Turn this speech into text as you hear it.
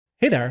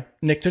Hey there,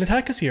 Nick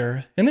Janatakis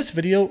here. In this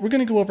video, we're going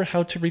to go over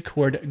how to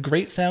record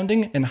great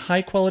sounding and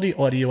high quality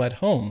audio at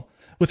home.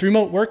 With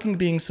remote working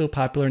being so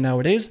popular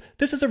nowadays,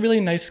 this is a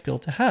really nice skill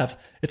to have.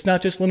 It's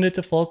not just limited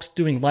to folks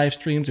doing live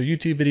streams or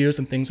YouTube videos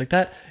and things like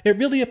that. It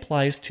really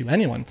applies to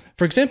anyone.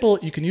 For example,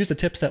 you can use the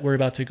tips that we're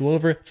about to go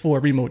over for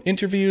remote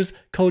interviews,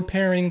 code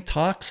pairing,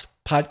 talks,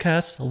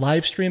 podcasts,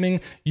 live streaming,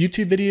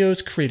 YouTube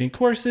videos, creating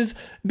courses,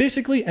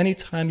 basically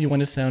anytime you want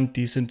to sound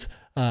decent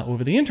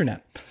over the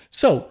internet.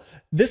 So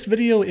this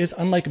video is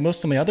unlike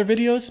most of my other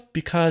videos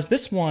because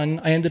this one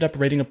I ended up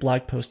writing a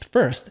blog post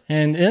first,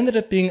 and it ended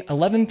up being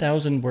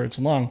 11,000 words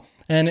long.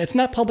 And it's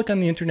not public on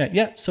the internet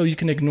yet, so you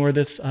can ignore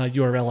this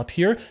URL up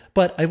here,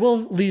 but I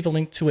will leave a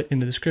link to it in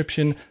the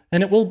description,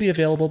 and it will be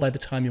available by the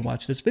time you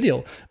watch this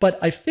video. But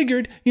I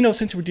figured,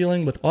 since we're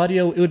dealing with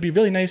audio, it would be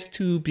really nice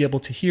to be able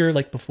to hear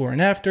like before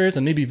and afters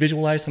and maybe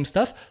visualize some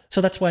stuff. So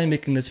that's why I'm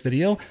making this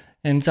video.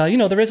 And,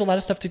 there is a lot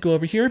of stuff to go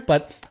over here,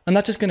 but I'm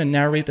not just going to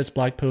narrate this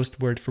blog post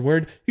word for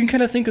word. You can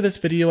kind of think of this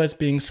video as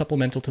being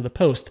supplemental to the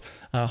post.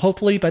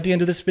 Hopefully, by the end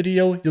of this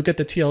video, you'll get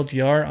the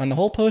TLDR on the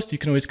whole post. You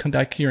can always come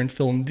back here and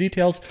fill in the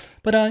details.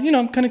 But,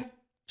 I'm kind of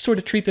sort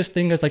of treat this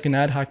thing as like an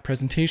ad hoc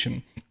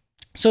presentation.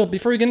 So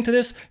before we get into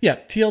this,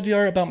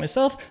 TLDR about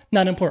myself,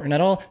 not important at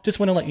all. Just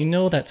want to let you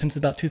know that since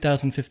about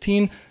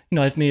 2015,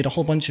 I've made a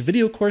whole bunch of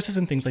video courses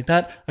and things like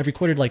that. I've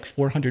recorded like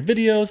 400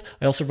 videos.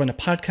 I also run a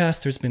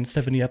podcast. There's been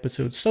 70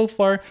 episodes so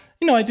far.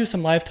 I do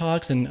some live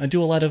talks and I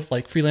do a lot of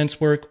like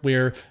freelance work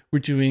where we're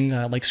doing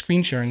like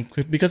screen sharing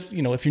because,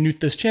 if you're new to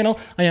this channel,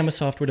 I am a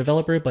software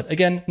developer, but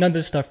again, none of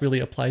this stuff really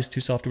applies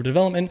to software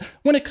development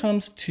when it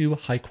comes to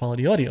high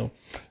quality audio.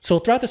 So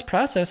throughout this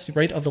process,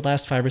 right, of the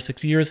last 5 or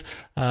 6 years,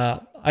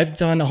 I've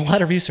done a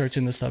lot of research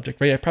in this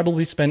subject, right? I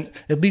probably spent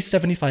at least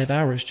 75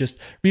 hours just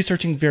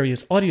researching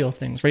various audio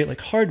things, right?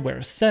 Like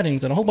hardware,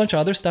 settings, and a whole bunch of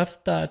other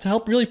stuff to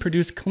help really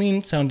produce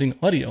clean sounding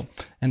audio.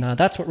 And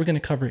that's what we're going to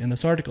cover in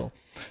this article.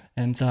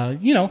 And,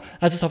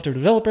 as a software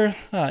developer,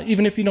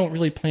 even if you don't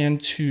really plan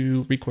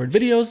to record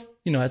videos,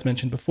 as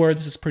mentioned before,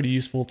 this is pretty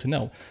useful to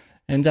know.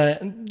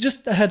 And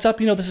just a heads up,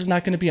 this is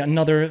not going to be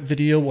another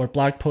video or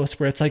blog post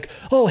where it's like,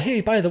 oh, hey,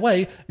 by the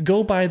way,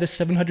 go buy this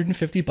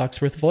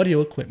 $750 worth of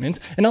audio equipment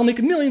and I'll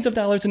make millions of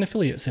dollars in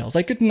affiliate sales.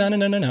 Like,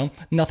 no,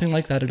 nothing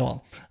like that at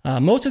all.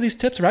 Most of these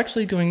tips are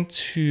actually going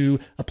to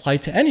apply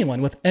to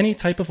anyone with any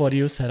type of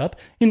audio setup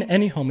in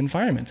any home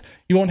environment.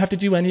 You won't have to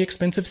do any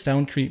expensive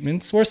sound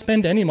treatments or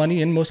spend any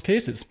money in most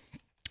cases.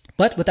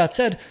 But with that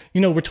said,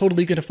 we're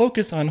totally going to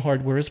focus on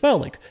hardware as well,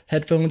 like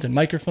headphones and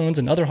microphones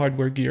and other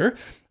hardware gear.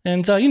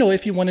 And,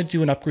 if you want to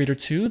do an upgrade or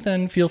two,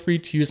 then feel free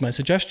to use my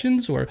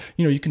suggestions or,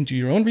 you can do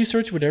your own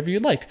research, whatever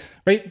you'd like,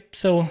 right?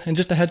 So, and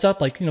just a heads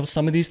up, like,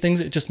 some of these things,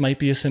 it just might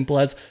be as simple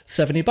as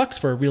 $70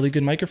 for a really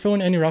good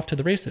microphone and you're off to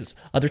the races.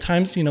 Other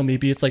times,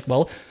 maybe it's like,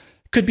 well,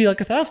 could be like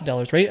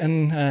 $1,000, right?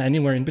 And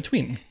anywhere in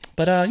between.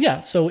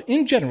 But so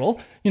in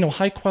general,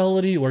 high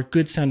quality or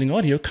good sounding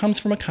audio comes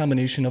from a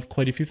combination of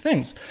quite a few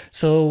things.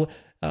 So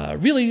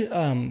really,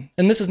 and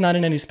this is not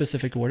in any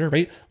specific order,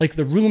 right? Like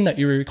the room that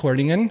you're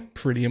recording in,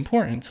 pretty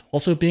important.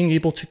 Also being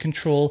able to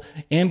control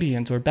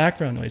ambient or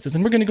background noises.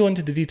 And we're going to go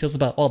into the details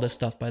about all this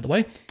stuff, by the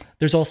way.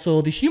 There's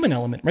also the human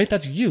element, right?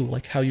 That's you,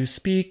 like how you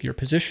speak, your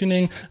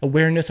positioning,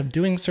 awareness of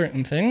doing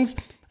certain things.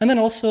 And then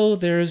also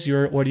there's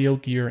your audio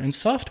gear and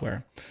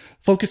software.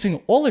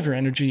 Focusing all of your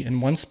energy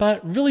in one spot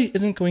really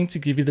isn't going to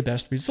give you the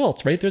best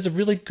results, right? There's a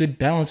really good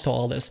balance to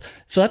all this.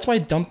 So that's why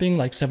dumping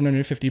like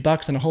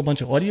 $750 on a whole bunch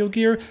of audio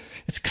gear,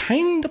 it's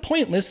kind of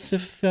pointless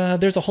if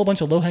there's a whole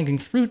bunch of low-hanging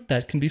fruit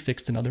that can be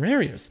fixed in other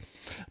areas.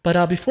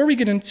 But before we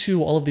get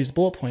into all of these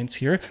bullet points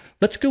here,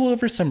 let's go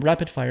over some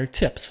rapid-fire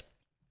tips.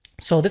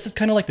 So this is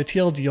kind of like the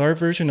TLDR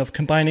version of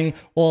combining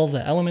all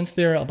the elements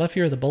there above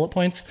here, the bullet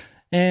points.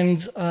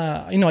 And,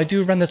 I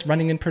do run this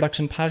Running in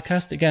Production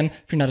podcast. Again,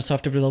 if you're not a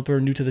software developer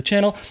new to the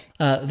channel,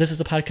 this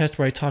is a podcast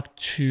where I talk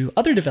to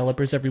other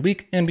developers every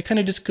week, and we kind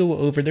of just go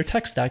over their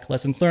tech stack,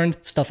 lessons learned,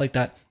 stuff like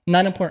that.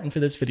 Not important for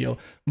this video.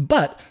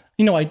 But,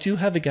 I do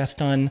have a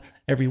guest on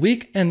every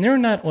week, and they're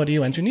not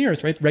audio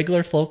engineers, right?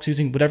 Regular folks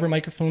using whatever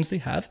microphones they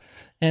have.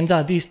 And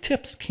these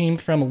tips came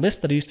from a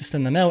list that I used to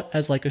send them out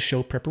as like a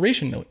show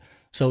preparation note.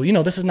 So,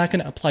 this is not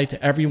going to apply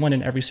to everyone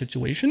in every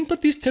situation,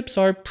 but these tips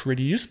are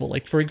pretty useful.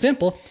 Like, for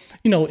example,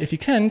 if you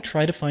can,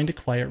 try to find a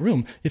quiet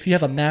room. If you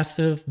have a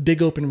massive,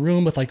 big open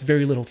room with like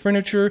very little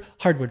furniture,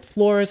 hardwood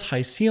floors,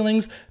 high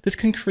ceilings, this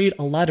can create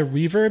a lot of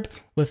reverb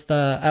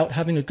without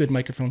having a good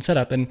microphone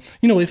setup. And,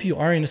 if you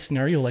are in a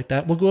scenario like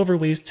that, we'll go over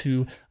ways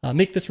to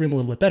make this room a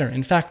little bit better.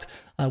 In fact,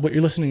 what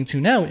you're listening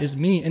to now is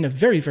me in a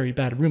very, very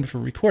bad room for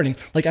recording.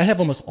 Like I have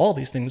almost all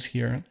these things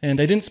here, and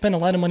I didn't spend a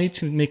lot of money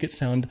to make it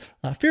sound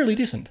fairly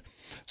decent.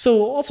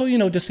 So also,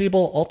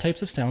 disable all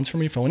types of sounds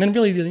from your phone. And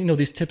really,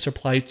 these tips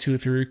apply to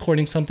if you're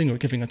recording something or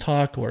giving a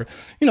talk or,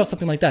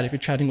 something like that. If you're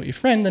chatting with your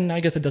friend, then I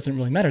guess it doesn't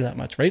really matter that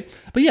much, right?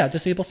 But yeah,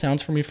 disable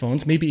sounds from your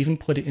phones, maybe even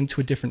put it into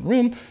a different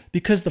room,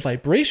 because the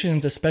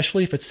vibrations,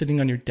 especially if it's sitting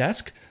on your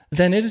desk,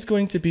 then it is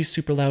going to be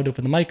super loud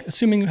over the mic,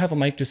 assuming you have a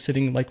mic just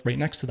sitting like right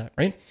next to that,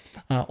 right?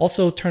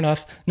 Also turn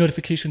off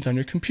notifications on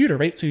your computer,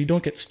 right? So you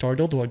don't get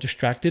startled or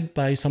distracted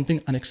by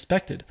something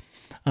unexpected.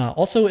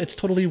 Also, it's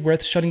totally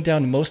worth shutting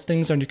down most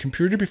things on your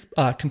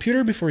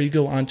computer before you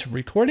go on to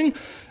recording,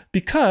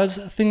 because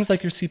things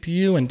like your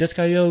CPU and disk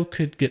I/O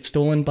could get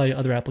stolen by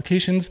other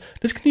applications.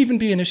 This can even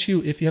be an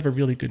issue if you have a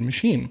really good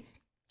machine.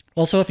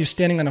 Also, if you're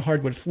standing on a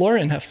hardwood floor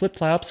and have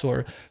flip-flops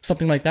or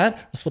something like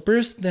that,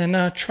 slippers,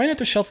 then try not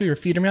to shuffle your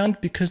feet around,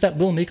 because that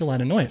will make a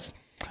lot of noise.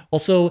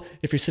 Also,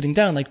 if you're sitting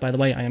down, like, by the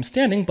way, I am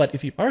standing, but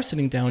if you are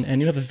sitting down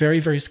and you have a very,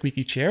 very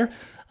squeaky chair,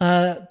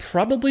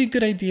 probably a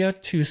good idea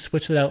to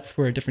switch it out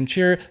for a different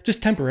chair,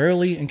 just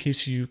temporarily, in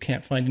case you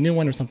can't find a new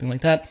one or something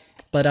like that.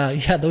 But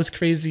yeah, those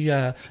crazy,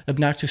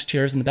 obnoxious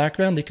chairs in the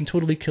background, they can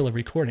totally kill a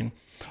recording.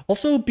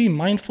 Also, be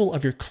mindful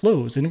of your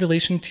clothes in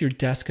relation to your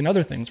desk and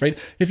other things, right?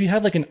 If you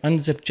have like an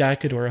unzipped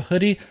jacket or a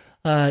hoodie,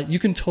 you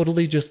can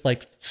totally just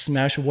like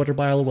smash a water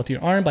bottle with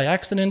your arm by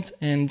accident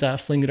and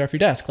fling it off your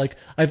desk. Like,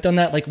 I've done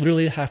that like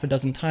literally half a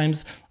dozen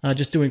times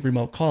just doing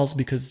remote calls,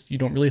 because you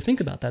don't really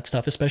think about that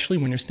stuff, especially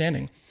when you're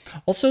standing.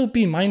 Also,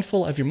 be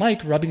mindful of your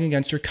mic rubbing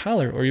against your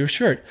collar or your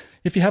shirt.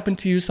 If you happen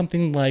to use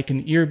something like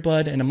an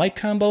earbud and a mic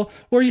combo,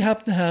 or you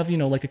happen to have,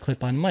 like a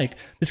clip-on mic,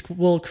 this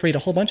will create a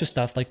whole bunch of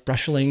stuff like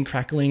brushing,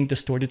 crackling,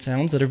 distorted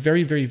sounds that are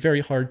very, very,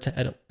 very hard to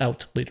edit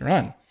out later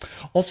on.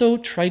 Also,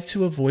 try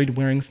to avoid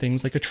wearing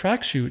things like a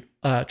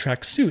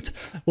tracksuit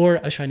or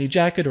a shiny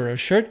jacket or a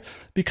shirt,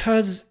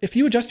 because if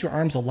you adjust your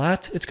arms a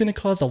lot, it's going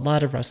to cause a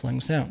lot of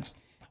rustling sounds.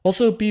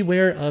 Also,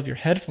 beware of your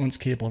headphones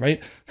cable,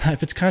 right?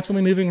 If it's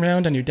constantly moving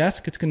around on your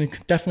desk, it's going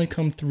to definitely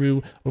come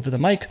through over the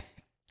mic.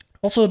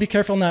 Also, be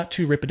careful not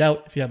to rip it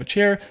out if you have a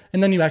chair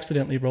and then you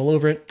accidentally roll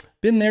over it.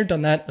 Been there,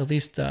 done that, at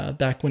least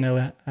back when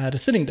I had a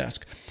sitting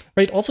desk.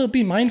 Right? Also,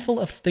 be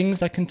mindful of things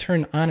that can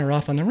turn on or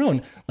off on their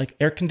own, like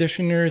air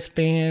conditioners,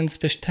 fans,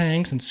 fish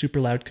tanks, and super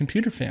loud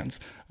computer fans.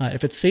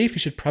 If it's safe, you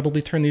should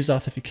probably turn these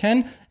off if you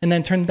can, and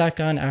then turn them back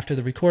on after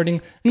the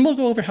recording, and we'll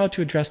go over how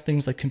to address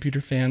things like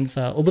computer fans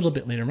a little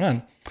bit later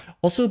on.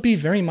 Also, be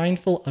very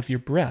mindful of your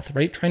breath,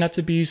 right? Try not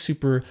to be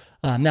super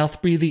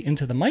mouth breathy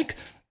into the mic,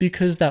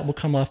 because that will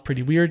come off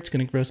pretty weird. It's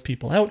going to gross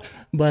people out.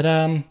 But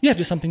yeah,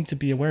 just something to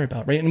be aware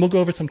about, right? And we'll go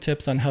over some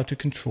tips on how to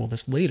control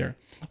this later.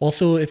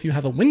 Also, if you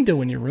have a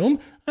window in your room,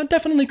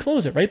 definitely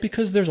close it, right?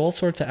 Because there's all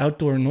sorts of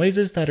outdoor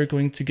noises that are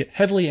going to get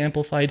heavily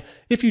amplified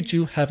if you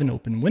do have an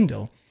open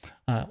window.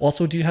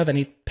 Also, do you have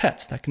any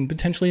pets that can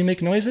potentially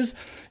make noises?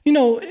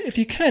 If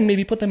you can,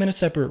 maybe put them in a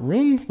separate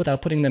room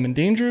without putting them in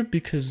danger,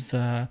 because,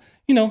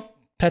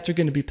 pets are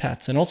going to be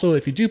pets. And also,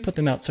 if you do put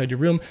them outside your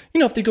room,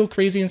 if they go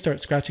crazy and start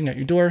scratching at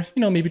your door,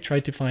 maybe try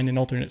to find an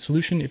alternate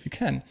solution if you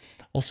can.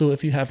 Also,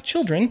 if you have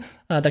children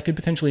that could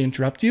potentially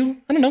interrupt you,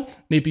 I don't know,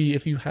 maybe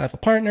if you have a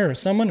partner or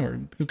someone or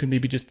who can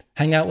maybe just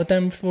hang out with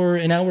them for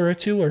an hour or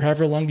two or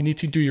however long you need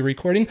to do your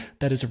recording,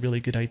 that is a really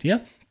good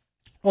idea.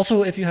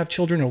 Also, if you have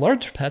children or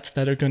large pets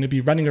that are going to be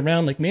running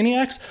around like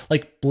maniacs,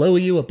 like below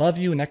you, above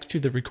you, next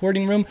to the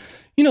recording room,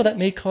 that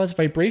may cause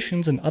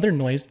vibrations and other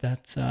noise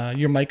that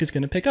your mic is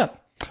going to pick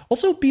up.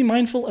 Also, be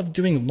mindful of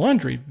doing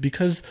laundry,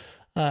 because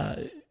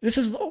this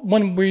is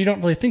one where you don't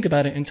really think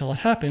about it until it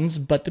happens,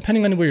 but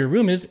depending on where your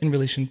room is in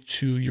relation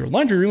to your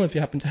laundry room, if you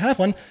happen to have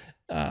one,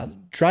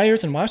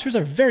 dryers and washers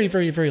are very,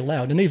 very, very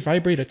loud, and they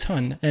vibrate a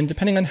ton. And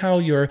depending on how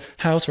your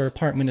house or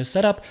apartment is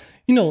set up,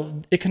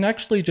 it can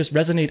actually just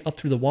resonate up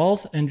through the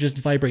walls and just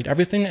vibrate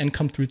everything and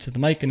come through to the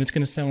mic, and it's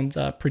going to sound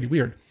pretty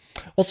weird.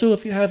 Also,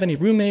 if you have any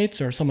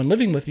roommates or someone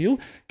living with you,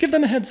 give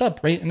them a heads up,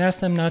 right? And ask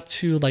them not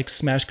to like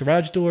smash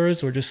garage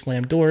doors or just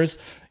slam doors.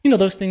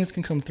 Those things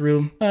can come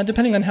through.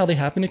 Depending on how they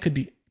happen, it could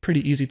be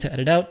pretty easy to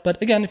edit out.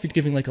 But again, if you're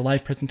giving like a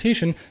live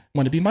presentation,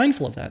 want to be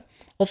mindful of that.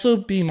 Also,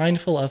 be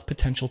mindful of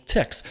potential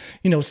tics.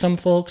 Some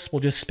folks will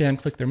just spam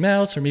click their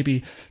mouse or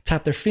maybe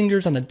tap their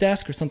fingers on the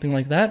desk or something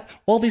like that.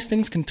 All these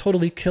things can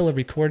totally kill a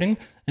recording.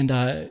 And,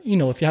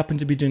 if you happen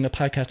to be doing a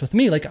podcast with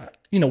me, like,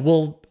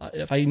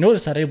 if I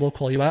notice that, I will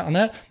call you out on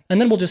that. And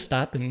then we'll just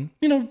stop and,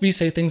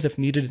 re-say things if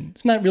needed.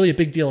 It's not really a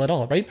big deal at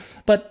all, right?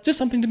 But just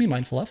something to be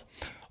mindful of.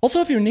 Also,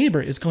 if your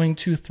neighbor is going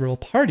to throw a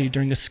party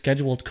during a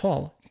scheduled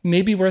call, it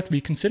may be worth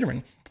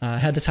reconsidering. I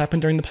had this happen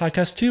during the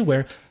podcast too,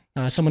 where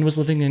someone was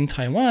living in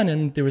Taiwan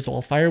and there was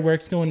all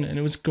fireworks going and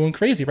it was going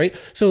crazy, right?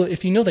 So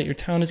if you know that your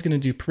town is going to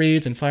do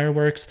parades and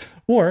fireworks,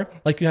 or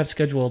like you have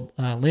scheduled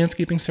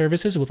landscaping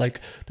services with like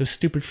those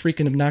stupid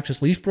freaking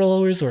obnoxious leaf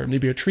blowers, or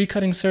maybe a tree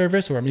cutting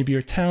service, or maybe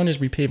your town is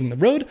repaving the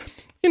road,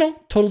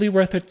 totally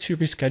worth it to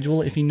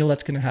reschedule if you know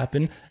that's going to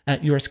happen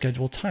at your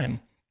scheduled time.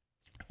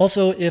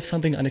 Also, if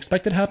something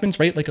unexpected happens,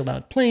 right, like a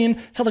loud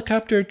plane,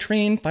 helicopter,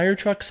 train, fire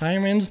truck,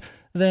 sirens,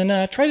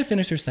 then try to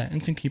finish your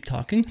sentence and keep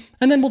talking,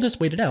 and then we'll just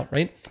wait it out,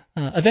 right?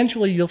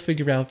 Eventually, you'll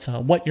figure out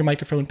what your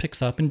microphone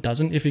picks up and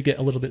doesn't if you get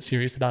a little bit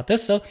serious about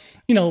this. So,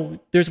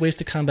 there's ways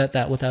to combat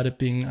that without it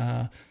being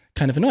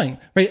kind of annoying,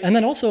 right? And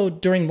then also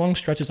during long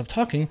stretches of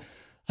talking,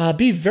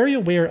 be very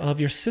aware of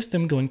your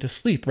system going to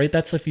sleep, right?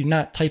 That's if you're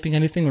not typing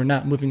anything or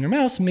not moving your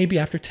mouse, maybe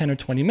after 10 or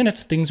 20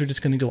 minutes, things are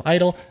just going to go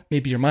idle.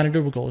 Maybe your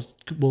monitor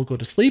will go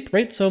to sleep,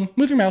 right? So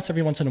move your mouse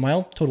every once in a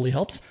while, totally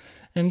helps.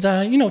 And,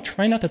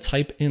 try not to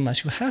type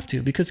unless you have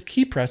to, because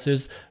key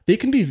presses, they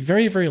can be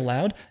very, very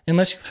loud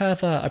unless you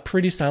have a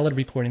pretty solid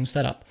recording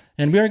setup.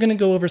 And we are going to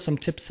go over some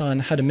tips on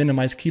how to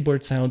minimize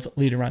keyboard sounds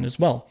later on as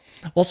well.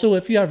 Also,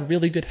 if you have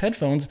really good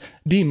headphones,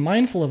 be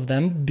mindful of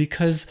them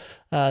because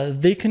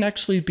they can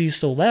actually be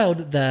so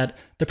loud that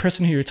the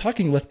person who you're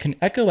talking with can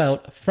echo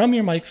out from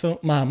your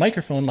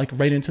microphone, like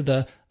right into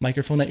the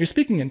microphone that you're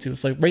speaking into.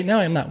 So like right now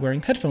I'm not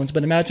wearing headphones,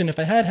 but imagine if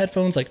I had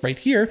headphones like right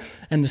here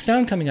and the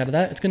sound coming out of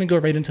that, it's going to go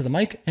right into the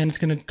mic and it's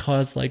going to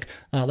cause like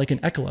an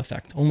echo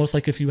effect, almost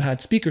like if you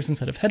had speakers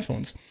instead of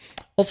headphones.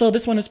 Also,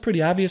 this one is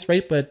pretty obvious,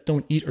 right? But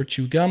don't eat or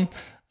chew gum.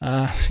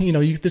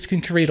 This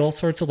can create all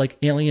sorts of like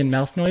alien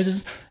mouth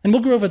noises, and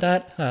we'll go over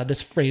that,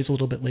 this phrase a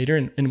little bit later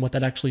and what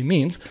that actually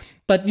means,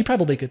 but you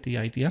probably get the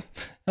idea.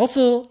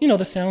 Also,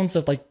 the sounds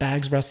of like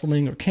bags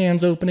rustling or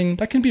cans opening,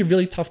 that can be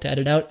really tough to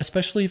edit out,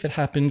 especially if it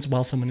happens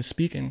while someone is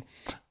speaking.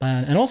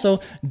 And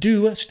also,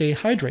 do stay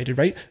hydrated,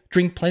 right?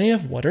 Drink plenty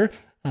of water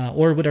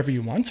or whatever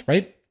you want,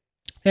 right?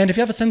 And if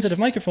you have a sensitive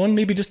microphone,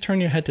 maybe just turn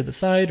your head to the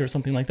side or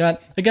something like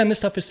that. Again, this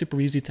stuff is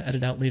super easy to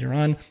edit out later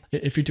on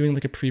if you're doing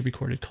like a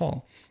pre-recorded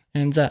call.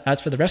 And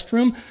as for the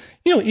restroom,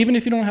 even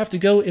if you don't have to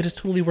go, it is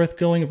totally worth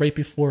going right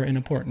before an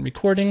important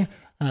recording.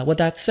 With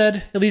that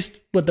said, at least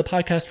with the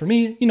podcast for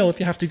me, if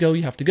you have to go,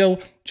 you have to go.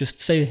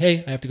 Just say,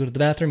 hey, I have to go to the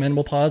bathroom, and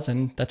we'll pause,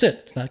 and that's it.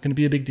 It's not going to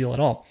be a big deal at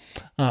all.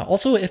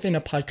 Also, if in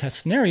a podcast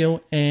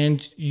scenario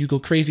and you go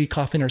crazy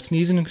coughing or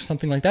sneezing or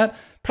something like that,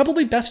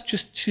 probably best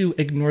just to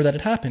ignore that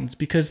it happens,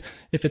 because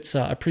if it's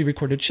a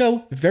pre-recorded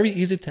show, very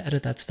easy to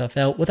edit that stuff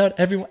out without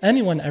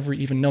anyone ever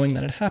even knowing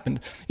that it happened.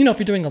 If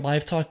you're doing a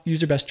live talk,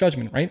 use your best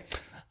judgment, right?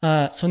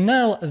 So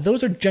now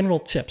those are general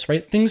tips,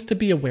 right? Things to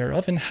be aware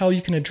of and how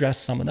you can address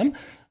some of them.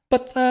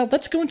 But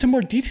let's go into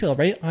more detail,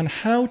 right, on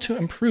how to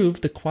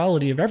improve the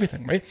quality of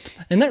everything, right?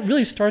 And that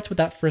really starts with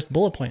that first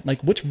bullet point, like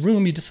which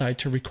room you decide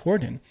to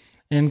record in.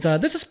 And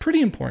this is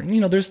pretty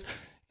important. There's,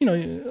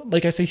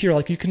 like I say here,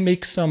 like you can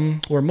make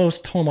some or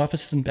most home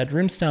offices and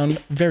bedrooms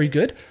sound very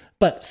good,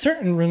 but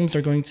certain rooms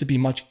are going to be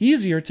much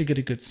easier to get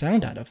a good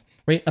sound out of,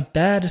 right? A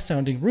bad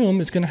sounding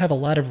room is going to have a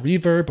lot of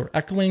reverb or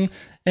echoing,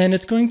 and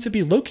it's going to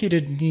be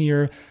located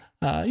near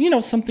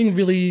something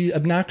really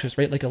obnoxious,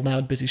 right? Like a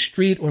loud, busy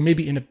street, or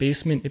maybe in a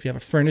basement if you have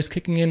a furnace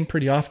kicking in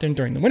pretty often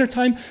during the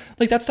wintertime.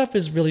 Like that stuff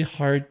is really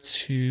hard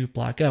to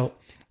block out.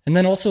 And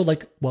then also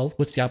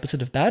what's the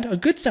opposite of bad? A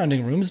good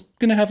sounding room is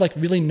going to have like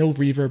really no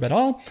reverb at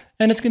all,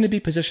 and it's going to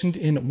be positioned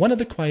in one of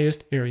the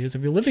quietest areas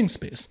of your living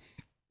space.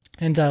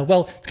 And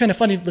it's kind of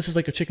funny, this is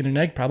like a chicken and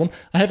egg problem.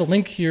 I have a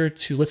link here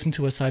to listen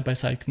to a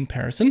side-by-side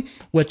comparison,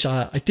 which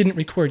I didn't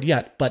record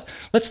yet, but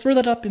let's throw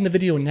that up in the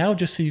video now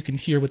just so you can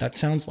hear what that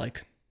sounds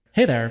like.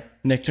 Hey there,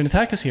 Nick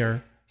Janatakis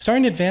here. Sorry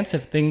in advance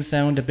if things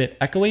sound a bit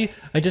echoey.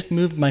 I just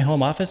moved my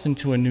home office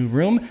into a new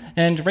room,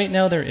 and right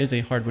now there is a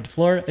hardwood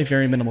floor, a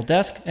very minimal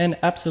desk, and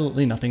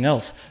absolutely nothing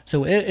else.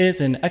 So it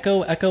is an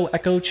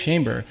echo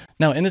chamber.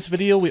 Now in this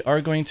video, we are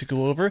going to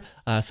go over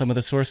some of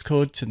the source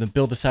code to the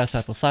Build the SaaS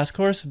App with Flask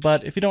course,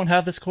 but if you don't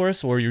have this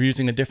course or you're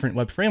using a different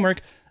web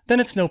framework, then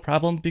it's no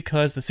problem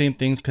because the same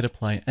things could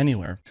apply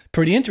anywhere.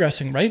 Pretty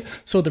interesting, right?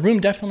 So the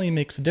room definitely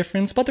makes a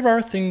difference, but there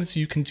are things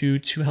you can do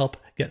to help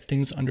get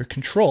things under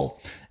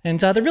control. And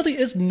there really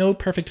is no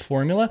perfect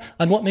formula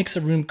on what makes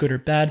a room good or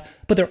bad,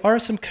 but there are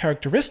some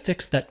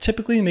characteristics that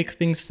typically make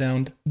things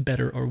sound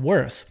better or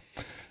worse.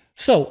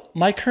 So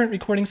my current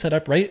recording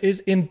setup, right, is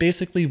in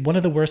basically one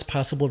of the worst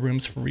possible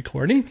rooms for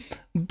recording,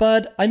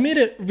 but I made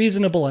it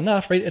reasonable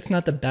enough, right? It's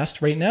not the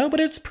best right now, but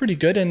it's pretty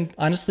good. And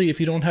honestly, if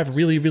you don't have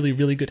really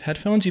good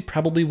headphones, you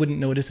probably wouldn't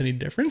notice any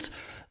difference.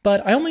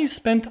 But I only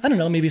spent, I don't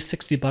know, maybe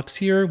 $60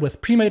 here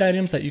with pre-made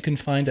items that you can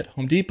find at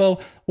Home Depot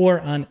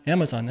or on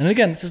Amazon. And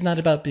again, this is not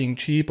about being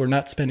cheap or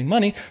not spending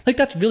money. Like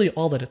that's really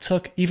all that it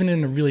took, even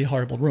in a really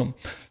horrible room.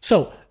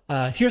 So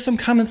here's some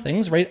common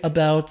things, right,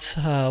 about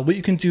what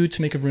you can do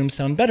to make a room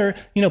sound better,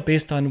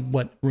 based on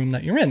what room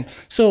that you're in.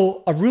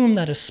 So a room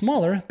that is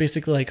smaller,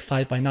 basically like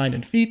 5 by 9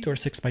 in feet or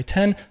 6 by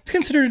 10, it's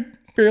considered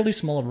fairly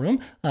small room.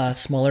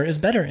 Smaller is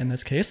better in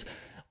this case.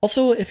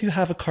 Also, if you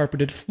have a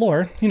carpeted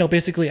floor,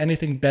 basically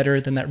anything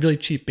better than that really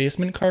cheap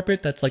basement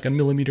carpet that's like 1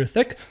 millimeter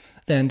thick,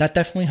 then that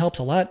definitely helps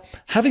a lot.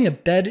 Having a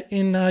bed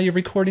in your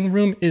recording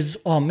room is,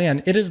 oh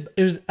man, it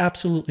is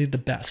absolutely the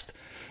best.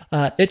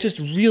 It just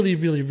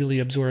really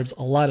absorbs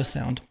a lot of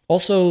sound.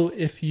 Also,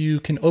 if you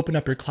can open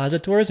up your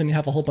closet doors and you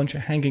have a whole bunch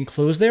of hanging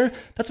clothes there,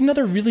 that's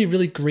another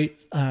really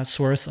great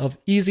source of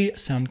easy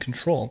sound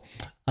control.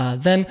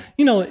 then,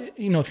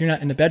 if you're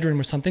not in a bedroom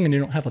or something and you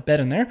don't have a bed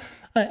in there,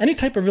 any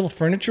type of real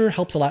furniture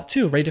helps a lot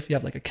too, right? If you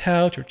have like a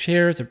couch or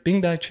chairs or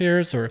beanbag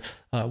chairs or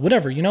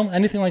whatever,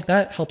 anything like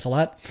that helps a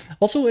lot.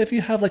 Also, if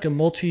you have like a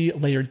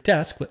multi-layered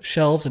desk with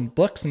shelves and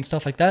books and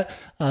stuff like that,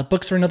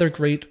 books are another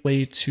great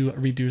way to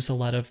reduce a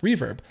lot of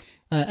reverb.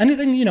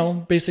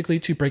 Anything, basically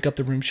to break up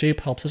the room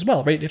shape helps as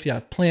well, right? If you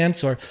have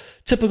plants or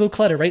typical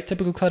clutter, right?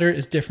 Typical clutter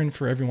is different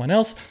for everyone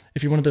else.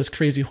 If you're one of those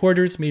crazy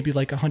hoarders, maybe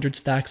like 100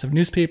 stacks of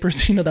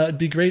newspapers, that would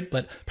be great,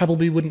 but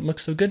probably wouldn't look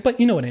so good. But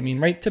you know what I mean,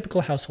 right?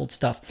 Typical household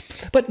stuff.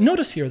 But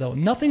notice here though,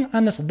 nothing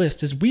on this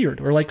list is weird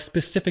or like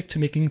specific to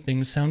making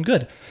things sound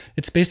good.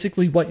 It's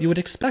basically what you would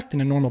expect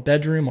in a normal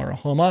bedroom or a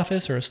home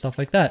office or stuff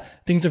like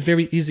that. Things are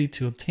very easy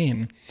to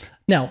obtain.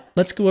 Now,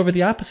 let's go over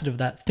the opposite of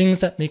that,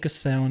 things that make a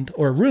sound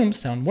or a room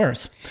sound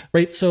worse,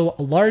 right? So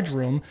a large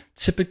room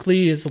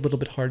typically is a little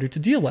bit harder to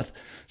deal with.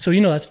 So,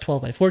 that's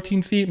 12 by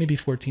 14 feet, maybe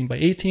 14 by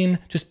 18.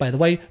 Just by the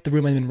way, the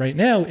room I'm in right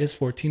now is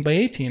 14 by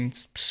 18.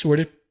 It's sort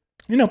of,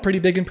 pretty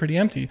big and pretty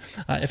empty.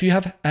 If you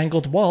have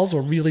angled walls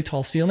or really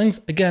tall ceilings,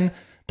 again,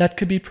 that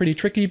could be pretty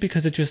tricky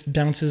because it just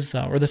bounces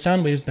or the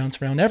sound waves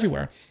bounce around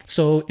everywhere.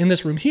 So in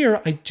this room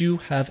here, I do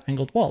have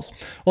angled walls.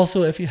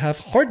 Also, if you have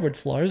hardwood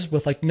floors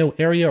with like no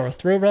area or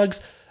throw rugs,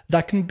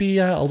 that can be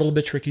a little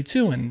bit tricky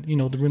too. And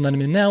the room that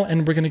I'm in now,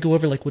 and we're going to go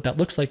over like what that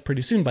looks like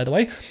pretty soon, by the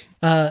way,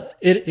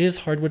 it is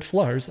hardwood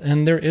floors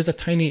and there is a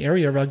tiny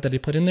area rug that I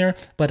put in there,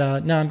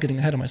 but now I'm getting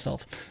ahead of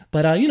myself.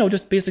 But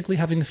just basically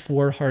having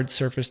 4 hard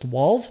surfaced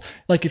walls,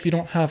 like if you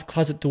don't have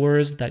closet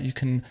doors that you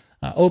can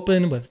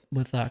open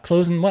with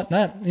clothes and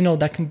whatnot,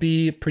 that can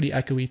be pretty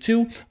echoey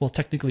too. Well,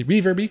 technically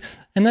reverby.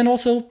 And then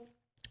also,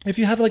 if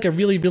you have like a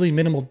really, really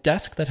minimal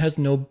desk that has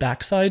no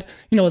backside,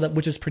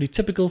 which is pretty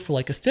typical for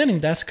like a standing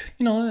desk,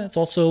 it's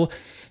also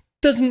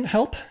doesn't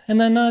help. And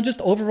then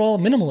just overall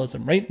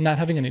minimalism, right? Not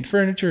having any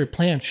furniture,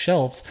 plants,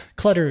 shelves,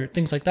 clutter,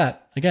 things like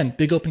that. Again,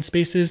 big open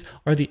spaces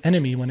are the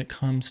enemy when it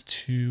comes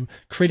to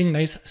creating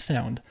nice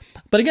sound.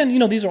 But again,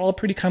 these are all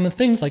pretty common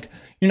things. Like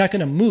you're not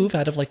going to move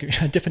out of like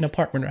a different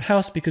apartment or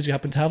house because you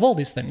happen to have all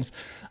these things.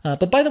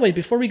 But by the way,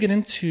 before we get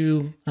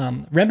into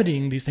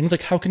remedying these things,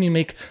 like how can you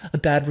make a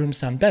bad room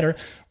sound better,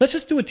 let's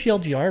just do a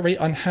TLDR, right,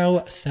 on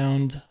how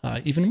sound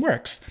even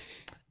works.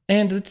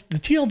 And the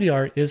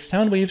TLDR is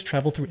sound waves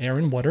travel through air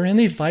and water and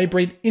they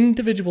vibrate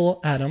individual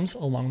atoms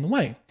along the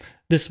way.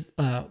 This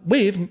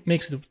wave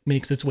makes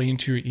its way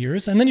into your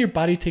ears and then your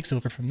body takes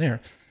over from there.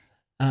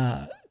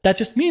 That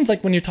just means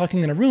like when you're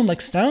talking in a room,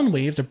 like sound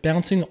waves are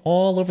bouncing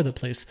all over the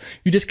place.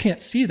 You just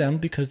can't see them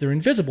because they're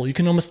invisible. You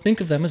can almost think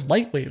of them as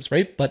light waves,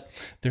 right? But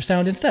they're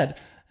sound instead.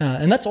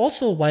 And that's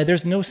also why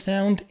there's no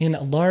sound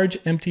in large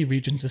empty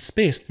regions of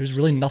space. There's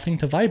really nothing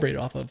to vibrate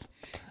off of.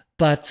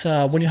 But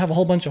when you have a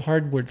whole bunch of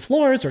hardwood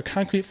floors or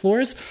concrete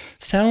floors,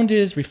 sound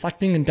is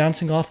reflecting and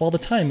bouncing off all the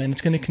time. And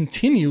it's going to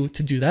continue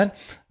to do that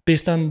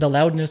based on the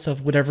loudness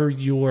of whatever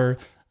you're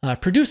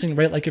producing,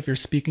 right? Like if you're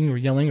speaking or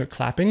yelling or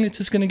clapping, it's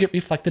just going to get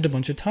reflected a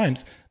bunch of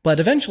times. But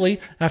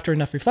eventually, after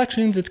enough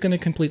reflections, it's going to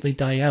completely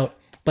die out.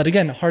 But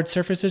again, hard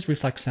surfaces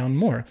reflect sound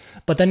more.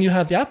 But then you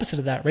have the opposite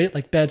of that, right?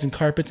 Like beds and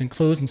carpets and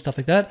clothes and stuff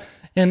like that.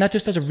 And that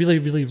just does a really,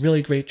 really,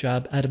 really great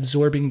job at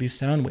absorbing these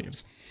sound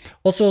waves.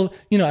 Also,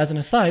 as an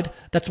aside,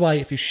 that's why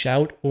if you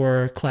shout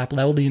or clap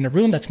loudly in a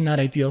room that's not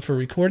ideal for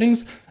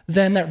recordings,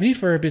 then that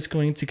reverb is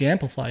going to get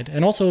amplified.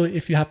 And also,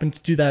 if you happen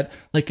to do that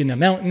like in a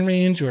mountain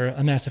range or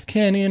a massive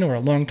canyon or a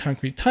long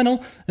concrete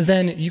tunnel,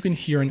 then you can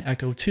hear an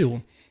echo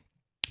too.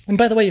 And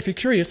by the way, if you're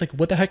curious, like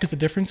what the heck is the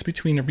difference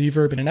between a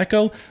reverb and an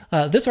echo,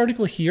 this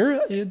article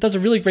here, it does a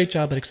really great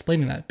job at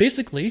explaining that.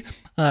 Basically,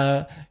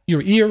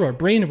 your ear or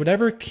brain or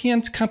whatever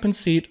can't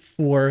compensate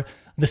for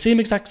the same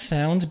exact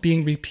sound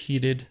being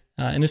repeated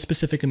in a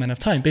specific amount of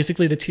time.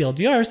 Basically, the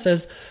TLDR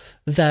says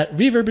that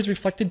reverb is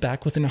reflected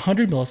back within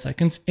 100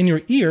 milliseconds, and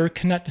your ear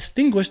cannot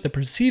distinguish the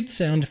perceived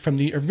sound from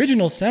the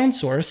original sound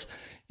source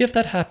if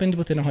that happened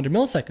within 100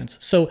 milliseconds.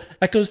 So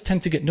echoes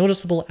tend to get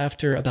noticeable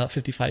after about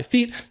 55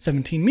 feet,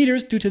 17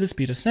 meters, due to the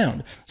speed of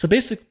sound. So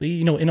basically,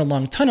 in a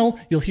long tunnel,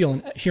 you'll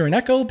hear an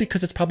echo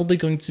because it's probably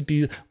going to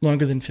be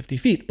longer than 50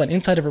 feet. But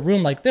inside of a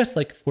room like this,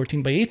 like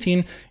 14 by 18,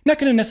 you're not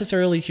going to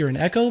necessarily hear an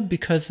echo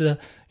because, the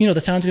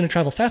sound's going to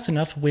travel fast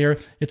enough where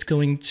it's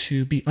going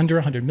to be under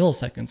 100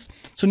 milliseconds.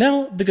 So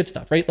now the good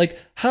stuff, right? Like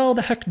how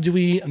the heck do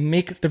we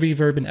make the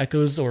reverb and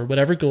echoes or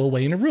whatever go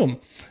away in a room?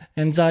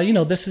 And,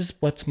 this is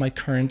what my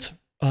current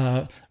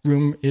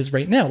room is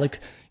right now. Like,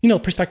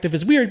 perspective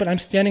is weird, but I'm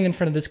standing in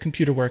front of this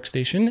computer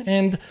workstation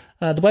and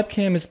the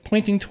webcam is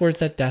pointing towards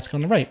that desk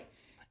on the right.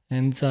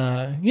 And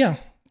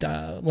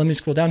let me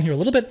scroll down here a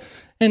little bit.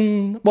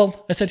 And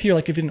well, I said here,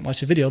 like if you didn't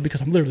watch the video,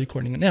 because I'm literally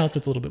recording it now, so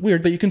it's a little bit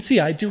weird, but you can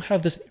see I do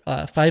have this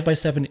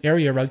 5x7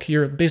 area rug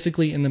here,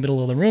 basically in the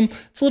middle of the room.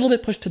 It's a little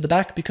bit pushed to the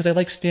back because I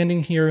like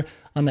standing here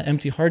on the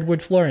empty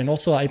hardwood floor. And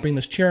also I bring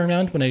this chair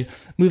around when I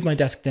move my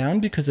desk down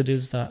because it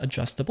is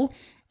adjustable.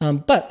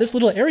 But this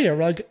little area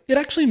rug, it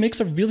actually makes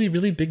a really,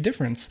 really big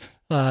difference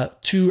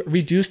to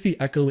reduce the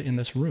echo in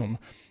this room.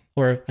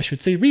 Or I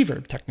should say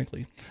reverb,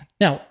 technically.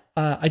 Now,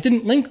 I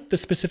didn't link the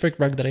specific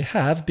rug that I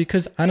have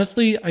because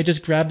honestly, I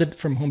just grabbed it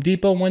from Home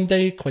Depot one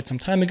day quite some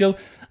time ago.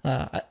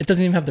 It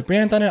doesn't even have the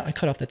brand on it. I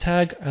cut off the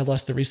tag. I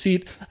lost the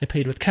receipt. I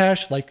paid with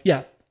cash. Like,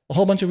 yeah, a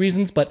whole bunch of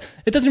reasons, but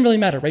it doesn't really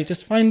matter, right?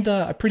 Just find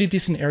a pretty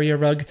decent area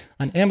rug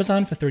on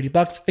Amazon for 30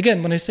 bucks.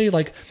 Again, when I say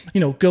like,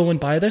 go and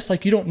buy this,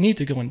 like you don't need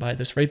to go and buy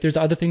this, right? There's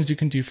other things you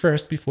can do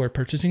first before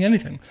purchasing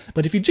anything.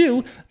 But if you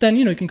do, then,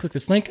 you can click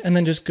this link and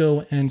then just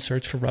go and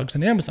search for rugs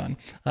on Amazon.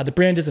 The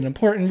brand isn't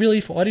important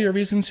really for audio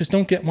reasons. Just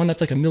don't get one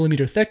that's like a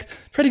millimeter thick.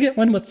 Try to get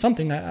one with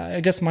something.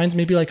 I guess mine's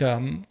maybe like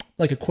a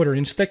 1/4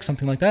 inch thick,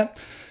 something like that.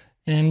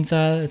 And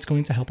it's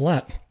going to help a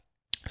lot.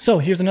 So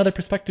here's another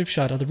perspective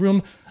shot of the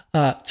room.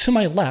 To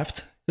my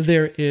left,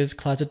 there is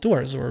closet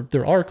doors, or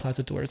there are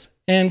closet doors.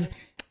 And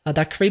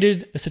that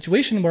created a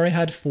situation where I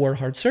had 4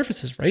 hard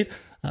surfaces, right?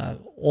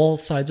 All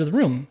sides of the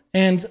room.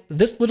 And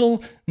this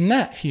little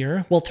mat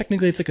here, well,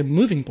 technically it's like a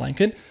moving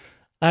blanket.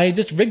 I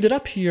just rigged it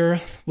up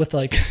here with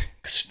like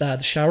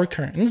the shower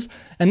curtains.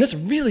 And this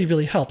really,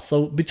 really helps.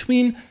 So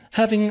between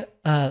having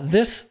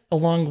this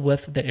along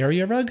with the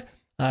area rug,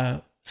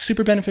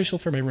 super beneficial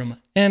for my room.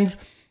 And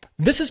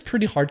this is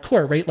pretty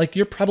hardcore, right? Like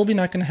you're probably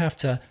not going to have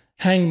to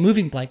hang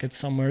moving blankets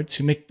somewhere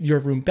to make your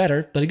room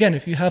better. But again,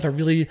 if you have a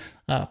really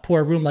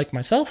poor room like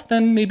myself,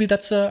 then maybe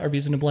that's a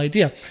reasonable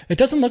idea. It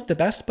doesn't look the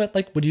best, but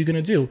like, what are you going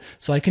to do?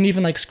 So I can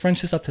even like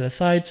scrunch this up to the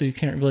side so you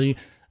can't really,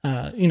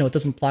 it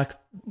doesn't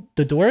block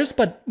the doors,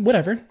 but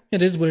whatever.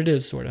 It is what it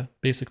is, sort of,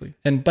 basically.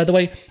 And by the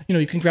way,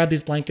 you can grab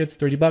these blankets,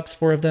 30 bucks,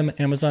 4 of them,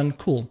 Amazon,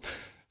 cool.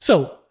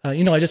 So,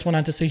 I just went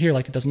on to say here,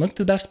 like, it doesn't look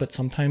the best, but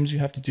sometimes you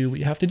have to do what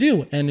you have to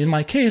do. And in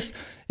my case,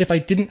 if I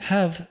didn't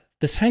have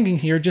this hanging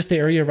here, just the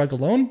area rug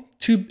alone,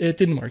 it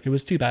didn't work. It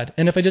was too bad.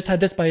 And if I just had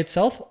this by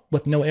itself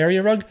with no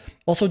area rug,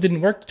 also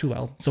didn't work too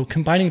well. So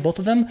combining both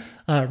of them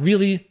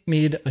really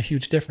made a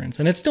huge difference.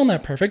 And it's still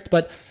not perfect,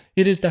 but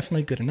it is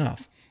definitely good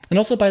enough. And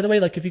also, by the way,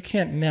 like if you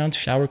can't mount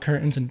shower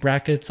curtains and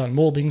brackets on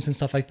moldings and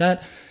stuff like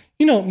that,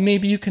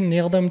 maybe you can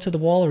nail them to the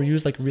wall or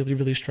use like really,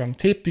 really strong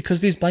tape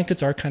because these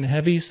blankets are kind of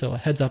heavy. So a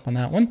heads up on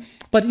that one.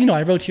 But,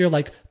 I wrote here,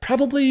 like,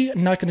 probably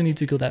not going to need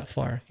to go that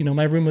far.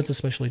 My room was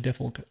especially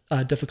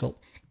difficult.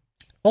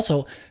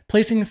 Also,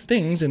 placing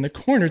things in the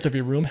corners of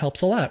your room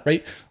helps a lot,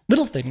 right?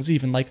 Little things,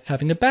 even like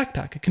having a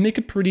backpack. It can make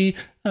a pretty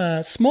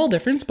small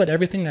difference, but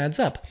everything adds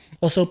up.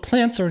 Also,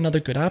 plants are another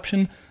good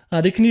option.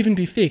 They can even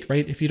be fake,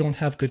 right? If you don't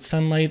have good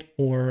sunlight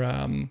or,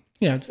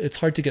 it's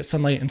hard to get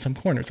sunlight in some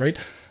corners, right?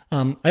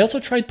 I also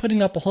tried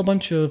putting up a whole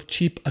bunch of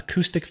cheap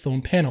acoustic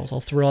foam panels.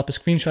 I'll throw up a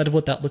screenshot of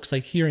what that looks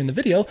like here in the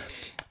video,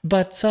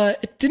 but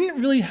it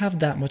didn't really have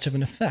that much of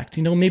an effect.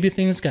 Maybe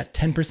things got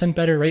 10%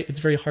 better, right? It's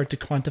very hard to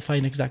quantify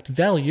an exact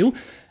value,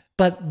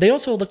 but they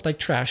also looked like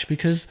trash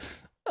because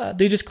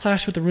they just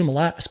clashed with the room a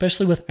lot,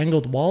 especially with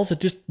angled walls. It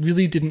just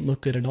really didn't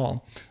look good at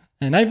all.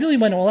 And I really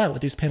went all out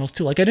with these panels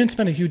too. Like I didn't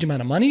spend a huge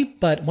amount of money,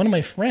 but one of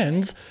my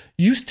friends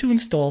used to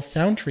install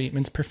sound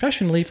treatments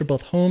professionally for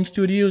both home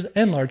studios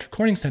and large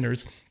recording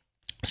centers.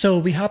 So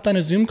we hopped on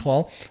a Zoom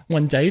call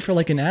one day for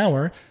like an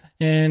hour,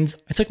 and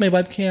I took my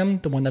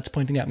webcam, the one that's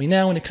pointing at me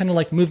now, and it kind of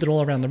like moved it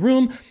all around the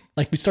room.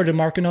 Like we started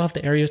marking off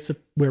the areas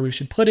where we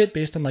should put it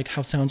based on like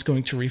how sound's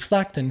going to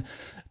reflect, and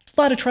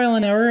a lot of trial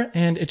and error,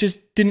 and it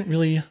just didn't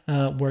really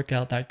work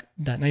out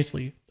that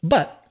nicely.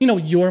 But,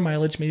 your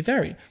mileage may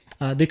vary.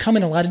 They come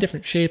in a lot of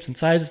different shapes and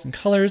sizes and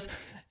colors.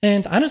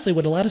 And honestly,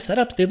 with a lot of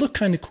setups, they look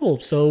kind of cool.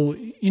 So,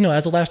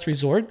 as a last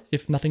resort,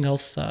 if nothing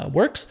else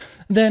works,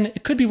 then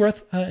it could be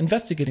worth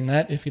investigating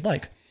that if you'd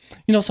like.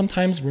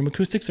 Sometimes room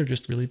acoustics are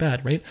just really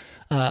bad, right?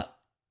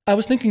 I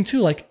was thinking too,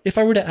 like if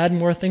I were to add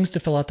more things to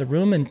fill out the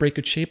room and break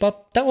its shape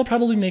up, that will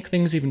probably make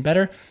things even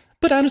better.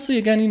 But honestly,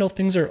 again,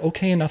 things are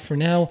okay enough for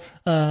now.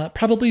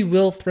 Probably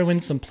will throw in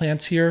some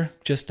plants here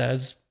just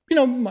as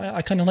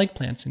I kind of like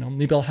plants,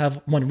 maybe I'll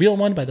have one real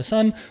one by the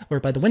sun or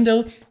by the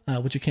window,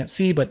 which you can't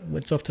see, but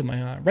it's off to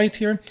my right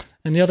here.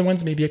 And the other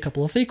ones, maybe a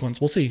couple of fake ones.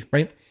 We'll see,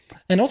 right?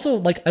 And also,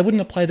 like, I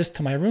wouldn't apply this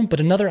to my room, but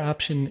another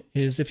option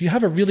is if you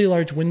have a really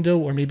large window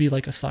or maybe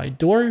like a side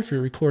door, if you're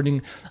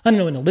recording, I don't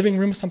know, in a living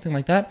room or something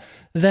like that,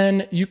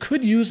 then you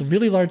could use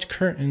really large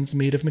curtains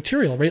made of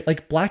material, right?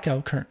 Like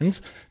blackout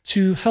curtains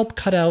to help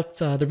cut out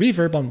the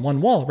reverb on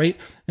one wall, right?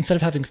 Instead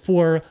of having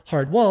 4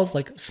 hard walls,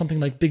 like something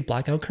like big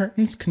blackout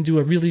curtains can do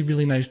a really,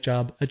 really nice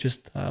job at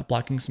just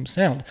blocking some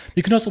sound.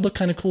 You can also look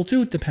kind of cool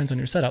too. It depends on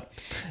your setup.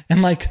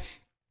 And like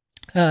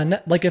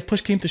if push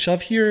came to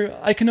shove here,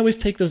 I can always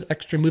take those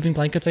extra moving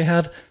blankets I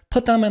have,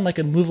 put them in like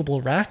a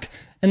movable rack,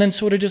 and then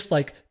sort of just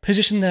like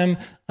position them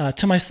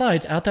to my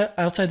sides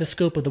outside the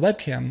scope of the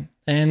webcam.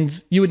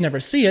 And you would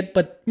never see it,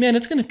 but man,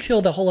 it's going to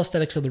kill the whole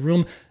aesthetics of the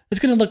room. It's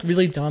going to look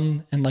really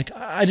dumb, and like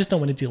I just don't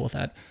want to deal with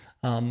that.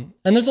 And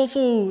there's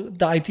also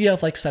the idea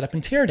of like setup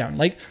and tear down.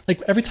 Like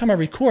every time I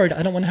record,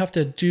 I don't want to have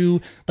to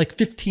do like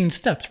 15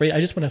 steps, right? I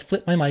just want to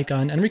flip my mic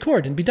on and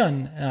record and be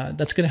done.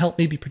 That's going to help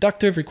me be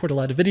productive, record a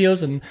lot of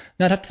videos, and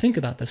not have to think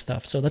about this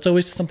stuff. So that's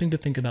always something to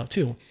think about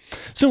too.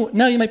 So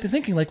now you might be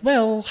thinking like,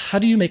 well, how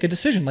do you make a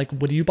decision? Like,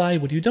 what do you buy?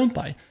 What do you don't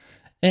buy?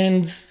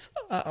 And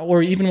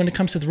or even when it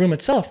comes to the room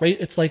itself, right?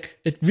 It's like,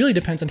 it really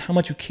depends on how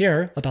much you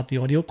care about the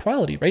audio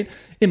quality, right?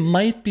 It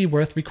might be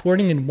worth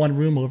recording in one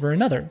room over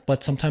another,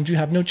 but sometimes you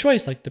have no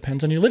choice, like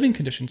depends on your living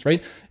conditions,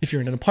 right? If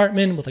you're in an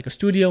apartment with like a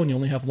studio and you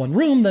only have one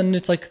room, then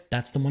it's like,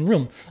 that's the one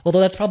room. Although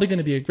that's probably going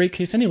to be a great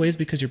case anyways,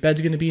 because your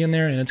bed's going to be in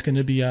there and it's going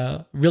to be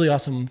really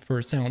awesome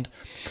for sound.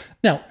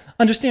 Now,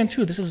 understand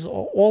too, this is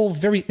all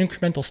very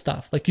incremental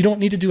stuff. Like you don't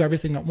need to do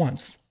everything at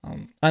once.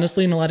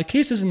 Honestly, in a lot of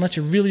cases, unless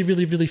you're really,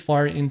 really, really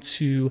far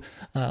into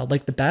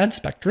like the bad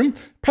spectrum,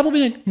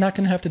 probably not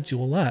going to have to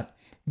do a lot.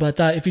 But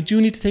if you do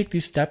need to take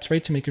these steps,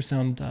 right, to make your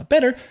sound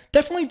better,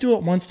 definitely do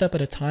it one step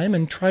at a time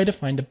and try to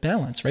find a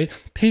balance, right?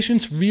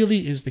 Patience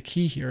really is the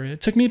key here. It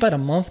took me about a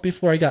month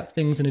before I got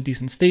things in a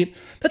decent state.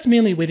 That's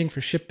mainly waiting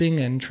for shipping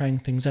and trying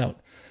things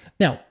out.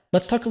 Now,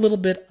 let's talk a little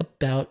bit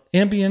about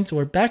ambient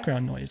or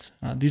background noise.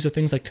 These are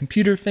things like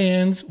computer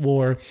fans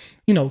or,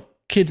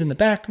 kids in the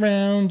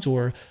background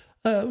or,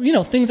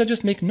 things that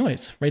just make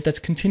noise, right? That's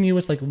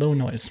continuous, like low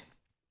noise.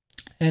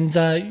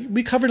 And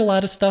we covered a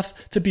lot of stuff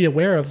to be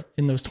aware of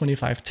in those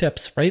 25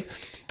 tips, right?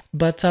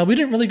 But we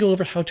didn't really go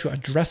over how to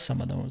address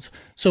some of those.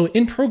 So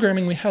in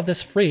programming, we have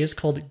this phrase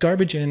called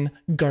garbage in,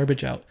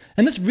 garbage out.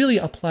 And this really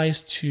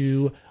applies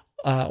to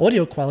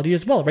audio quality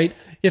as well, right?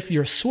 If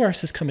your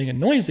source is coming in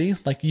noisy,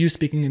 like you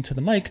speaking into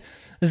the mic,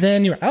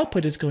 then your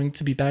output is going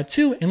to be bad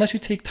too, unless you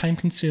take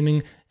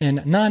time-consuming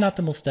and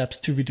non-optimal steps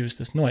to reduce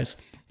this noise.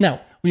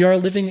 Now, we are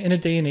living in a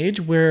day and age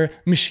where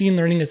machine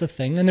learning is a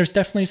thing, and there's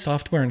definitely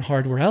software and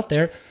hardware out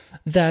there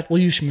that will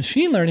use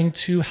machine learning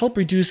to help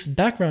reduce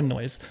background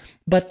noise.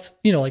 But,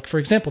 like for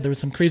example, there was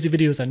some crazy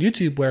videos on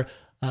YouTube where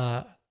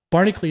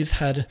Barnacules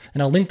had,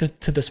 and I'll link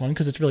to this one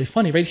because it's really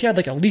funny, right? He had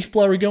like a leaf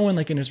blower going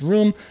like in his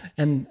room,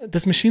 and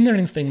this machine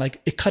learning thing, like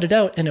it cut it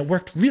out and it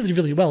worked really,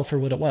 really well for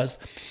what it was.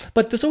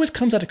 But this always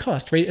comes at a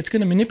cost, right? It's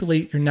going to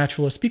manipulate your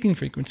natural speaking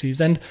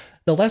frequencies, and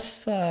the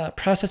less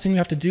processing you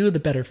have to do, the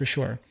better for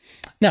sure.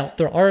 Now,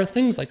 there are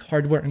things like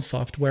hardware and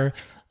software,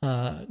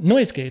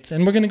 noise gates,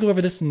 and we're going to go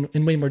over this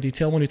in way more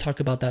detail when we talk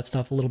about that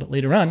stuff a little bit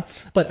later on.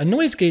 But a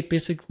noise gate,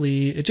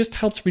 basically, it just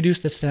helps reduce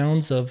the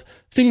sounds of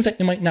things that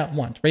you might not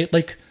want, right?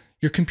 Like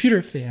your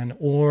computer fan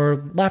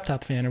or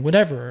laptop fan or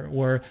whatever,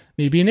 or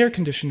maybe an air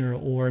conditioner,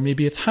 or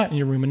maybe it's hot in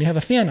your room and you have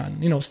a fan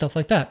on, stuff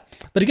like that.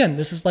 But again,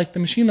 this is like the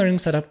machine learning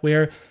setup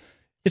where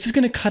it's just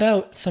going to cut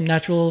out some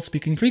natural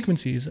speaking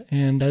frequencies,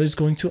 and that is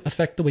going to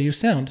affect the way you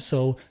sound.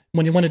 So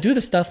when you want to do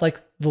this stuff, like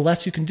the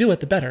less you can do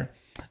it, the better.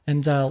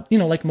 And,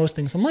 like most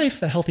things in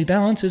life, a healthy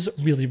balance is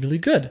really, really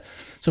good.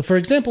 So for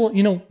example,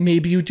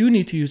 maybe you do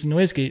need to use a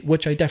noise gate,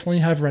 which I definitely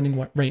have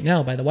running right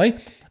now, by the way,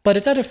 but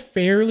it's at a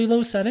fairly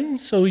low setting.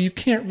 So you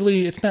can't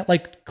really, it's not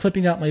like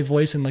clipping out my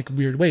voice in like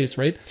weird ways,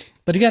 right?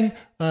 But again,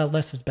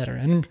 less is better.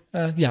 And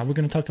yeah, we're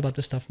going to talk about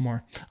this stuff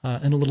more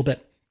in a little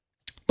bit.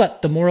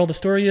 But the moral of the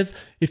story is,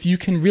 if you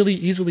can really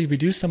easily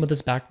reduce some of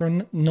this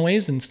background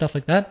noise and stuff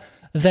like that,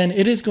 then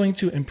it is going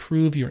to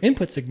improve your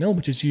input signal,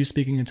 which is you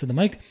speaking into the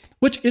mic,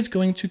 which is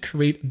going to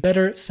create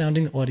better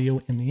sounding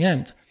audio in the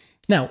end.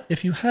 Now,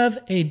 if you have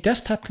a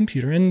desktop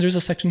computer, and there's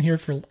a section here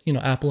for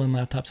Apple and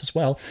laptops as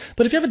well,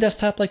 but if you have a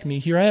desktop like me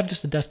here, I have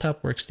just a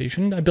desktop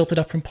workstation. I built it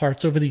up from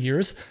parts over the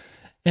years.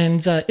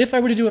 And if I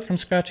were to do it from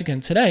scratch again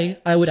today,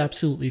 I would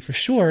absolutely, for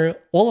sure,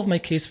 all of my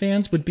case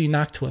fans would be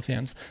Noctua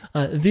fans.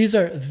 These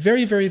are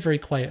very, very, very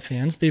quiet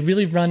fans. They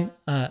really run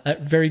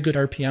at very good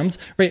RPMs,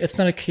 right? It's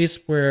not a case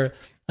where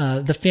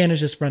the fan is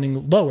just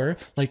running lower,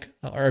 like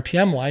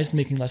RPM-wise,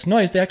 making less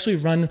noise. They actually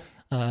run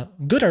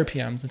good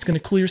RPMs. It's going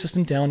to cool your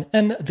system down,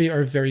 and they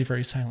are very,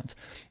 very silent.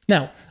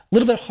 Now, a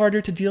little bit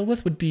harder to deal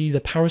with would be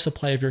the power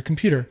supply of your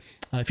computer.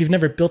 If you've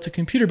never built a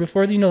computer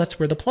before, that's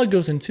where the plug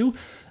goes into.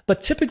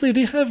 But typically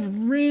they have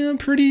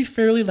pretty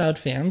fairly loud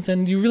fans,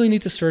 and you really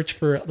need to search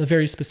for the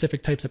very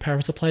specific types of power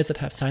supplies that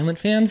have silent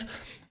fans.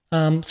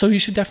 So you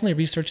should definitely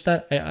research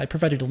that. I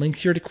provided a link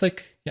here to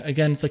click.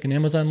 Again, it's like an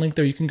Amazon link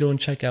there. You can go and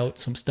check out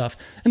some stuff.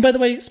 And by the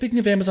way, speaking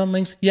of Amazon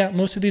links, yeah,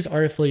 most of these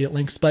are affiliate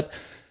links, but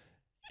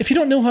if you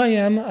don't know who I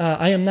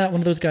am not one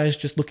of those guys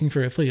just looking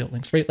for affiliate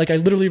links, right? Like I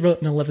literally wrote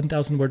an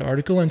 11,000 word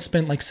article and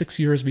spent like 6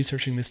 years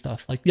researching this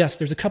stuff. Like, yes,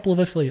 there's a couple of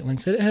affiliate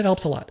links. It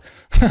helps a lot.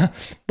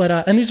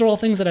 But, and these are all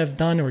things that I've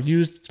done or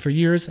used for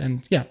years.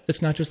 And yeah,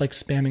 it's not just like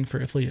spamming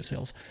for affiliate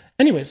sales.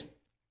 Anyways,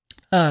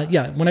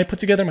 yeah, when I put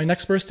together my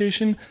next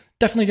workstation,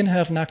 definitely going to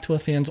have Noctua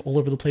fans all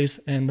over the place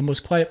and the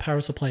most quiet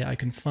power supply I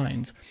can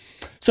find.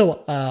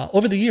 So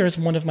over the years,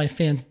 one of my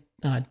fans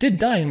did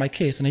die in my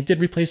case, and I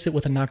did replace it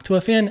with a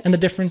Noctua fan, and the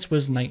difference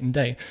was night and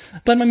day.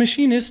 But my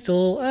machine is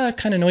still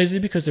kind of noisy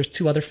because there's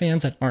 2 other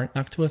fans that aren't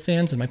Noctua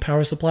fans, and my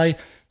power supply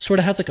sort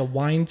of has like a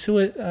whine to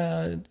it.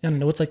 I don't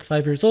know, it's like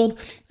 5 years old.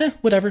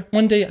 Whatever.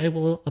 One day I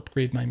will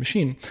upgrade my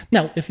machine.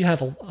 Now, if you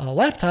have a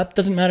laptop,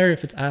 doesn't matter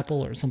if it's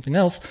Apple or something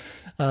else,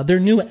 their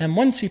new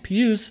M1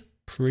 CPUs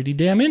pretty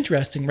damn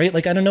interesting, right?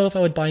 Like, I don't know if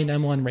I would buy an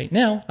M1 right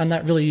now. I'm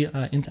not really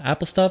into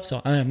Apple stuff,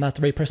 so I am not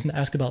the right person to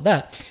ask about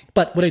that.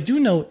 But what I do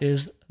know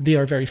is they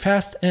are very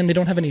fast and they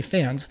don't have any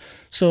fans.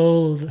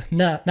 So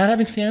not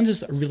having fans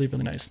is really,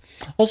 really nice.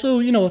 Also,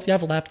 you know, if you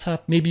have a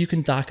laptop, maybe you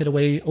can dock it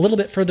away a little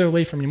bit further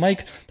away from your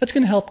mic. That's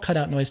going to help cut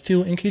out noise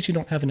too, in case you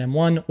don't have an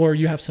M1 or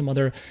you have some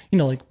other, you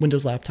know, like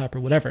Windows laptop or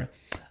whatever.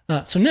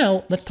 So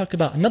now let's talk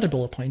about another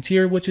bullet point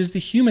here, which is the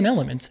human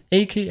element,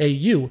 aka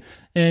you.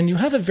 And you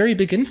have a very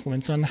big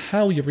influence on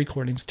how your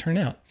recordings turn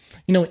out.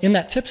 You know, in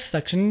that tips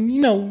section,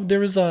 you know,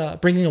 there is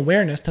bringing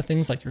awareness to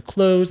things like your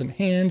clothes and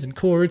hands and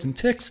chords and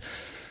ticks.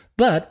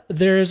 But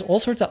there's all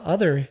sorts of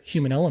other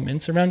human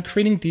elements around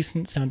creating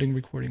decent sounding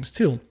recordings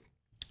too.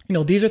 You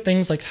know, these are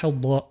things like how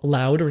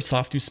loud or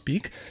soft you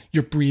speak,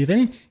 your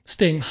breathing,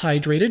 staying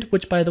hydrated,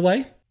 which, by the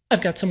way, I've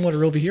got some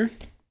water over here.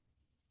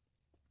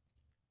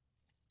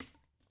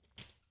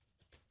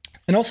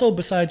 And also,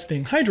 besides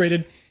staying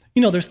hydrated,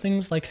 you know, there's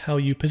things like how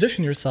you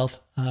position yourself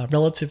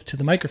relative to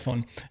the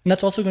microphone. And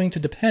that's also going to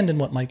depend on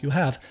what mic you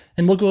have.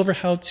 And we'll go over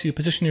how to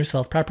position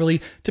yourself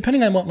properly,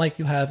 depending on what mic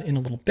you have in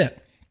a little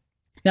bit.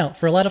 Now,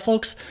 for a lot of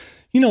folks,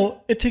 you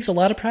know, it takes a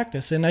lot of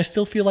practice, and I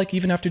still feel like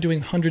even after doing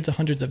hundreds of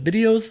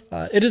videos,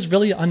 it is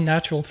really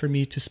unnatural for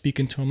me to speak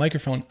into a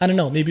microphone. I don't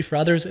know, maybe for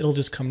others, it'll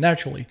just come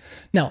naturally.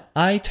 Now,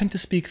 I tend to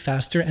speak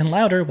faster and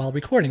louder while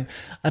recording.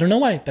 I don't know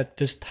why, that's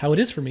just how it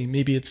is for me.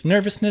 Maybe it's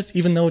nervousness,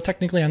 even though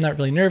technically I'm not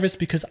really nervous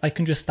because I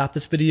can just stop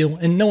this video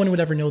and no one would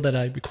ever know that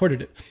I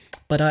recorded it.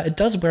 But it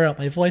does wear out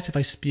my voice if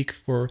I speak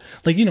for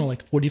like, you know,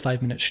 like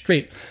 45 minutes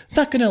straight. It's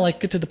not gonna like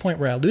get to the point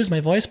where I lose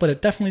my voice, but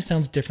it definitely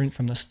sounds different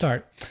from the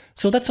start.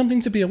 So that's something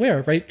to be aware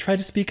of, right? Try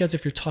to speak as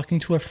if you're talking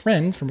to a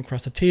friend from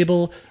across the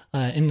table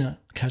in a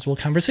casual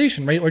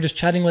conversation, right? Or just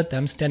chatting with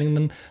them,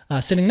 sitting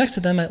next to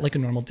them at like a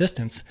normal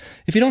distance.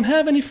 If you don't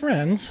have any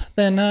friends,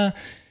 then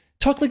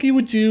talk like you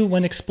would do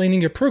when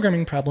explaining your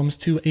programming problems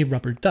to a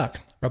rubber duck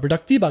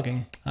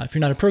debugging. If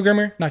you're not a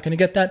programmer, not going to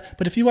get that,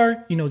 but if you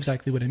are, you know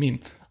exactly what I mean.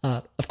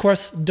 Of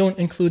course, don't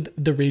include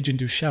the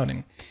rage-induced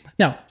shouting.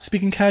 Now,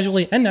 speaking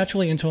casually and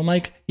naturally into a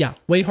mic, yeah,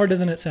 way harder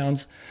than it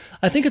sounds.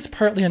 I think it's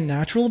partly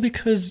unnatural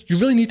because you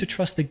really need to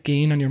trust the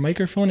gain on your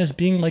microphone as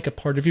being like a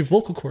part of your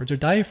vocal cords or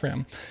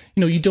diaphragm.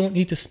 You know, you don't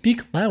need to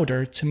speak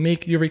louder to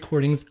make your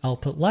recordings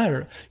output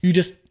louder. You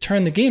just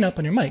turn the gain up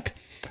on your mic.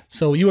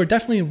 So you are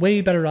definitely way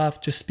better off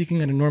just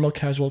speaking in a normal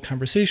casual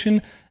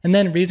conversation and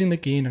then raising the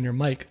gain on your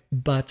mic.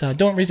 But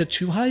don't raise it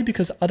too high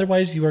because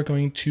otherwise you are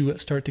going to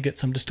start to get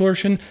some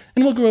distortion,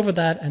 and we'll go over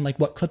that and like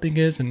what clipping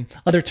is and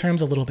other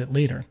terms a little bit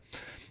later.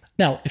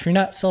 Now, if you're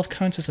not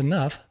self-conscious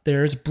enough,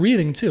 there's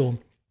breathing too.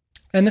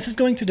 And this is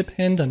going to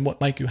depend on what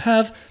mic you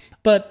have,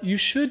 but you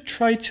should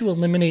try to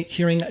eliminate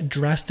hearing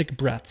drastic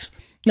breaths.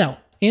 Now,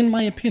 in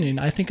my opinion,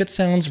 I think it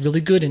sounds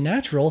really good and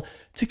natural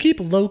to keep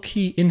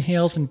low-key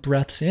inhales and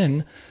breaths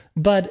in,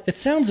 but it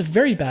sounds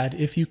very bad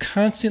if you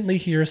constantly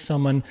hear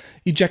someone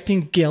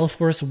ejecting gale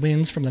force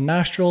winds from the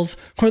nostrils,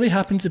 or they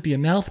happen to be a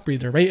mouth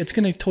breather, right? It's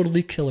going to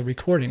totally kill a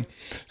recording.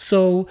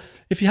 So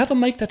if you have a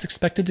mic that's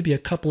expected to be a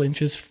couple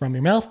inches from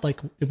your mouth,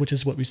 which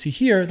is what we see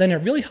here, then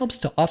it really helps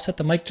to offset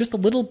the mic just a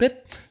little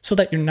bit so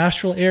that your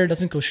nostril air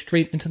doesn't go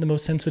straight into the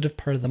most sensitive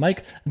part of the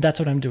mic. That's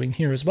what I'm doing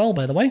here as well,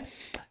 by the way.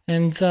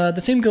 And the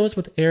same goes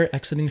with air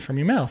exiting from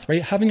your mouth,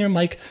 right? Having your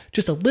mic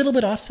just a little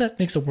bit offset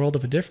makes a world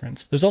of a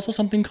difference. There's also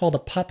something called a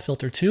pop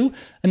filter too,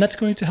 and that's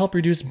going to help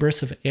reduce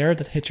bursts of air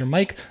that hit your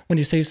mic when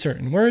you say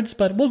certain words,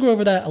 but we'll go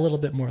over that a little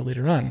bit more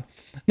later on.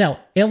 Now,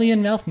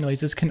 alien mouth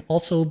noises can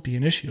also be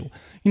an issue.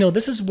 You know,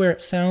 this is where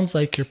it sounds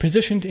like you're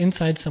positioned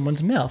inside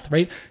someone's mouth,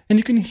 right? And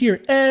you can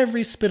hear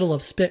every spittle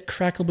of spit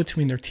crackle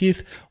between their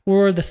teeth,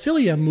 or the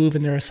cilia move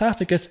in their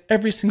esophagus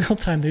every single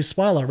time they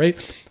swallow, right?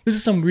 This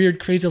is some weird,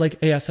 crazy like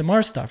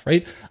ASMR stuff,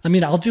 right? I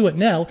mean, I'll do it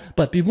now,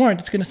 but be warned,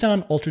 it's going to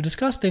sound ultra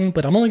disgusting,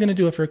 but I'm only going to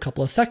do it for a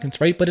couple of seconds,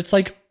 right? But it's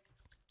like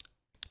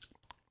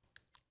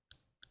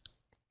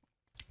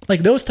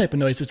those type of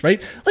noises,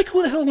 right? Like,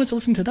 who the hell wants to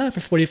listen to that for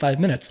 45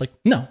 minutes? Like,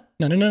 no.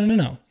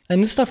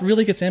 And this stuff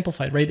really gets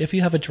amplified, right? If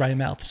you have a dry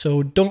mouth.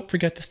 So don't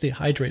forget to stay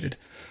hydrated.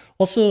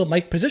 Also,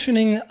 mic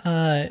positioning,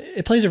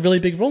 it plays a really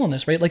big role in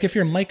this, right? Like if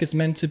your mic is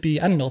meant to be,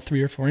 I don't know,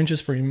 3 or 4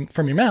 inches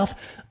from your mouth,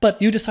 but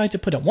you decide to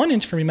put it 1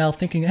 inch from your mouth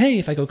thinking, hey,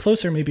 if I go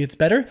closer, maybe it's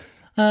better.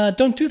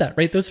 Don't do that,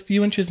 right? Those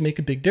few inches make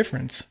a big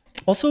difference.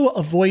 Also,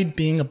 avoid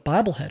being a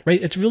bobblehead,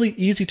 right? It's really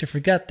easy to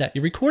forget that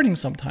you're recording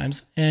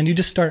sometimes and you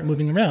just start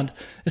moving around,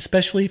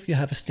 especially if you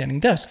have a standing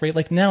desk, right?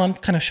 Like now I'm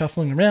kind of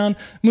shuffling around,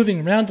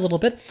 moving around a little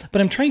bit,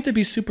 but I'm trying to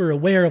be super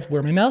aware of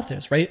where my mouth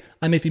is, right?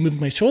 I might be moving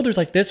my shoulders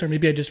like this, or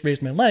maybe I just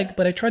raised my leg,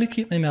 but I try to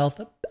keep my mouth,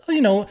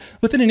 you know,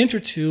 within an inch or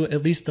two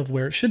at least of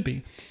where it should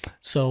be.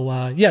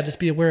 So yeah, just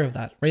be aware of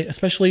that, right?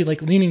 Especially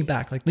like leaning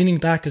back. Like leaning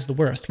back is the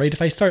worst, right?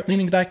 If I start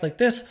leaning back like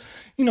this,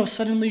 you know,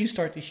 suddenly you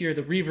start to hear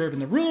the reverb in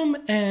the room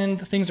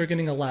and things are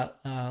getting a lot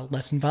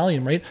less in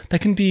volume, right? That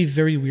can be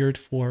very weird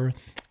for,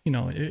 you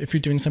know, if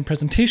you're doing some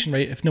presentation,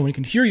 right? If no one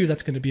can hear you,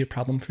 that's going to be a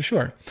problem for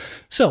sure.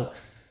 So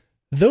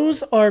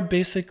Those are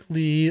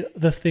basically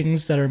the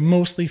things that are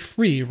mostly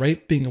free,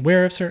 right? Being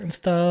aware of certain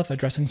stuff,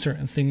 addressing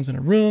certain things in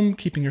a room,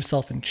 keeping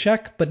yourself in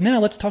check. But now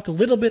let's talk a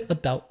little bit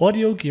about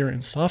audio gear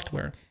and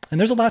software. And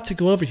there's a lot to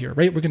go over here,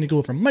 right? We're going to go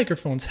over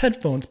microphones,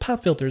 headphones,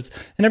 pop filters,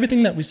 and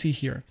everything that we see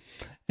here.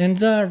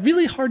 And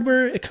really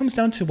hardware, it comes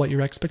down to what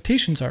your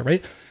expectations are,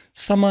 right?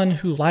 Someone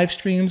who live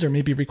streams or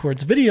maybe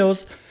records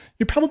videos,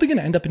 you're probably going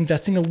to end up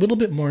investing a little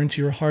bit more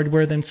into your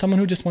hardware than someone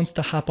who just wants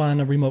to hop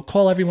on a remote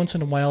call every once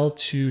in a while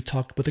to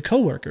talk with a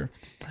coworker.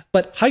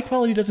 But high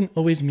quality doesn't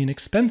always mean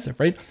expensive,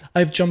 right?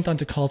 I've jumped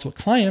onto calls with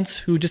clients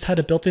who just had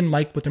a built-in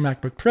mic with their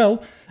MacBook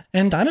Pro,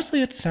 and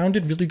honestly, it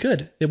sounded really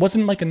good. It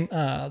wasn't like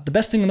the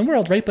best thing in the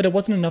world, right? But it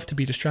wasn't enough to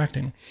be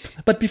distracting.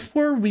 But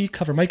before we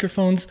cover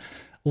microphones,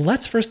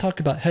 let's first talk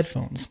about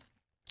headphones.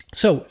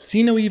 So,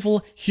 see no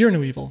evil, hear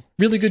no evil.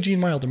 Really good Gene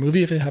Wilder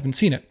movie if you haven't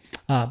seen it.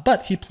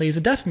 But he plays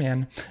a deaf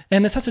man.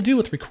 And this has to do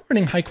with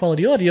recording high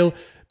quality audio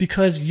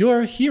because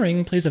your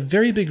hearing plays a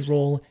very big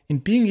role in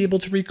being able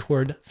to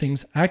record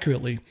things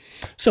accurately.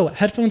 So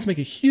headphones make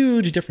a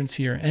huge difference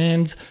here.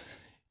 And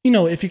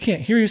if you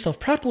can't hear yourself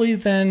properly,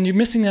 then you're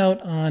missing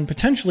out on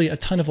potentially a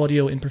ton of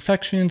audio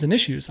imperfections and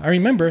issues. I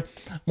remember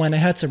when I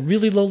had some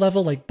really low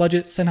level, like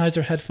budget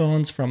Sennheiser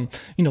headphones from,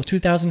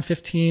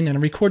 2015, and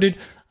I recorded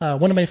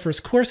one of my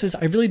first courses,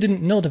 I really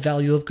didn't know the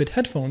value of good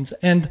headphones.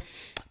 And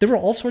there were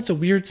all sorts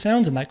of weird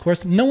sounds in that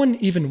course. No one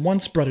even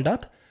once brought it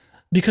up,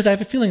 because I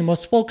have a feeling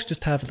most folks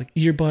just have like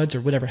earbuds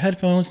or whatever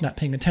headphones, not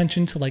paying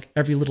attention to like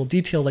every little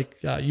detail, like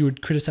you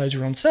would criticize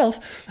your own self.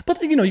 But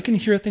you can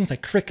hear things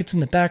like crickets in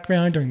the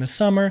background during the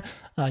summer,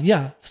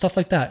 stuff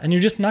like that. And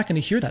you're just not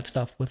going to hear that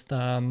stuff with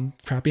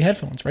crappy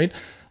headphones, right?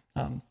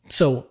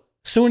 So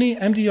Sony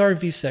MDR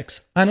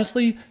V6,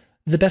 honestly,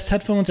 the best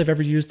headphones I've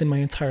ever used in my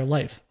entire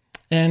life.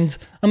 And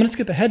I'm going to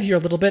skip ahead here a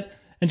little bit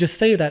and just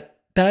say that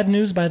bad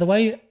news, by the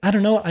way, I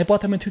don't know, I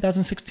bought them in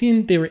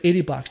 2016. They were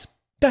 $80.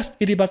 Best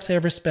 $80 I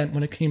ever spent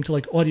when it came to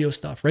like audio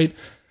stuff, right?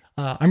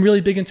 I'm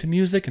really big into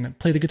music and I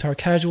play the guitar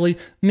casually.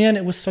 Man,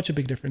 it was such a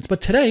big difference.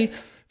 But today,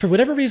 for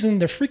whatever reason,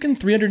 they're freaking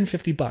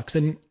 $350.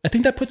 And I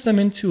think that puts them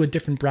into a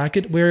different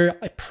bracket where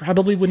I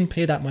probably wouldn't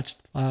pay that much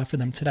for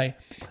them today.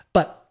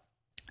 But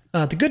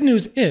the good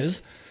news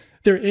is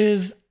there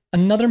is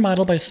another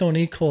model by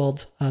Sony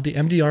called the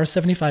MDR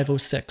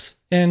 7506.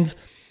 And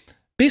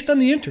based on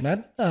the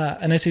internet,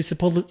 and I say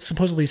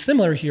supposedly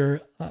similar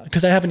here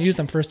because I haven't used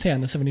them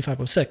firsthand, the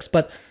 7506,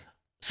 but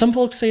some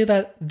folks say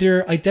that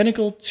they're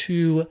identical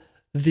to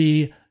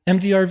the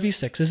MDR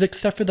V6s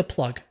except for the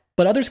plug,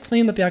 but others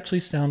claim that they actually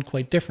sound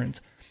quite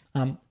different.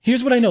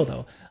 Here's what I know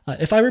though.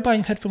 If I were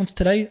buying headphones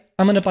today,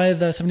 I'm going to buy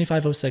the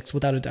 7506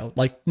 without a doubt.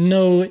 Like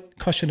no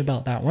question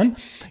about that one.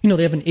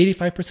 They have an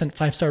 85%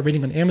 5-star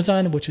rating on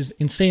Amazon, which is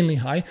insanely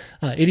high.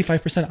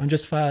 85% on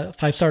just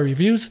 5-star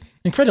reviews,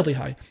 incredibly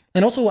high.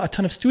 And also a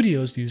ton of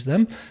studios use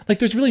them. Like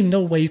there's really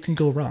no way you can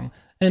go wrong.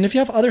 And if you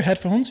have other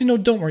headphones,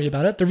 don't worry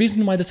about it. The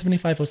reason why the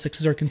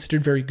 7506s are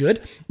considered very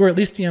good, or at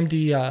least the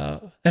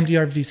MDR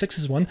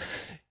V6s one,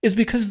 is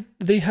because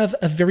they have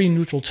a very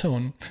neutral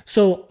tone.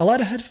 So a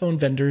lot of headphone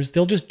vendors,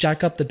 they'll just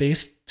jack up the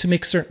bass to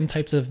make certain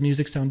types of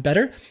music sound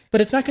better, but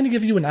it's not going to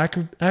give you an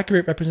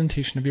accurate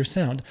representation of your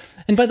sound.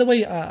 And by the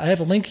way, I have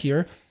a link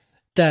here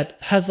that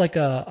has like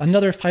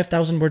another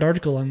 5,000 word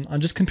article on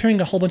just comparing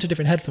a whole bunch of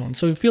different headphones.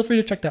 So feel free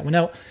to check that one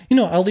out.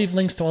 I'll leave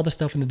links to all the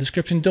stuff in the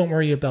description. Don't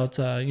worry about,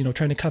 trying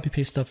to copy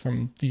paste stuff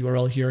from the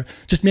URL here,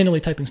 just manually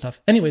typing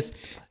stuff. Anyways,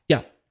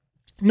 yeah.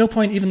 No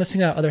point even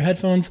listening out other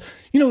headphones.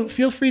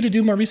 Feel free to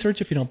do more research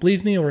if you don't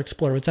believe me or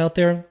explore what's out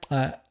there.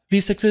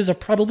 V6s are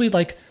probably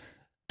like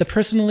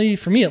personally,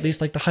 for me at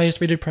least, like the highest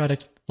rated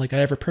products like I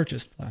ever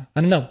purchased. I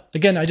don't know.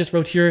 Again, I just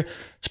wrote here.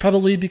 It's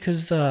probably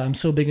because I'm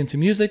so big into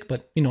music,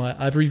 but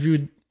I've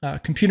reviewed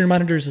computer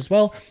monitors as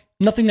well.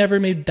 Nothing ever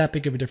made that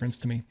big of a difference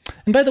to me.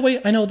 And by the way,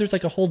 I know there's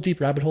like a whole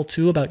deep rabbit hole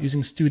too about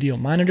using studio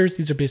monitors.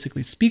 These are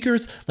basically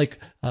speakers like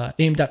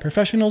aimed at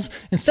professionals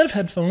instead of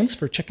headphones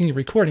for checking your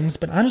recordings.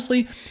 But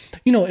honestly,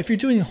 if you're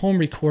doing home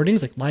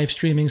recordings like live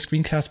streaming,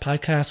 screencast,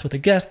 podcasts with a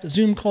guest,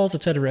 Zoom calls,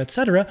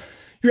 etc.,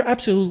 you're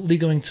absolutely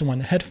going to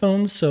want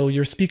headphones so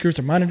your speakers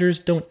or monitors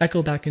don't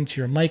echo back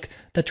into your mic.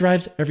 That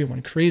drives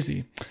everyone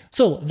crazy.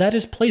 So that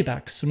is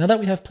playback. So now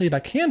that we have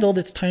playback handled,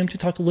 it's time to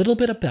talk a little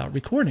bit about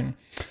recording.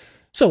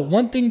 So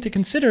one thing to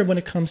consider when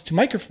it comes to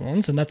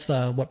microphones, and that's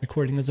what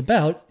recording is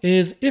about,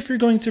 is if you're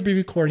going to be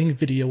recording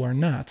video or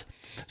not.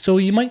 So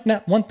you might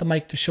not want the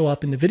mic to show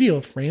up in the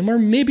video frame, or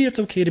maybe it's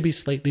okay to be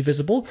slightly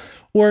visible,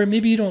 or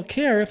maybe you don't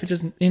care if it's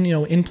just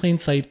in plain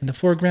sight in the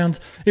foreground.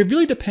 It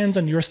really depends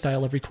on your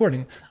style of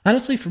recording.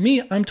 Honestly, for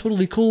me, I'm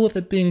totally cool with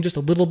it being just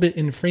a little bit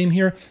in frame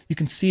here. You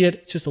can see it,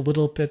 it's just a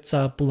little bit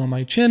below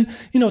my chin.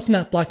 It's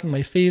not blocking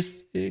my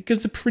face. It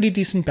gives a pretty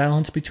decent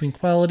balance between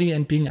quality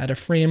and being out of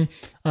frame,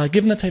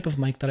 given the type of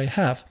mic that I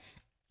have.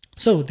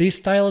 So these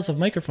styles of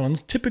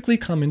microphones typically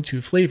come in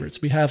two flavors.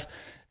 We have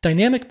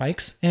dynamic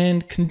mics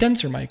and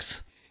condenser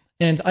mics.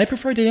 And I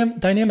prefer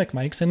dynamic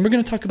mics, and we're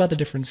going to talk about the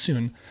difference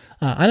soon.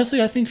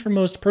 Honestly, I think for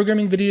most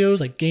programming videos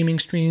like gaming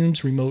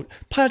streams, remote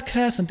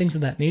podcasts, and things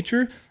of that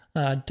nature,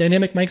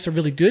 Dynamic mics are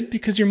really good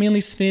because you're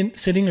mainly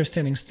sitting or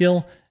standing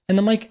still, and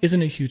the mic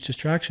isn't a huge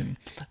distraction.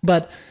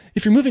 But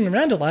if you're moving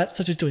around a lot,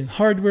 such as doing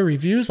hardware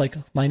reviews like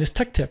mine is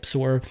Tech Tips,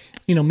 or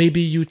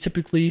maybe you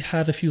typically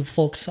have a few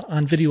folks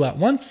on video at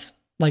once,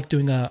 like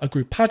doing a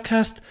group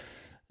podcast,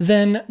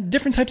 then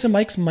different types of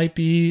mics might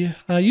be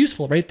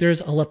useful, right?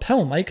 There's a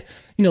lapel mic.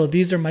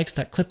 These are mics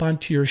that clip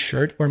onto your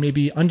shirt or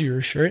maybe under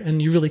your shirt,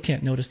 and you really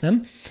can't notice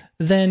them.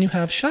 Then you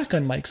have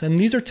shotgun mics, and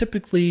these are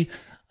typically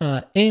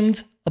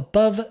aimed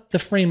above the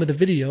frame of the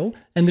video,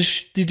 and they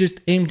just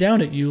aim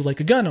down at you like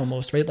a gun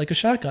almost, right? Like a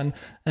shotgun,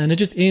 and it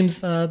just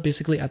aims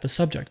basically at the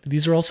subject.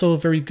 These are also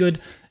very good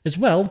as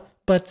well,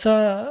 but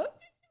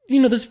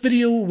this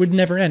video would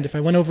never end if I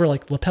went over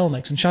like lapel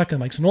mics and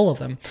shotgun mics and all of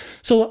them.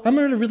 So I'm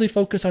going to really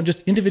focus on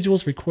just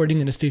individuals recording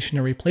in a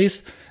stationary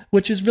place,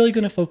 which is really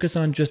going to focus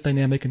on just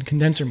dynamic and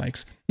condenser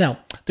mics. Now,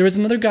 there is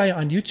another guy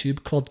on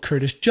YouTube called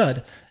Curtis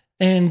Judd,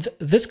 and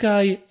this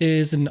guy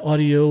is an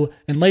audio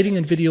and lighting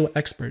and video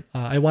expert.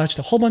 I watched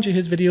a whole bunch of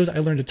his videos. I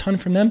learned a ton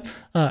from them.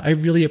 I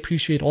really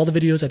appreciate all the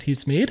videos that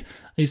he's made.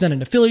 He's not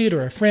an affiliate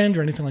or a friend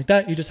or anything like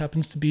that. He just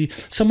happens to be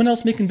someone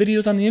else making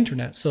videos on the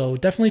internet. So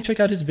definitely check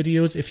out his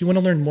videos. If you want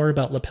to learn more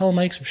about lapel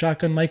mics or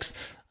shotgun mics,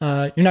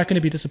 you're not going to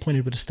be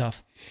disappointed with his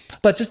stuff.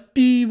 But just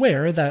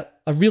beware that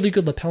a really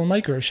good lapel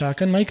mic or a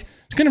shotgun mic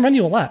is going to run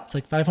you a lot. It's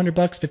like $500,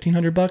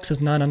 $1,500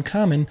 is not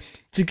uncommon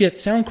to get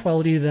sound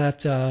quality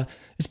that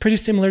is pretty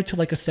similar to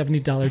like a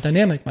 $70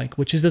 dynamic mic,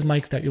 which is this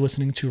mic that you're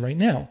listening to right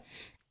now.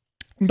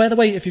 And by the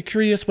way, if you're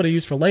curious what I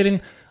use for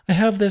lighting, I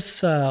have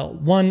this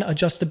one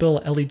adjustable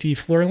LED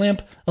floor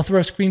lamp. I'll throw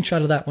a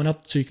screenshot of that one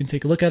up so you can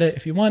take a look at it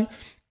if you want.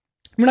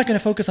 We're not going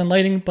to focus on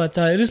lighting, but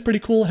it is pretty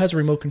cool. It has a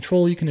remote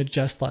control. You can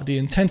adjust the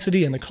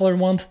intensity and the color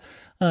warmth.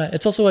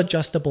 It's also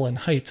adjustable in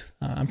height.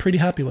 I'm pretty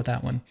happy with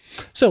that one.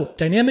 So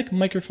dynamic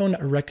microphone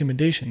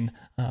recommendation,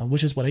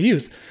 which is what I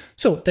use.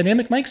 So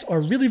dynamic mics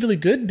are really, really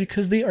good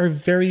because they are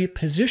very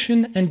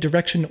position and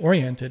direction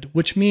oriented,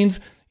 which means,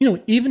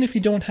 even if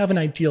you don't have an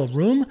ideal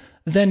room,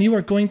 then you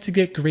are going to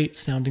get great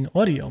sounding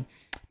audio.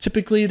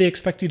 Typically, they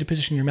expect you to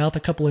position your mouth a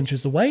couple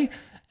inches away,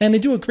 and they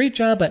do a great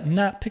job at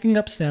not picking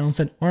up sounds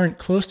that aren't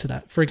close to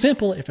that. For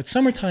example, if it's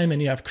summertime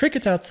and you have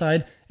crickets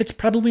outside, it's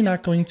probably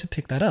not going to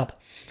pick that up.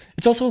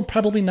 It's also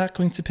probably not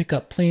going to pick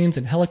up planes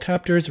and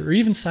helicopters or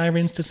even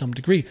sirens to some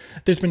degree.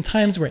 There's been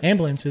times where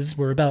ambulances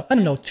were about,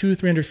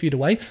 200-300 feet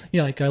away.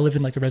 Like I live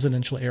in like a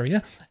residential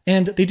area,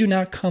 and they do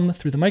not come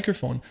through the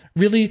microphone.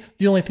 Really,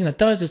 the only thing that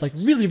does is like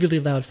really, really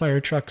loud fire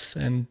trucks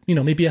and,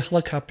 maybe a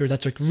helicopter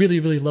that's like really,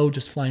 really low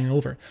just flying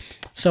over.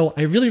 So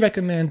I really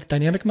recommend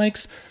dynamic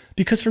mics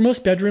because for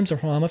most bedrooms or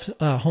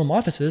home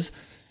offices,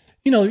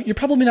 you're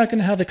probably not going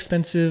to have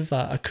expensive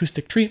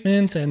acoustic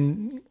treatment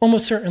and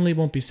almost certainly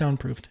won't be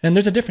soundproofed. And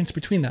there's a difference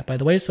between that, by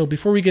the way. So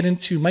before we get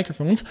into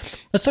microphones,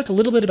 let's talk a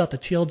little bit about the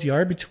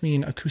TLDR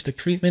between acoustic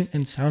treatment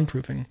and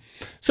soundproofing.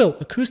 So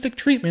acoustic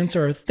treatments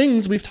are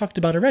things we've talked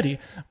about already,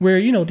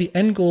 where, the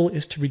end goal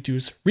is to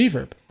reduce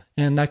reverb.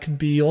 And that could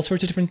be all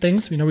sorts of different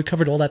things. We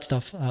covered all that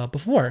stuff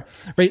before,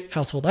 right?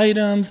 Household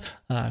items,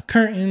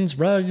 curtains,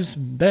 rugs,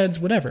 beds,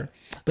 whatever.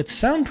 But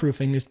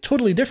soundproofing is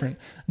totally different.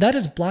 That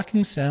is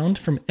blocking sound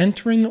from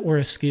entering or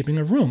escaping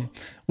a room.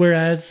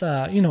 Whereas,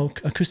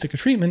 acoustic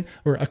treatment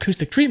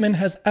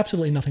has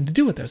absolutely nothing to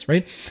do with this,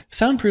 right?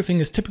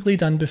 Soundproofing is typically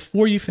done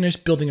before you finish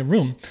building a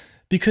room.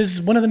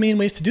 Because one of the main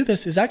ways to do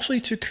this is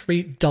actually to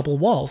create double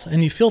walls,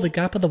 and you fill the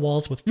gap of the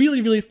walls with really,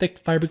 really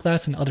thick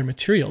fiberglass and other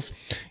materials.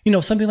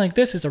 Something like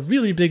this is a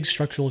really big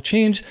structural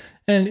change,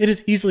 and it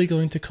is easily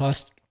going to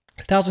cost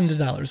thousands of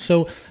dollars.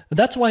 So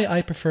that's why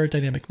I prefer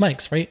dynamic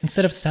mics, right?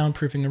 Instead of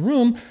soundproofing a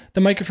room,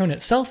 the microphone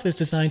itself is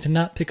designed to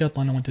not pick up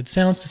unwanted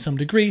sounds to some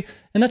degree,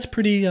 and that's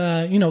pretty,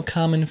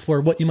 common for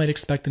what you might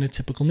expect in a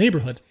typical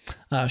neighborhood.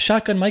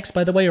 Shotgun mics,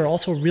 by the way, are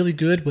also really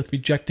good with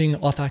rejecting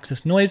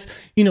off-axis noise.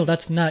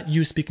 That's not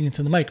you speaking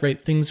into the mic,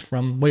 right? Things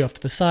from way off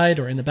to the side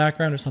or in the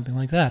background or something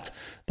like that.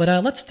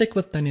 But let's stick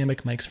with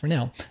dynamic mics for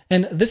now.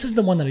 And this is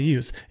the one that I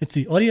use. It's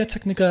the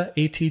Audio-Technica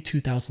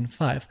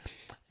AT2005.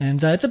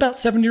 And it's about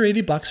 $70 or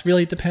 $80.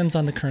 Really, it depends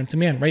on the current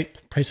demand,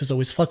 right? Prices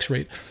always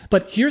fluctuate.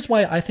 But here's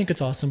why I think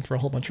it's awesome for a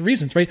whole bunch of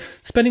reasons, right?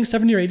 Spending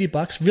 $70 or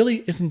 $80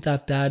 really isn't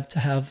that bad to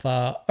have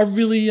a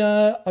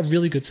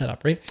really good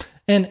setup, right?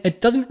 And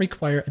it doesn't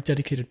require a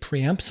dedicated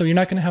preamp, so you're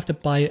not going to have to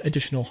buy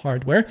additional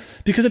hardware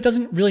because it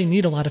doesn't really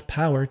need a lot of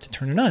power to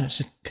turn it on. It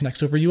just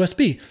connects over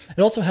USB.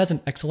 It also has an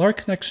XLR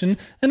connection,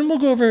 and we'll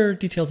go over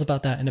details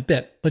about that in a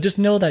bit, but just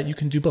know that you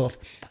can do both.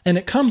 And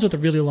it comes with a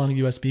really long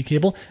USB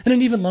cable and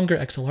an even longer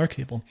XLR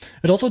cable.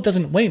 It also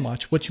doesn't weigh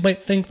much, which you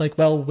might think like,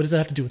 well, what does that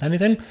have to do with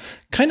anything?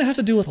 Kind of has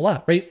to do with a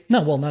lot, right?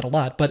 No, well, not a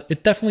lot, but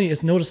it definitely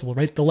is noticeable,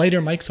 right? The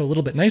lighter mics are a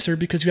little bit nicer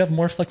because you have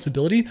more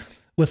flexibility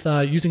with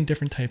using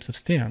different types of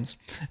stands.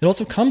 It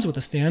also comes with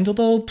a stand,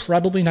 although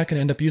probably not going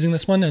to end up using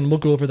this one, and we'll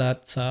go over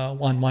that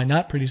on why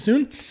not pretty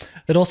soon.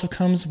 It also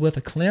comes with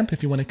a clamp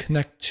if you want to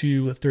connect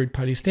to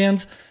third-party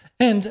stands,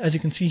 And as you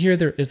can see here,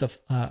 there is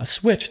a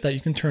switch that you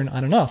can turn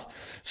on and off.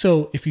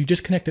 So if you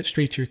just connect it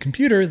straight to your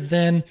computer,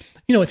 then,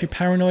 if you're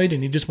paranoid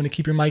and you just want to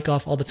keep your mic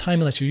off all the time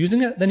unless you're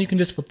using it, then you can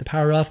just flip the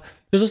power off.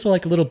 There's also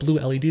like a little blue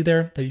LED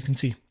there that you can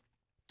see.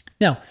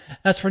 Now,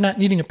 as for not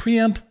needing a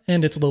preamp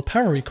and its low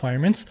power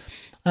requirements,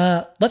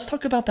 let's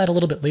talk about that a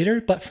little bit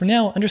later, but for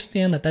now,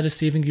 understand that that is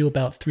saving you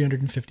about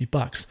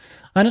 $350.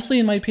 Honestly,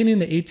 in my opinion,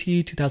 the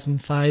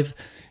AT2005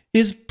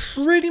 is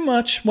pretty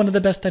much one of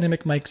the best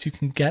dynamic mics you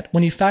can get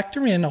when you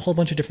factor in a whole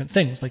bunch of different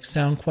things like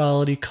sound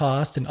quality,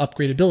 cost, and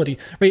upgradability,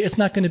 right? It's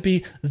not going to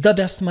be the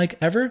best mic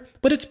ever,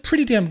 but it's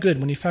pretty damn good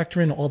when you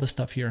factor in all the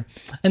stuff here.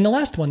 And the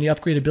last one, the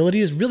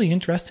upgradability, is really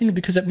interesting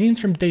because it means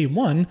from day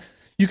one,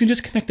 you can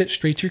just connect it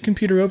straight to your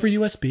computer over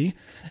USB.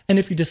 And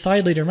if you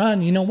decide later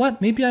on, you know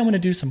what, maybe I want to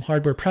do some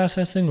hardware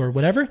processing or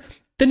whatever,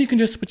 then you can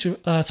just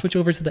switch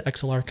over to the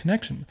XLR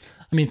connection.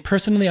 I mean,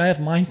 personally, I have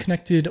mine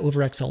connected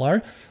over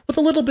XLR with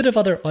a little bit of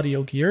other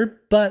audio gear,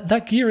 but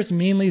that gear is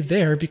mainly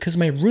there because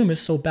my room is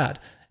so bad.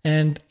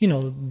 And,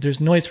 there's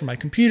noise from my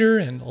computer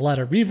and a lot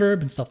of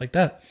reverb and stuff like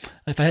that.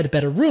 If I had a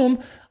better room,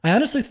 I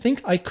honestly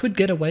think I could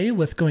get away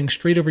with going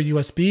straight over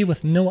USB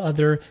with no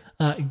other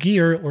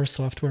gear or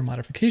software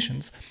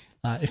modifications.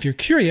 If you're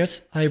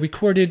curious, I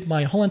recorded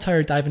my whole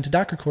entire Dive into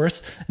Docker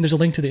course, and there's a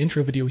link to the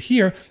intro video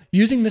here,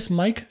 using this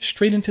mic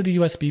straight into the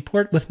USB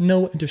port with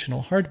no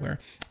additional hardware.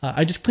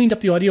 I just cleaned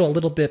up the audio a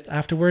little bit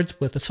afterwards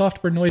with the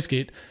software noise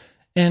gate.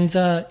 And,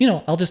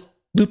 I'll just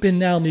loop in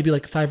now maybe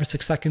like 5 or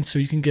 6 seconds so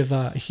you can give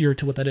a hear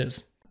to what that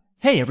is.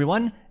 Hey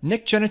everyone,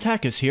 Nick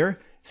Genetakis here.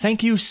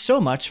 Thank you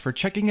so much for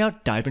checking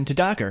out Dive into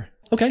Docker.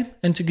 Okay,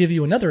 and to give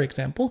you another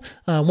example,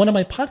 one of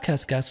my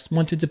podcast guests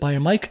wanted to buy a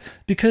mic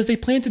because they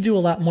plan to do a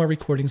lot more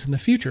recordings in the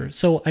future.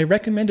 So I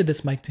recommended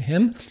this mic to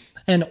him,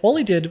 and all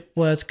he did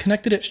was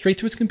connected it straight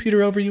to his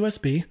computer over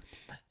USB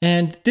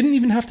and didn't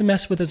even have to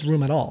mess with his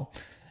room at all.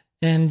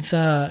 And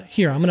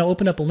here, I'm going to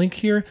open up a link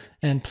here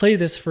and play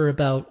this for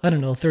about,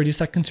 30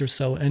 seconds or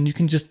so, and you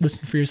can just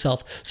listen for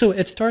yourself. So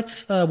it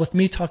starts with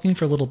me talking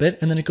for a little bit,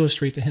 and then it goes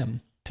straight to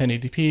him.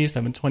 1080p,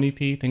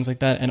 720p, things like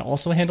that, and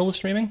also handle the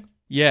streaming?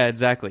 Yeah,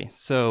 exactly.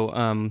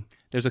 So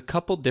there's a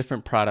couple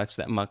different products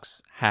that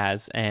Mux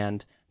has,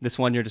 and this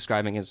one you're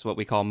describing is what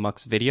we call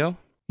Mux Video.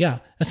 Yeah,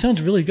 that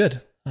sounds really good.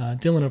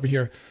 Dylan over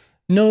here.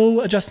 No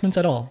adjustments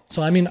at all.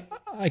 So,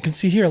 I can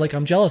see here, like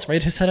I'm jealous,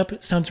 right? His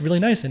setup sounds really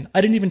nice, and I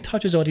didn't even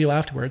touch his audio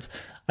afterwards.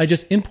 I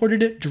just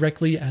imported it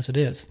directly as it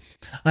is.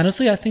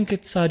 Honestly, I think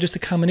it's just a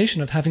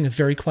combination of having a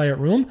very quiet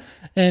room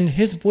and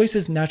his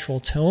voice's natural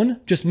tone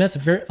just meshed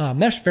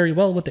very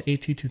well with the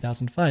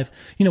AT2005.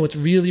 It's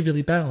really,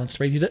 really balanced,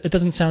 right? It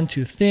doesn't sound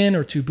too thin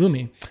or too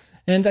boomy.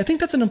 And I think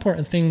that's an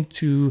important thing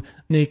to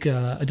make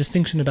a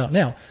distinction about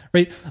now,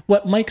 right?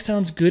 What mic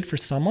sounds good for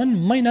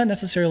someone might not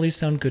necessarily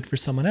sound good for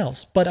someone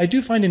else. But I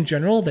do find in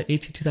general the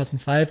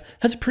AT2005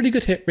 has a pretty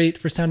good hit rate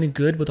for sounding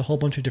good with a whole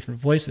bunch of different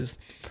voices.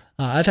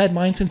 I've had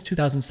mine since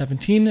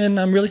 2017 and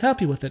I'm really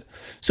happy with it.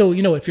 So,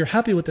 if you're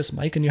happy with this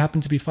mic and you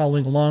happen to be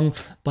following along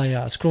by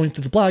scrolling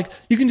through the blog,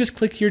 you can just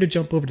click here to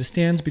jump over to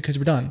stands because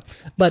we're done.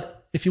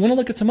 But if you want to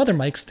look at some other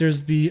mics,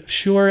 there's the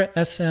Shure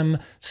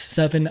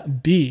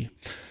SM7B.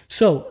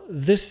 So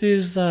this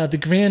is the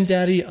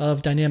granddaddy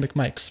of dynamic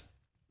mics.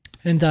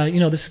 And,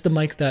 this is the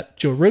mic that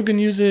Joe Rogan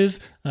uses.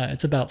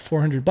 It's about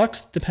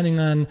 $400 depending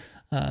on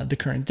the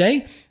current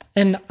day.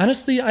 And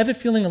honestly, I have a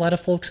feeling a lot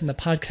of folks in the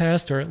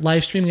podcast or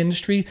live streaming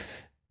industry,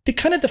 they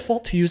kind of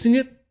default to using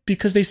it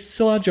because they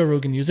saw Joe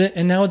Rogan use it.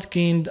 And now it's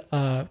gained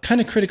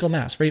kind of critical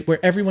mass, right? Where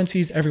everyone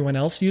sees everyone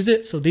else use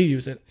it, so they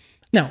use it.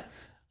 Now,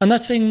 I'm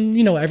not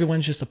saying,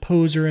 everyone's just a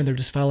poser and they're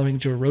just following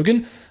Joe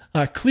Rogan.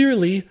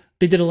 Clearly,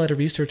 they did a lot of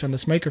research on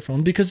this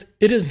microphone because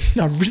it is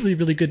a really,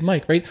 really good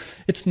mic, right?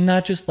 It's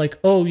not just like,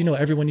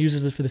 everyone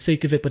uses it for the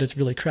sake of it, but it's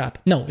really crap.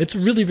 No, it's a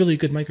really, really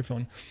good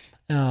microphone.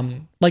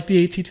 Like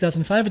the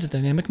AT2005, it's a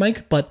dynamic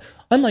mic, but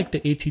unlike the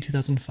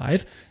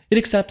AT2005, it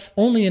accepts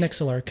only an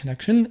XLR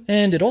connection,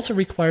 and it also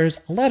requires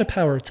a lot of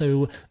power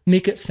to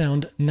make it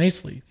sound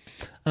nicely.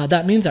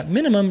 That means at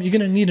minimum, you're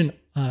going to need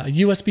a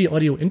USB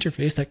audio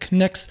interface that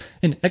connects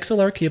an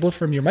XLR cable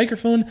from your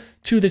microphone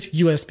to this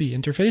USB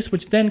interface,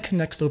 which then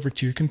connects over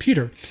to your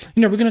computer.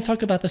 We're going to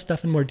talk about this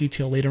stuff in more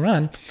detail later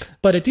on,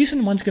 but a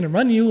decent one's going to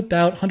run you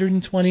about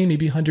 120,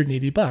 maybe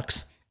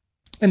 $180.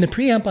 And the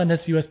preamp on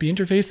this USB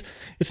interface,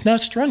 it's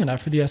not strong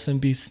enough for the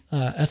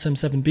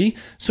SM7B,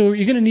 so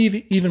you're going to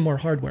need even more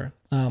hardware.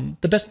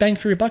 The best bang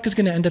for your buck is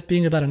going to end up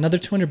being about another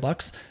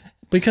 $200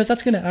 because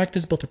that's going to act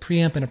as both a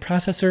preamp and a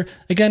processor.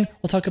 Again,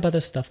 we'll talk about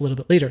this stuff a little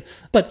bit later.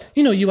 But,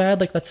 you add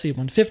let's say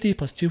 150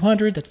 plus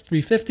 200, that's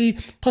 350,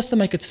 plus the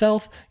mic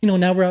itself,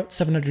 now we're at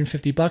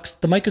 $750.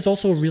 The mic is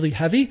also really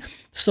heavy,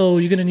 so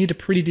you're going to need a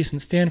pretty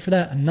decent stand for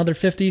that, another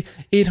 50,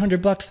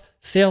 $800,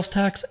 sales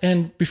tax,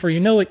 and before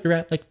you know it, you're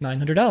at like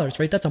 $900,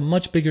 right? That's a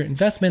much bigger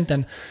investment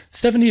than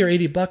 70 or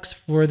 $80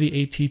 for the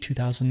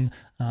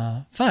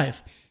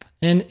AT2005.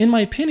 And in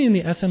my opinion,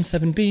 the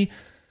SM7B,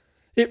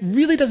 it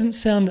really doesn't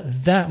sound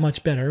that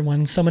much better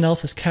when someone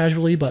else is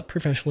casually but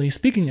professionally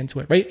speaking into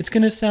it, right? It's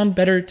going to sound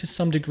better to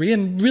some degree,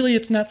 and really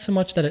it's not so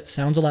much that it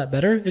sounds a lot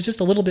better, it's just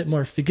a little bit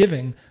more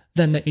forgiving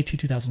than the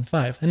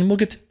AT2005, and we'll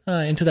get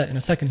into that in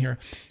a second here.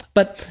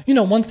 But,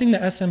 one thing the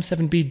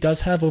SM7B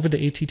does have over the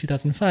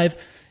AT2005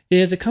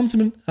 is it comes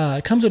with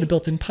a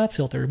built-in pop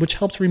filter, which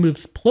helps remove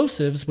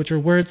plosives, which are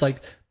words like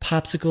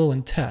popsicle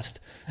and test.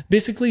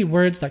 Basically,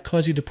 words that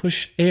cause you to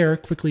push air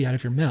quickly out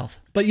of your mouth.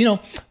 But,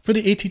 for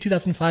the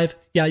AT2005,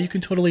 yeah, you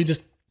can totally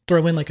just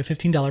throw in like a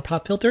 $15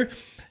 pop filter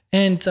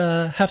and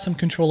have some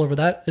control over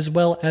that, as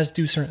well as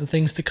do certain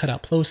things to cut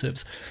out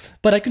plosives.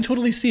 But I can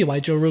totally see why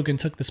Joe Rogan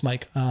took this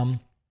mic.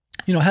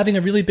 Having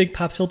a really big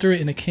pop filter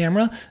in a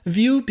camera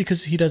view,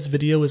 because he does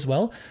video as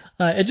well,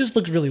 it just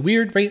looks really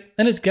weird, right?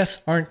 And his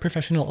guests aren't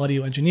professional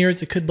audio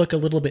engineers. It could look a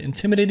little bit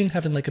intimidating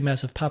having like a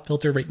massive pop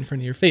filter right in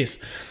front of your face.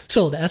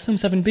 So the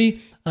SM7B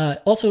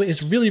also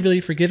is really,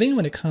 really forgiving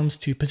when it comes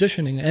to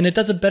positioning, and it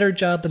does a better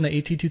job than the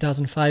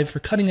AT2005 for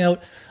cutting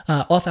out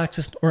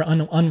off-axis or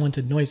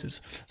unwanted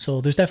noises.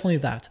 So there's definitely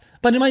that.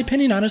 But in my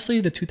opinion, honestly,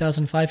 the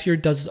 2005 here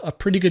does a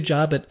pretty good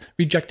job at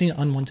rejecting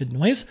unwanted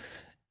noise.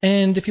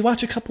 And if you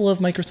watch a couple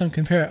of microphone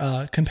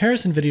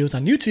comparison videos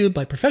on YouTube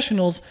by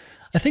professionals,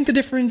 I think the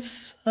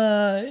difference,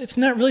 it's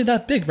not really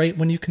that big, right?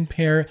 When you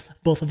compare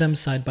both of them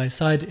side by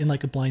side in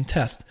like a blind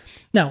test.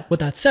 Now, with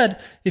that said,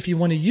 if you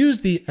want to use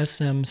the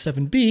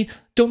SM7B,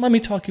 don't let me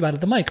talk you out of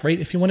the mic, right?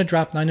 If you want to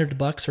drop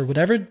 $900 or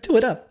whatever, do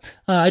it up.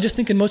 I just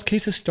think in most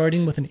cases,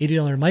 starting with an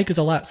 $80 mic is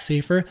a lot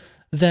safer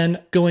than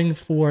going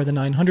for the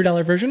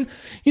 $900 version,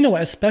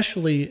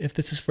 especially if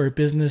this is for a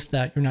business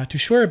that you're not too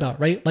sure about,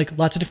 right? Like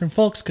lots of different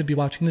folks could be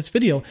watching this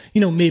video.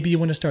 Maybe you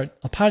want to start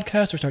a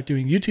podcast or start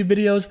doing YouTube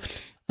videos.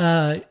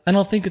 I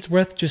don't think it's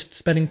worth just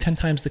spending 10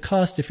 times the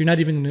cost if you're not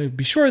even going to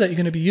be sure that you're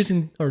going to be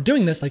using or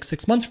doing this like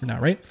 6 months from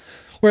now, right?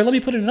 Or let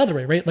me put it another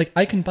way, right? Like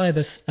I can buy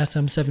this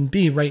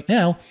SM7B right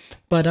now,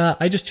 but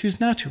I just choose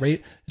not to,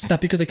 right? It's not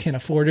because I can't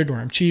afford it or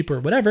I'm cheap or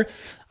whatever.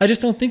 I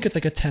just don't think it's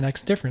like a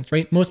 10x difference,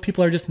 right? Most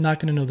people are just not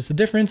going to notice the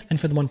difference. And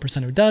for the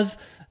 1% who does,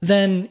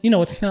 then,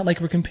 it's not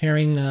like we're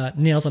comparing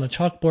nails on a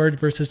chalkboard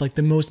versus like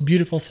the most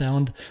beautiful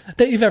sound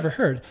that you've ever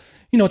heard.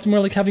 It's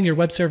more like having your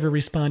web server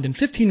respond in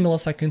 15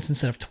 milliseconds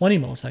instead of 20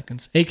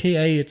 milliseconds,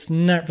 aka it's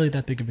not really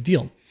that big of a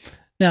deal.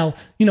 Now,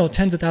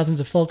 tens of thousands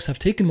of folks have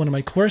taken one of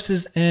my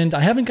courses, and I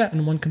haven't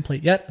gotten one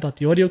complaint yet about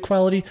the audio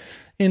quality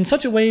in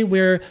such a way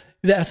where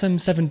the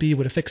SM7B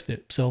would have fixed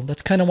it. So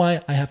that's kind of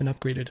why I haven't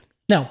upgraded.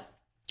 Now,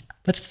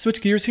 let's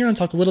switch gears here and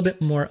talk a little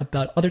bit more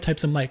about other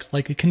types of mics,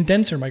 like a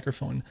condenser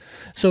microphone.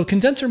 So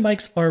condenser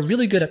mics are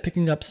really good at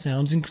picking up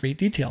sounds in great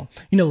detail.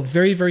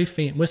 Very, very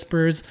faint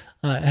whispers.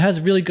 It has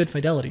really good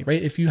fidelity,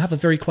 right? If you have a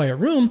very quiet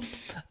room,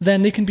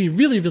 then they can be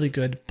really, really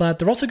good, but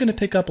they're also going to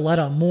pick up a lot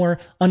of more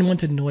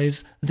unwanted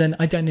noise than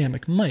a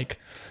dynamic mic.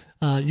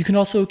 You can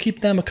also keep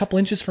them a couple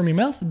inches from your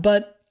mouth,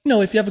 but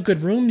if you have a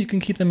good room, you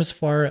can keep them as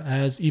far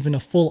as even a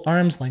full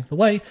arm's length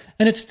away,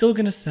 and it's still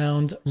going to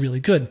sound really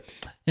good.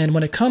 And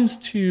when it comes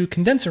to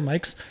condenser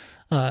mics,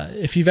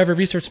 if you've ever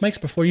researched mics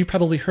before, you've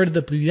probably heard of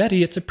the Blue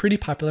Yeti. It's a pretty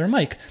popular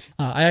mic.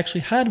 I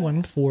actually had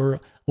one for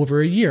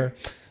over a year.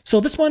 So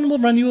this one will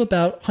run you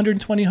about $120,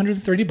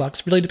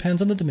 $130, really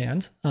depends on the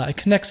demand. It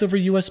connects over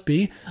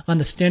USB on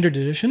the standard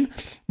edition,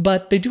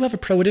 but they do have a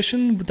Pro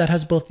edition that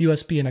has both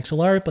USB and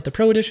XLR, but the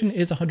Pro edition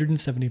is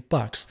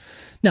 $170.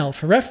 Now,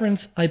 for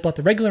reference, I bought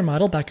the regular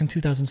model back in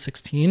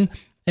 2016,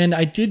 and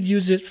I did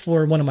use it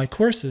for one of my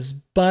courses,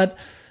 but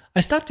I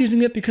stopped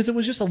using it because it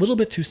was just a little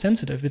bit too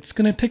sensitive. It's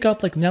going to pick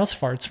up like mouse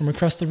farts from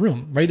across the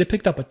room, right? It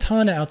picked up a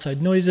ton of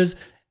outside noises.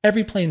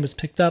 Every plane was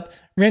picked up,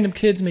 random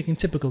kids making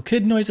typical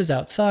kid noises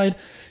outside.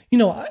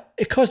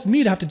 It caused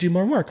me to have to do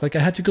more work. Like I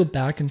had to go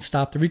back and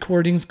stop the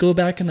recordings, go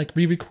back and like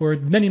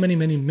re-record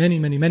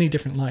many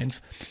different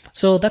lines.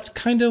 So that's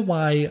kind of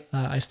why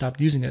I stopped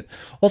using it.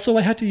 Also,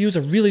 I had to use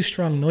a really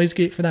strong noise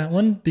gate for that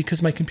one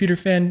because my computer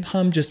fan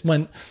hum just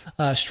went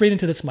straight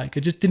into this mic.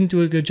 It just didn't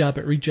do a good job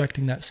at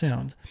rejecting that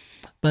sound.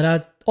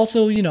 But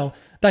also,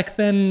 back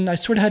then I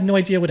sort of had no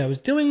idea what I was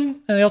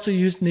doing. And I also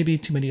used maybe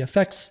too many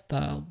effects,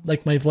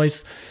 like my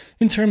voice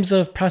in terms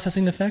of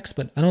processing effects,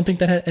 but I don't think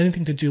that had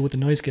anything to do with the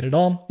noise gate at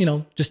all.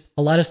 Just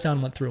a lot of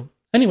sound went through.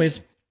 Anyways,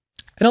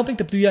 I don't think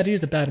the Blue Yeti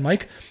is a bad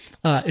mic.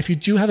 If you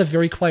do have a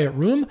very quiet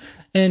room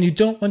and you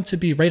don't want to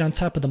be right on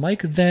top of the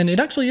mic, then it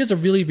actually is a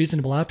really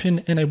reasonable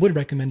option, and I would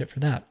recommend it for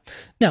that.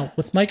 Now,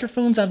 with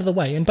microphones out of the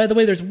way, and by the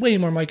way, there's way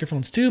more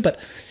microphones too, but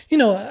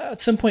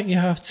at some point you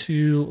have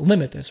to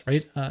limit this,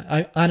 right?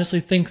 I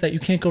honestly think that you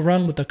can't go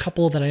wrong with a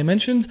couple that I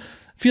mentioned.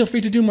 Feel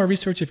free to do more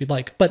research if you'd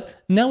like.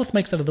 But now with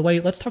mics out of the way,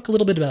 let's talk a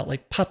little bit about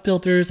like pop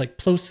filters, like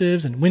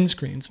plosives and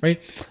windscreens,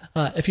 right?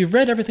 If you've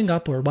read everything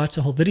up or watched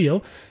the whole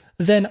video,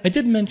 then I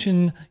did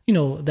mention,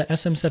 the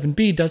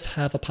SM7B does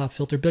have a pop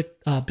filter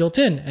built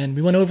in, and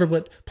we went over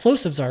what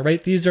plosives are,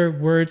 right? These are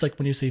words like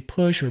when you say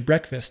push or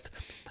breakfast.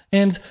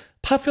 And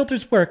pop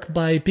filters work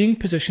by being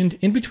positioned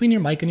in between your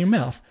mic and your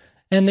mouth,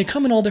 and they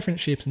come in all different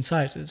shapes and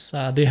sizes.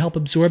 They help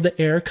absorb the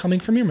air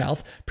coming from your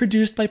mouth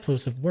produced by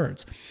plosive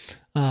words.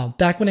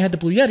 Back when I had the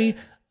Blue Yeti,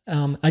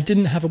 I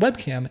didn't have a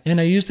webcam, and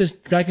I used this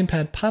Dragon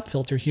Pad pop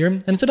filter here,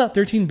 and it's about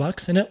 13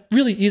 bucks, and it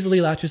really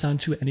easily latches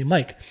onto any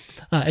mic.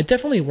 It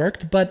definitely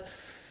worked, but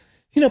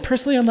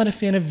personally, I'm not a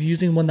fan of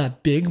using one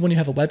that big when you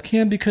have a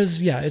webcam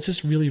because, yeah, it's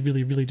just really,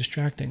 really, really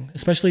distracting,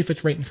 especially if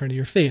it's right in front of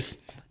your face.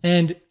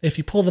 And if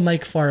you pull the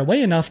mic far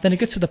away enough, then it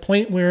gets to the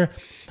point where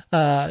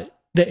the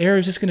air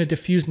is just going to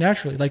diffuse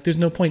naturally. Like there's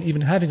no point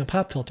even having a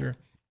pop filter.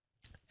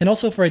 And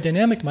also for a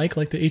dynamic mic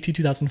like the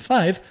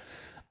AT2005,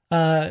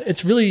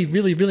 it's really,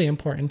 really, really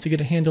important to get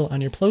a handle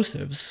on your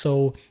plosives.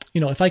 So,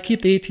 if I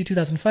keep the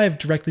AT2005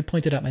 directly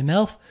pointed at my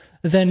mouth,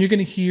 then you're going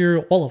to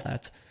hear all of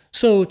that.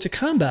 So to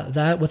combat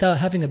that without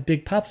having a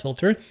big pop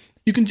filter,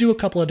 you can do a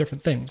couple of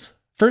different things.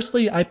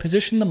 Firstly, I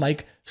position the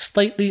mic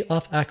slightly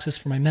off axis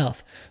for my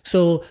mouth.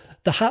 So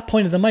the hot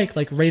point of the mic,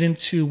 like right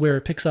into where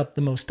it picks up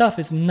the most stuff,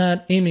 is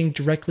not aiming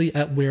directly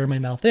at where my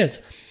mouth is.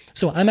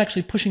 So I'm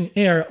actually pushing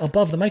air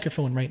above the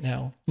microphone right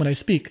now when I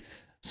speak.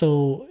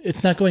 So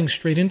it's not going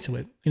straight into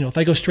it. If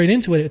I go straight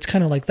into it, it's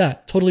kind of like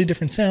that, totally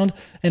different sound.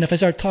 And if I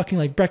start talking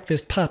like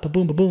breakfast, pop, a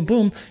boom, ba boom,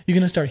 boom, you're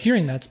going to start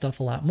hearing that stuff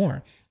a lot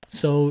more.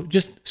 So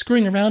just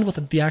screwing around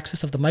with the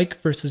axis of the mic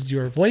versus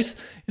your voice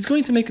is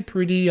going to make a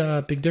pretty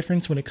big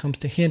difference when it comes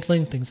to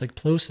handling things like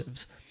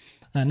plosives.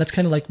 And that's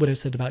kind of like what I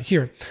said about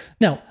here.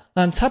 Now,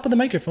 on top of the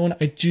microphone,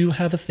 I do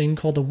have a thing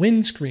called a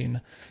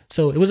windscreen.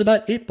 So it was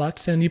about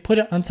 $8 and you put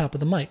it on top of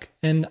the mic.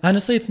 And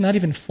honestly, it's not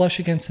even flush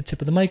against the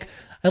tip of the mic.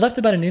 I left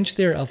about an inch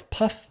there of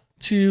puff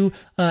to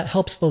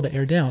help slow the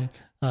air down.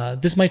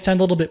 This might sound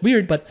a little bit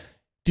weird, but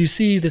do you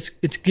see this?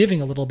 It's giving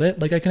a little bit.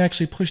 Like I can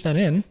actually push that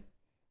in.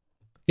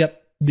 Yep.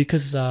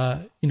 Because,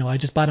 I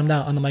just bottomed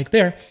out on the mic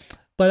there.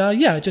 But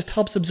yeah, it just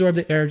helps absorb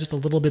the air just a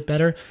little bit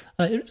better.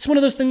 It's one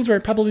of those things where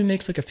it probably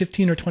makes like a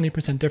 15 or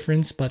 20%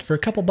 difference, but for a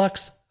couple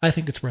bucks, I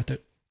think it's worth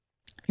it.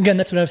 Again,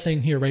 that's what I was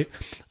saying here, right?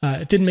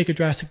 It didn't make a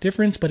drastic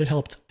difference, but it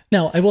helped.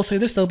 Now, I will say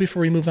this though,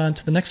 before we move on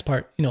to the next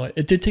part,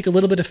 it did take a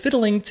little bit of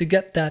fiddling to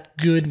get that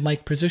good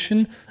mic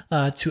position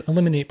to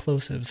eliminate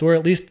plosives, or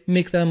at least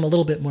make them a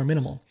little bit more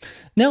minimal.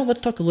 Now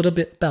let's talk a little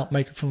bit about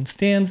microphone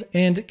stands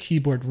and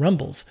keyboard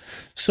rumbles.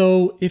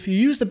 So if you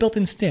use the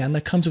built-in stand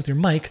that comes with your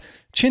mic,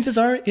 chances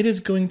are it is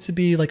going to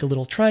be like a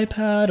little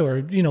tripod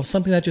or,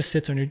 something that just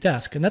sits on your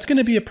desk. And that's going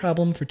to be a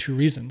problem for two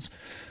reasons.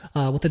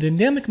 With a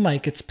dynamic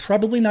mic, it's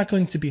probably not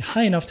going to be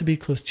high enough to be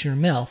close to your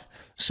mouth.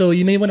 So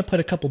you may want to put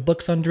a couple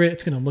books under it.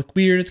 It's going to look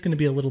weird. It's going to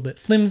be a little bit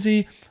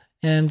flimsy.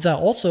 And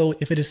also,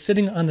 if it is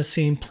sitting on the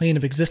same plane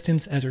of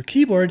existence as your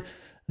keyboard,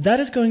 that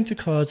is going to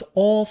cause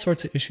all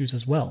sorts of issues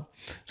as well.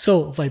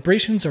 So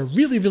vibrations are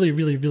really, really,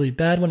 really, really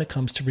bad when it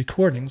comes to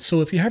recording. So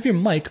if you have your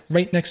mic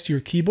right next to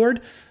your keyboard,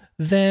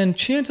 then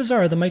chances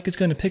are the mic is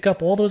going to pick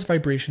up all those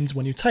vibrations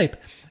when you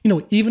type.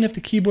 Even if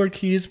the keyboard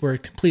keys were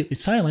completely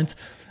silent,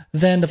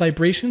 then the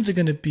vibrations are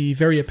going to be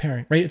very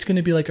apparent, right? It's going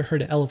to be like a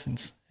herd of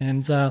elephants.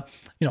 And,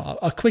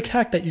 a quick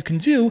hack that you can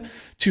do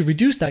to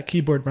reduce that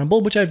keyboard rumble,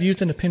 which I've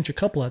used in a pinch a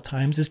couple of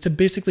times, is to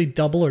basically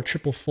double or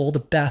triple fold a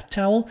bath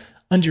towel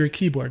under your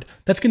keyboard.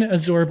 That's going to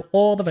absorb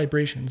all the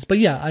vibrations. But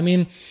yeah,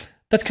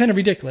 that's kind of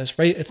ridiculous,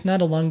 right? It's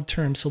not a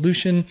long-term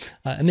solution.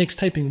 It makes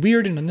typing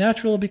weird and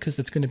unnatural because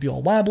it's going to be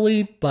all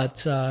wobbly.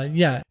 But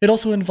yeah, it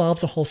also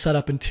involves a whole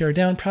setup and tear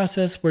down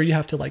process where you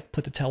have to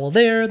put the towel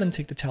there, then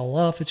take the towel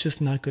off. It's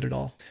just not good at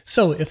all.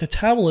 So if the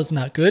towel is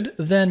not good,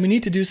 then we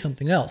need to do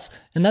something else.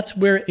 And that's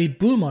where a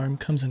boom arm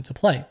comes into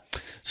play.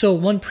 So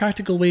one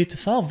practical way to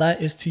solve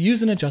that is to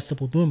use an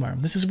adjustable boom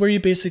arm. This is where you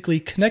basically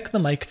connect the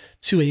mic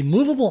to a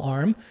movable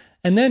arm,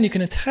 and then you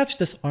can attach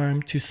this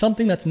arm to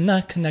something that's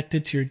not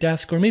connected to your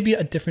desk or maybe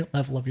a different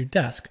level of your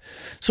desk.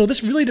 So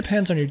this really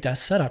depends on your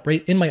desk setup,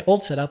 right? In my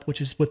old setup, which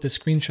is what this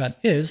screenshot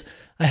is,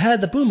 I had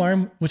the boom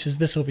arm, which is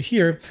this over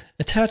here,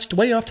 attached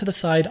way off to the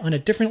side on a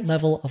different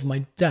level of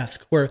my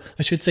desk, or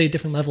I should say a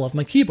different level of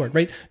my keyboard,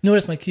 right?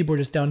 Notice my keyboard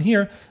is down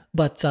here,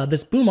 but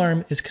this boom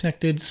arm is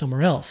connected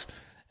somewhere else.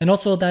 And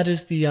also that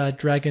is the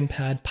Dragon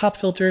Pad pop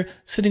filter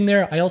sitting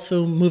there. I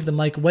also moved the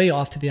mic way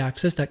off to the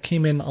axis. That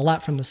came in a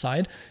lot from the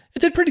side. It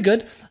did pretty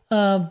good,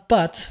 and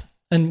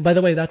by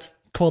the way, that's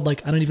called I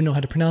don't even know how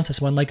to pronounce this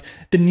one,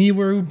 the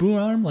Newer boom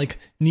arm,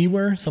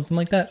 Newer, something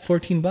like that,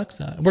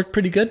 $14. It worked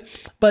pretty good,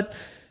 but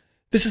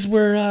this is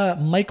where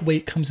mic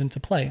weight comes into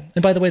play.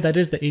 And by the way, that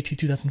is the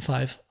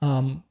AT2005.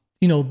 The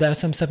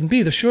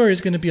SM7B, the Shure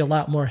is going to be a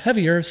lot more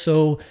heavier,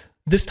 so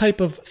this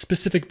type of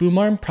specific boom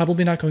arm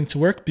probably not going to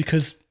work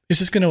because it's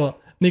just going to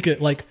make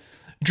it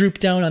droop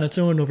down on its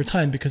own over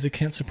time because it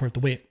can't support the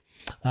weight.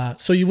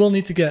 So you will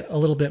need to get a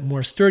little bit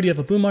more sturdy of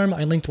a boom arm.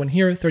 I linked one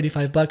here,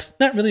 $35.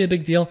 Not really a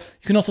big deal.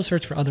 You can also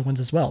search for other ones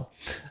as well.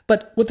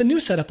 But with the new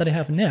setup that I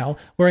have now,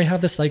 where I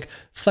have this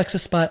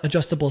Flex-A-Spot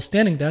adjustable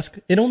standing desk,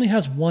 it only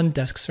has one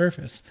desk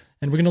surface.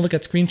 And we're going to look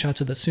at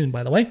screenshots of this soon,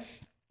 by the way.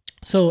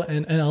 So,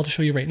 and I'll just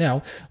show you right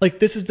now,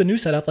 this is the new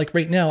setup.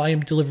 Right now I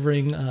am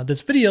delivering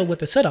this video with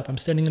the setup. I'm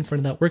standing in front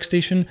of that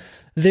workstation.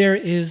 There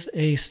is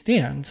a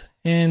stand,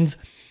 and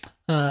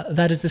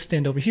that is this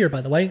stand over here,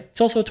 by the way.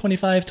 It's also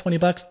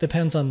 $20,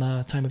 depends on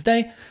the time of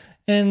day.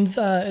 And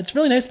it's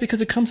really nice because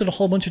it comes with a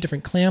whole bunch of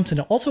different clamps, and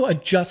it also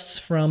adjusts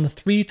from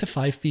 3 to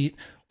 5 feet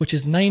which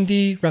is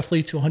 90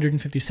 roughly to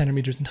 150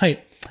 centimeters in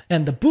height.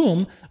 And the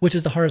boom, which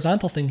is the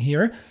horizontal thing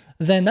here,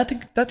 then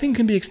that thing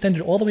can be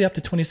extended all the way up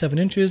to 27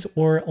 inches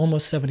or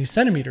almost 70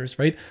 centimeters,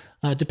 right?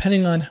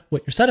 Depending on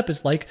what your setup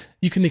is like,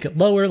 you can make it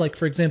lower, like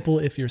for example,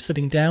 if you're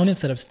sitting down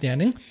instead of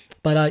standing.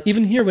 But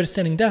even here with a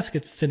standing desk,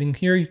 it's sitting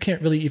here. You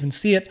can't really even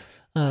see it.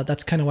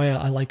 That's kind of why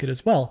I like it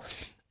as well.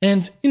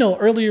 And, you know,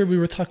 earlier we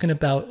were talking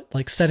about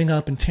like setting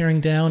up and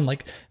tearing down.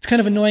 Like it's kind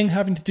of annoying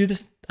having to do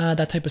this,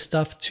 that type of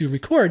stuff to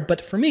record.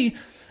 But for me,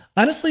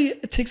 honestly,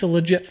 it takes a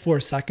legit 4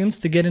 seconds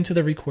to get into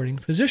the recording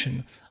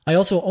position. I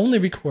also only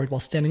record while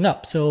standing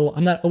up, so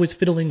I'm not always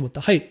fiddling with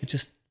the height. It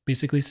just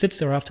basically sits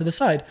there off to the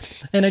side.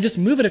 And I just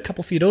move it a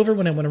couple feet over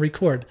when I want to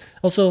record.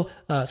 Also,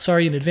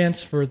 sorry in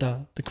advance for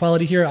the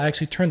quality here. I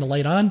actually turned the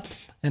light on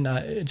and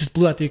it just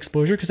blew out the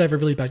exposure because I have a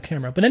really bad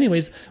camera. But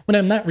anyways, when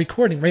I'm not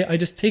recording, right, I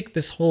just take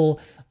this whole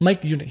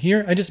mic unit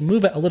here, I just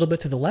move it a little bit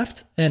to the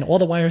left and all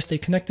the wires stay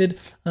connected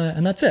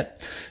and that's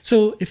it.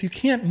 So if you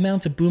can't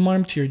mount a boom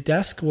arm to your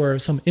desk or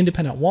some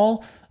independent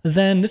wall,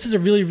 then this is a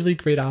really, really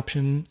great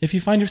option. If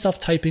you find yourself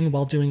typing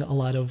while doing a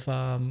lot of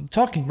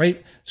talking,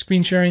 right?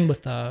 Screen sharing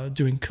with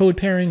doing code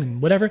pairing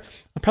and whatever,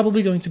 I'm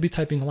probably going to be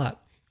typing a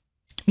lot.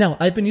 Now,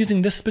 I've been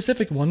using this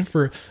specific one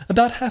for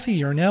about half a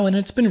year now, and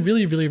it's been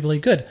really, really, really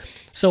good.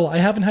 So I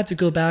haven't had to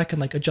go back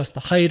and like adjust the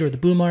height or the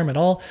boom arm at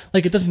all.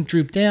 Like it doesn't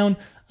droop down,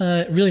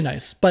 really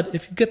nice. But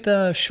if you get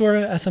the Shure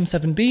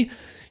SM7B,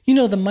 you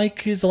know, the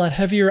mic is a lot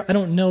heavier. I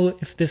don't know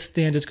if this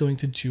stand is going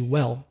to do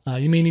well.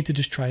 You may need to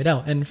just try it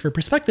out. And for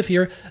perspective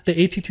here, the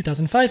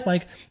AT2005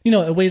 mic, you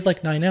know, it weighs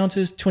like 9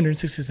 ounces,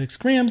 266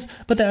 grams,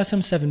 but the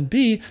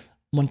SM7B,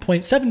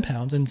 1.7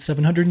 pounds and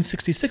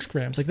 766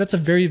 grams. Like that's a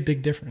very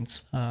big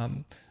difference.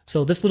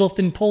 So this little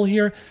thin pole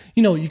here,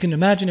 you know, you can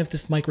imagine if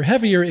this mic were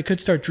heavier, it could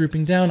start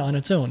drooping down on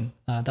its own.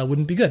 That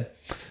wouldn't be good.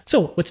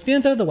 So what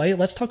stands out of the way,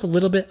 let's talk a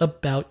little bit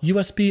about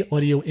USB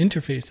audio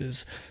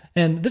interfaces.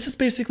 And this is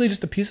basically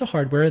just a piece of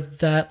hardware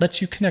that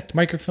lets you connect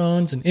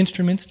microphones and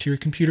instruments to your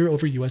computer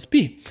over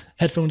USB,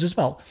 headphones as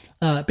well.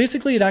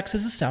 Basically, it acts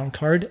as a sound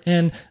card.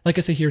 And like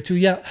I say here too,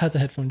 yeah, it has a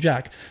headphone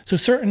jack. So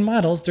certain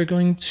models, they're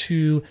going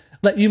to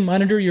let you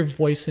monitor your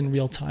voice in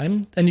real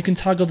time, and you can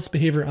toggle this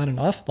behavior on and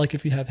off, like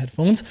if you have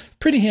headphones.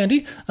 Pretty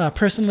handy.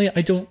 Personally, I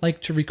don't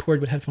like to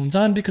record with headphones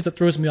on because it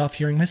throws me off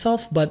hearing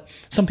myself, but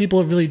some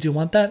people really do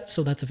want that,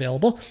 so that's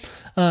available.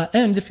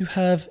 And if you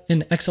have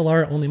an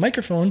XLR-only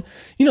microphone,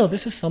 you know,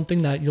 this is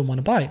something that you'll want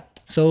to buy.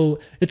 So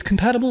it's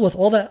compatible with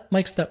all the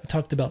mics that we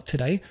talked about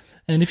today.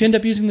 And if you end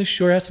up using the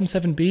Shure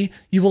SM7B,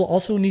 you will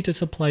also need to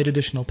supply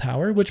additional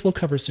power, which we'll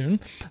cover soon.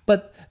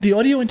 But the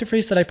audio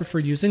interface that I prefer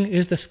using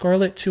is the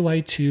Scarlett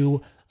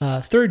 2i2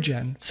 3rd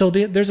gen. So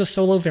there's a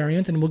solo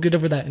variant, and we'll get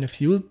over that in a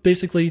few.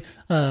 Basically,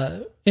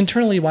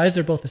 internally wise,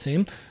 they're both the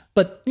same.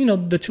 But, you know,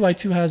 the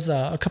 2i2 has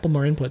a couple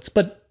more inputs.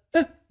 But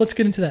let's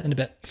get into that in a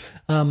bit.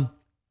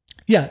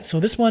 Yeah, so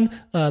this one,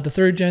 the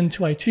 3rd gen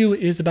 2i2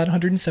 is about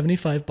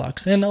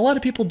 $175, and a lot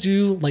of people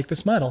do like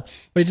this model.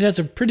 Right? It has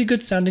a pretty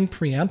good sounding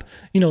preamp.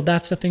 You know,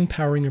 that's the thing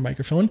powering your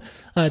microphone.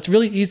 It's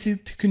really easy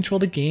to control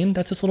the gain.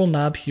 That's this little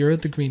knob here,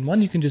 the green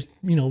one. You can just,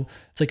 you know,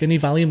 it's like any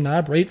volume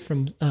knob, right,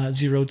 from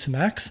 0 to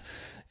max.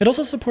 It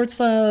also supports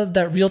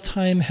that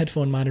real-time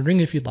headphone monitoring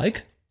if you'd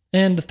like.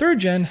 And the 3rd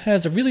gen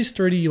has a really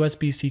sturdy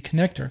USB-C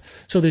connector.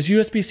 So there's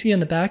USB-C in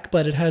the back,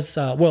 but it has,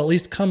 well, at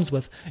least comes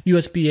with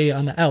USB-A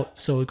on the out.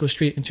 So it goes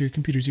straight into your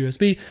computer's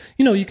USB.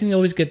 You know, you can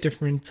always get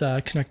different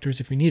connectors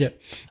if you need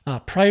it.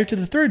 Prior to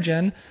the 3rd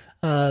gen,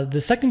 the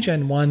 2nd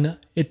gen one,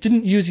 it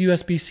didn't use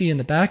USB-C in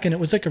the back, and it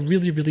was like a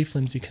really, really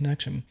flimsy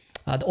connection.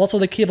 Also,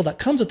 the cable that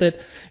comes with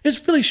it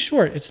is really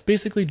short. It's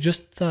basically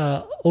just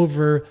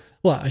over...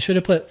 Well, I should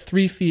have put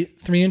 3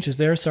 feet, 3 inches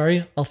there.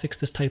 Sorry, I'll fix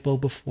this typo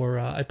before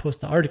I post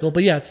the article.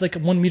 But yeah, it's like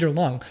 1 meter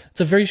long. It's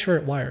a very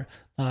short wire.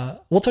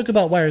 We'll talk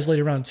about wires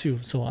later on too,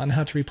 so on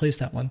how to replace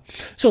that one.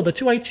 So the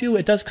 2i2,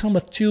 it does come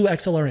with 2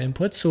 XLR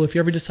inputs. So if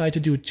you ever decide to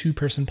do a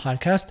 2-person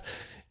podcast,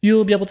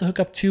 you'll be able to hook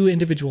up 2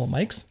 individual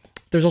mics.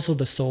 There's also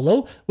the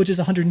Solo, which is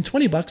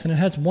 $120, and it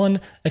has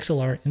 1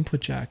 XLR input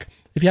jack.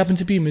 If you happen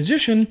to be a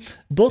musician,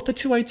 both the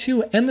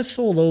 2i2 and the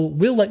Solo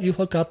will let you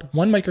hook up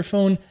 1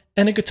 microphone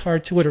and a guitar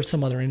to it or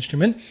some other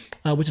instrument,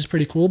 which is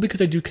pretty cool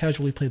because I do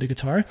casually play the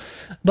guitar.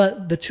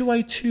 But the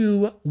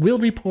 2i2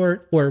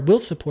 will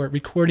support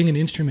recording an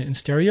instrument in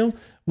stereo,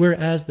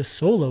 whereas the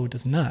Solo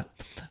does not.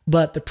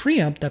 But the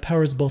preamp that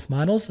powers both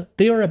models,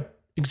 they are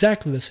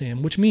exactly the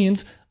same, which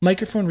means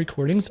microphone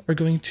recordings are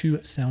going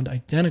to sound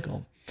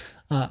identical.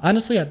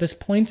 Honestly, at this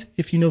point,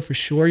 if you know for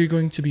sure you're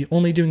going to be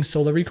only doing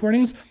solo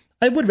recordings,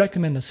 I would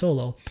recommend the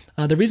Solo.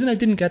 The reason I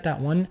didn't get that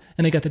one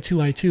and I got the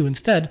 2i2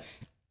 instead,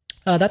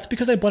 that's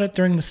because I bought it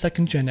during the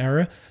 2nd gen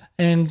era,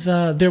 and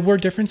there were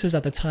differences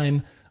at the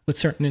time with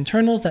certain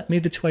internals that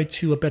made the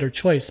 2i2 a better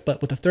choice,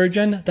 but with the 3rd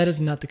gen, that is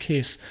not the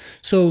case.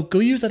 So go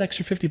use that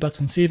extra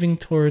 $50 in saving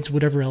towards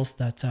whatever else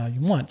that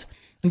you want.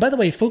 And by the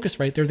way,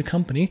 Focusrite, they're the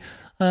company,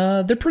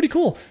 they're pretty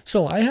cool.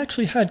 So I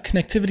actually had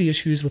connectivity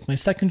issues with my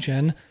 2nd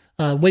gen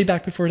way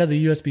back before it had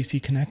the USB-C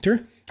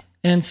connector.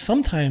 and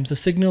sometimes the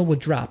signal would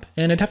drop,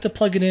 and I'd have to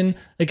plug it in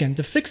again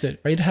to fix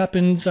it, right? It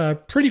happens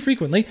pretty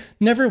frequently,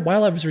 never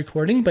while I was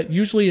recording, but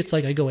usually it's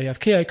like I go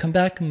AFK, I come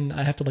back, and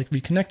I have to like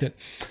reconnect it.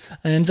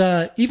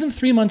 And even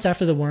 3 months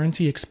after the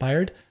warranty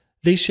expired,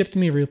 they shipped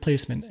me a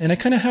replacement. And I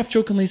kind of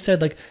half-jokingly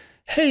said like,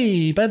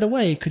 hey, by the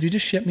way, could you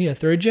just ship me a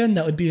 3rd gen?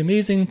 That would be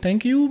amazing.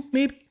 Thank you,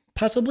 maybe,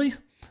 possibly.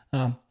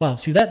 Wow,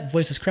 see, that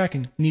voice is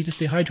cracking. Need to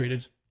stay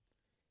hydrated.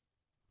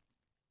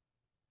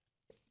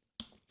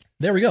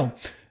 There we go.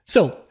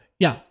 So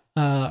yeah,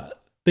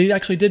 they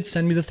actually did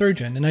send me the 3rd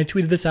gen, and I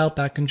tweeted this out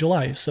back in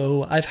July.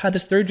 So I've had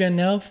this 3rd gen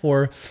now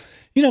for,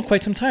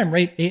 quite some time,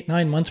 right? 8,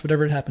 9 months,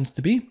 whatever it happens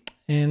to be.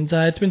 And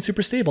it's been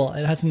super stable.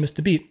 It hasn't missed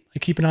a beat. I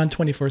keep it on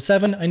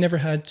 24/7. I never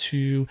had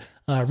to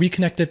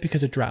reconnect it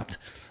because it dropped.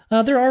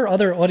 There are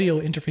other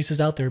audio interfaces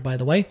out there, by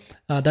the way,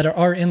 that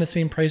are in the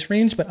same price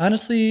range, but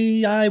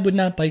honestly, I would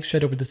not bike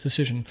shed over this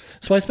decision.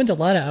 So I spent a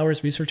lot of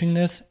hours researching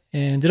this,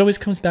 and it always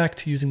comes back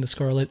to using the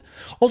Scarlett.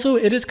 Also,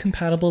 it is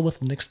compatible with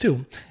Linux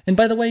too. And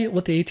by the way,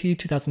 with the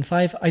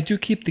AT2005, I do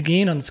keep the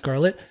gain on the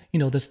Scarlett,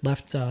 this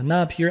left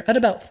knob here, at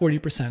about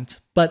 40%.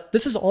 But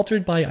this is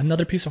altered by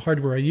another piece of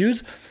hardware I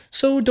use,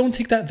 so don't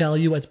take that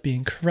value as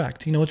being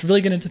correct. It's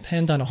really going to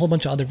depend on a whole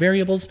bunch of other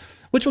variables,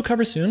 which we'll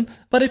cover soon.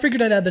 But I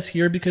figured I'd add this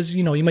here because,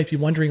 you might be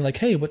wondering like,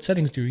 hey, what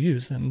settings do you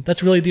use? And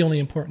that's really the only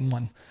important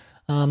one.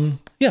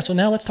 So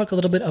now let's talk a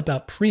little bit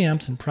about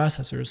preamps and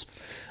processors.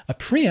 A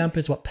preamp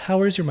is what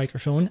powers your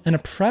microphone, and a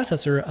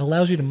processor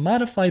allows you to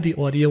modify the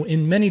audio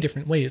in many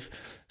different ways,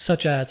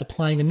 such as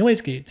applying a noise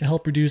gate to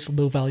help reduce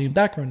low volume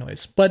background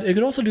noise. But it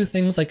could also do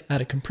things like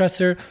add a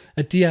compressor,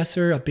 a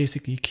de-esser, a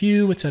basic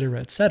EQ, etc.,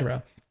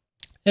 etc.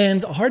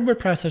 And a hardware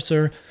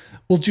processor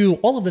will do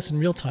all of this in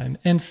real time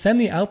and send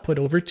the output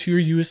over to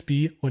your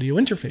USB audio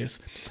interface.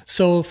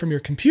 So from your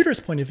computer's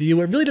point of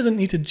view, it really doesn't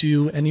need to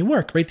do any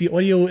work, right? The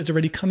audio is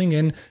already coming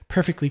in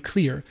perfectly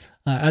clear,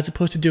 as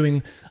opposed to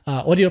doing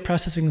audio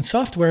processing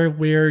software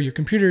where your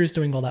computer is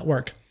doing all that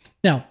work.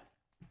 Now,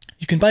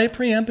 you can buy a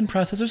preamp and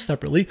processor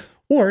separately,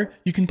 or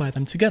you can buy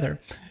them together.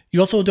 You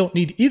also don't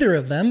need either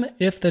of them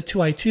if the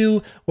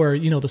 2i2 or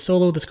the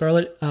Solo, the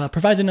Scarlett,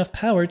 provides enough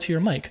power to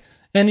your mic.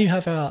 And you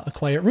have a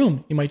quiet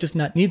room. You might just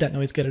not need that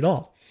noise gate at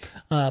all.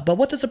 But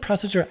what does a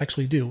processor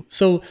actually do?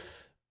 So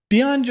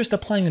beyond just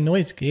applying a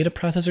noise gate, a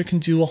processor can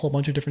do a whole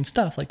bunch of different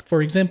stuff. Like,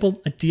 for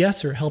example, a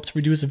de-esser helps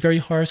reduce very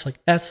harsh like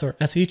S or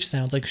SH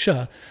sounds like sh.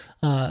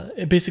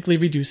 It basically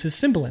reduces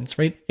sibilance,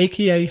 right?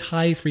 AKA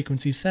high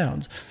frequency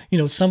sounds.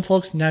 Some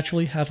folks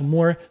naturally have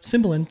more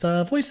sibilant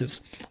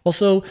voices.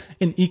 Also,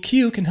 an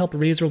EQ can help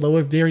raise or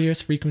lower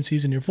various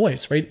frequencies in your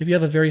voice, right? If you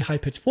have a very high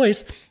pitched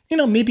voice,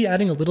 maybe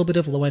adding a little bit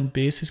of low end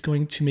bass is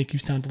going to make you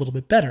sound a little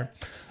bit better.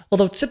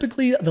 Although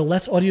typically the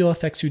less audio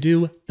effects you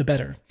do, the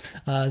better.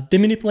 They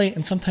manipulate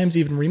and sometimes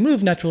even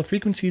remove natural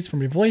frequencies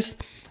from your voice.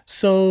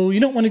 So you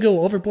don't want to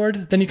go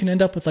overboard. Then you can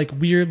end up with like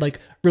weird, like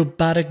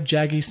robotic,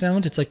 jaggy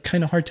sound. It's like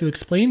kind of hard to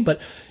explain,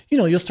 but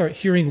you'll start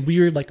hearing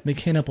weird, like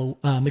mechanical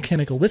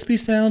wispy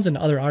sounds and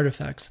other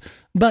artifacts.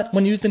 But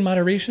when used in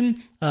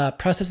moderation,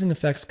 processing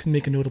effects can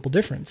make a notable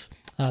difference.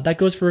 That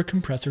goes for a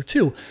compressor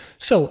too.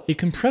 So a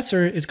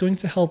compressor is going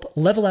to help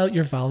level out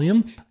your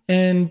volume.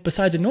 And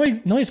besides a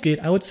noise gate,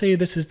 I would say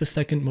this is the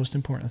second most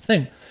important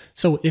thing.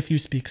 So if you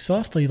speak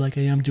softly like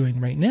I am doing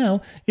right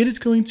now, it is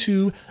going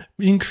to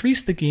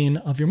increase the gain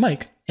of your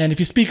mic. And if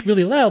you speak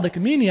really loud like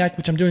a maniac,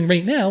 which I'm doing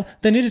right now,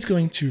 then it is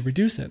going to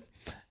reduce it.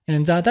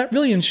 And that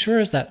really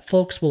ensures that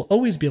folks will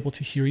always be able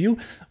to hear you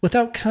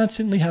without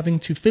constantly having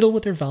to fiddle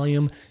with their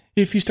volume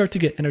if you start to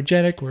get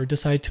energetic or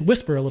decide to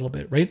whisper a little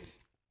bit, right?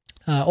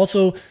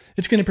 Also,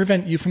 it's going to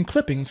prevent you from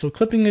clipping. So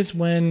clipping is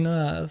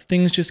when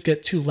things just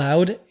get too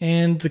loud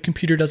and the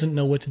computer doesn't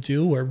know what to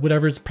do or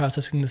whatever is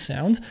processing the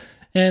sound,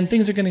 and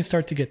things are going to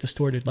start to get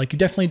distorted. Like, you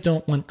definitely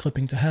don't want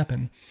clipping to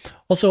happen.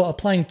 Also,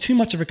 applying too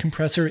much of a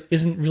compressor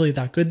isn't really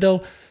that good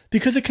though,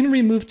 because it can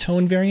remove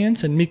tone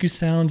variance and make you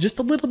sound just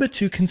a little bit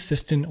too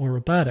consistent or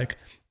robotic.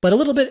 But a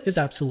little bit is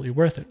absolutely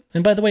worth it.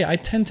 And by the way, I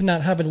tend to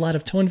not have a lot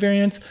of tone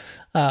variance.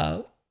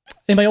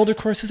 In my older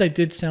courses, I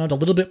did sound a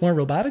little bit more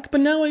robotic,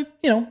 but now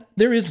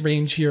there is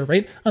range here,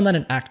 right? I'm not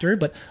an actor,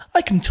 but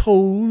I can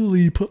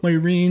totally put my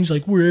range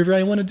like wherever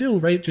I want to do,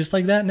 right? Just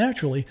like that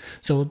naturally.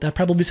 So that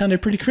probably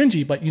sounded pretty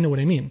cringy, but you know what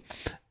I mean.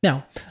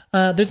 Now,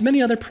 there's many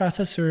other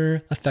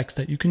processor effects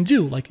that you can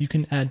do, like you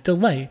can add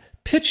delay,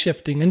 pitch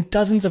shifting, and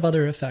dozens of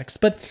other effects.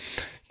 But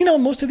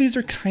most of these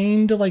are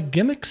kind of like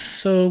gimmicks.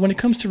 So when it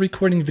comes to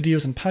recording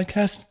videos and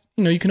podcasts,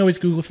 you can always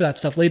Google for that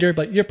stuff later,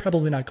 but you're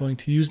probably not going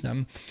to use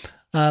them.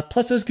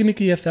 Plus those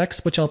gimmicky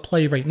effects, which I'll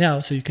play right now,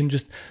 so you can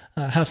just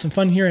have some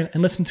fun here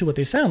and listen to what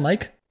they sound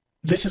like.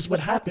 This is what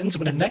happens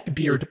when a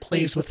neckbeard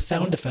plays with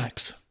sound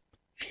effects.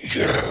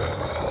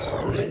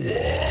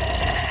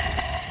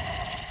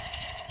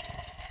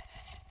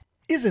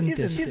 Isn't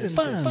this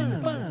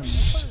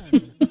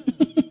fun?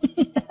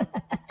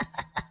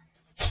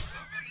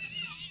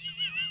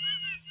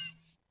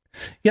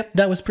 Yep,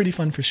 that was pretty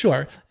fun for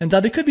sure. And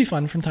they could be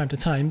fun from time to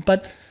time,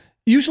 but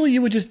usually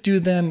you would just do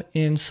them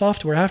in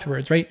software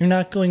afterwards, right? You're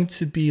not going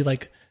to be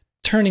like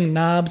turning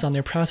knobs on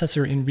their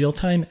processor in real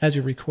time as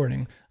you're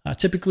recording.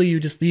 Typically, you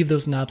just leave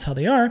those knobs how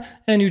they are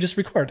and you just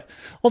record.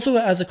 Also,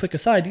 as a quick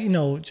aside,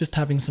 just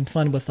having some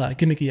fun with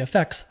gimmicky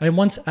effects, I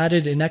once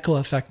added an echo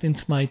effect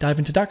into my Dive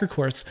into Docker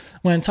course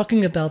when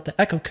talking about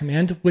the echo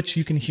command, which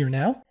you can hear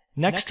now.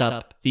 Next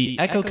up, the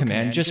echo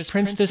command just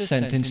prints this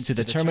sentence to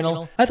the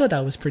terminal. I thought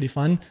that was pretty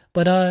fun,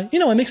 but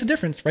it makes a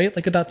difference, right?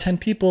 Like about 10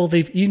 people,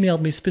 they've emailed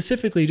me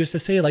specifically just to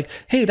say like,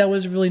 hey, that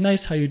was really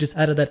nice how you just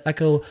added that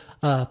echo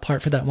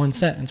part for that one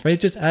sentence, right? It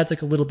just adds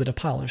like a little bit of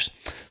polish.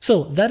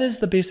 So that is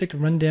the basic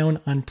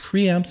rundown on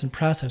preamps and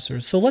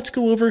processors. So let's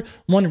go over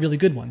one really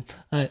good one.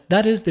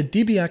 That is the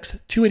DBX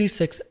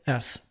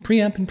 286S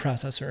preamp and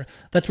processor.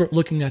 That's what we're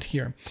looking at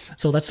here.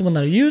 So that's the one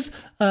that I use.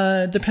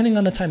 Depending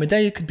on the time of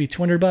day, it could be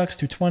 $200,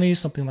 $220,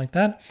 something like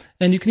that.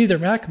 And you can either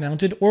rack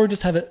mount it or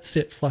just have it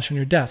sit flush on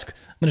your desk.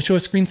 I'm going to show a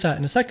screenshot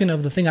in a second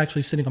of the thing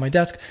actually sitting on my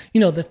desk.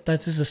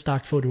 That's just a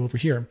stock photo over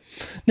here.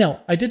 Now,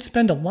 I did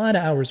spend a lot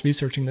of hours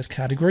researching this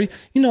category.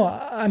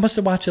 I must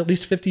have watched at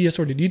least 50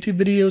 assorted YouTube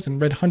videos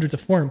and read hundreds of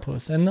forum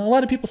posts. And a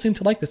lot of people seem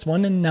to like this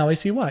one, and now I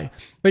see why.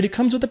 Right? It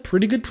comes with a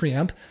pretty good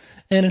preamp,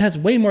 and it has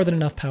way more than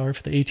enough power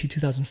for the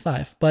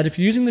AT2005. But if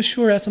you're using the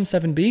Shure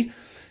SM7B,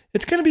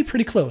 it's going to be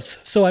pretty close.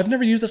 So I've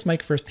never used this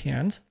mic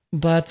firsthand,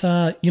 but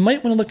you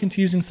might want to look into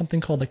using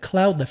something called a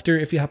cloud lifter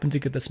if you happen to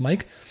get this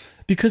mic,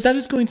 because that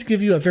is going to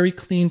give you a very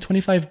clean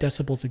 25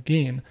 decibels of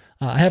gain.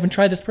 I haven't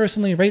tried this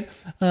personally, right?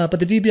 But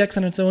the DBX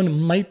on its own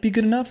might be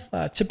good enough.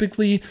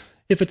 Typically,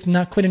 if it's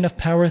not quite enough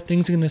power,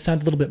 things are going to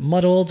sound a little bit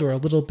muddled or a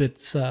little bit,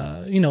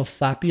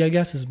 flappy, I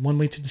guess is one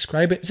way to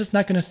describe it. It's just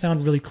not going to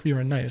sound really clear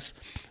and nice.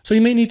 So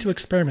you may need to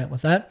experiment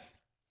with that.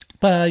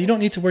 But you don't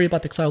need to worry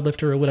about the cloud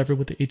lifter or whatever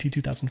with the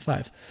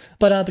AT2005.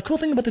 But the cool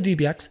thing about the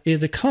DBX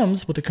is it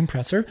comes with a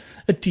compressor,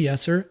 a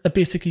de-esser, a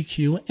basic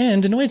EQ,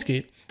 and a noise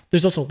gate.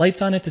 There's also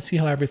lights on it to see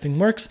how everything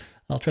works.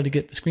 I'll try to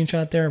get the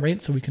screenshot there,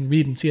 right, so we can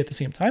read and see at the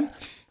same time.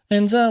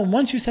 And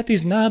once you set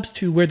these knobs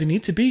to where they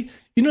need to be,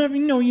 you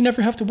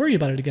never have to worry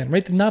about it again,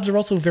 right? The knobs are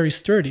also very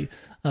sturdy.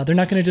 They're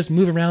not going to just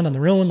move around on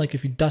their own, like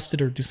if you dust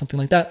it or do something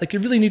like that. Like you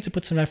really need to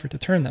put some effort to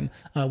turn them,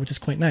 which is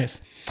quite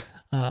nice.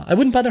 I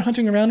wouldn't bother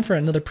hunting around for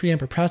another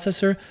preamp or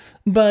processor,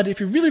 but if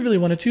you really, really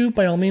wanted to,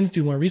 by all means,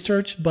 do more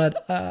research.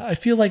 But I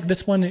feel like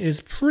this one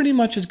is pretty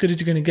much as good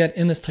as you're going to get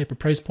in this type of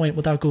price point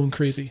without going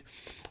crazy.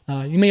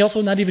 You may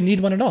also not even need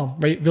one at all,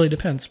 right? It really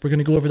depends. We're going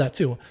to go over that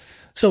too.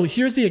 So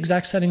here's the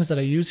exact settings that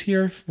I use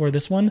here for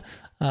this one.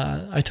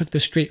 I took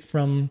this straight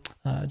from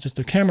just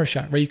a camera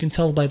shot, right? You can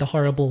tell by the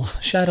horrible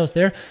shadows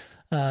there.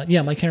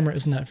 Yeah, my camera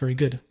is not very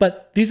good,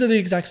 but these are the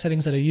exact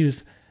settings that I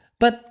use.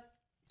 But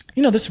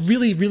this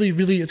really, really,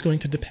 really is going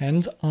to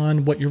depend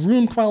on what your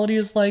room quality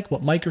is like,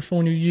 what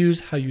microphone you use,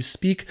 how you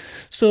speak.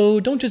 So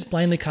don't just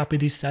blindly copy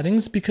these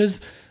settings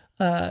because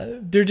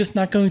they're just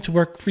not going to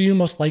work for you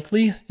most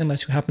likely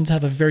unless you happen to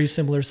have a very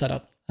similar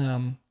setup.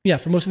 Yeah,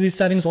 for most of these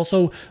settings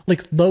also,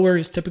 like lower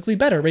is typically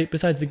better, right?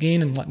 Besides the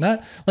gain and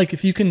whatnot. Like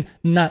if you can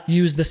not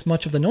use this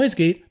much of the noise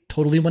gate,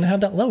 totally want to have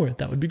that lower.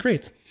 That would be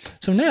great.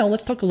 So now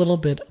let's talk a little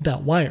bit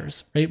about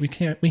wires, right?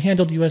 We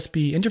handled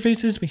USB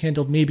interfaces. We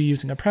handled maybe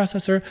using a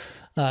processor.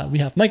 We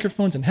have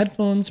microphones and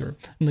headphones, and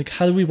like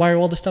how do we wire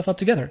all this stuff up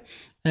together?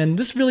 And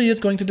this really is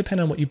going to depend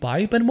on what you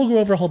buy, but we'll go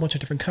over a whole bunch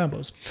of different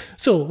combos.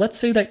 So let's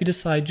say that you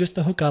decide just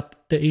to hook up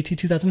the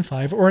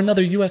AT2005 or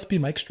another USB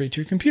mic straight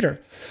to your computer.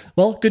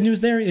 Well, good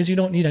news there is you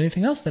don't need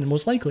anything else then,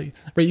 most likely,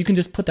 right? You can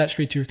just put that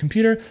straight to your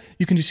computer.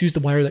 You can just use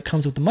the wire that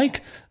comes with the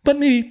mic, but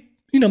maybe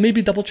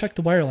double check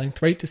the wire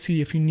length, right? To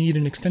see if you need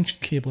an extension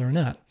cable or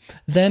not.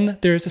 Then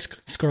there's a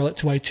Scarlett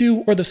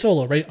 2i2 or the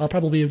Solo, right? I'll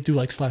probably do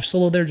like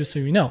 /Solo there just so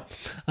you know.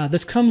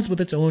 This comes with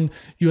its own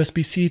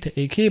USB-C to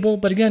A cable,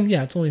 but again,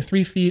 yeah, it's only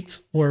 3 feet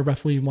or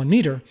roughly 1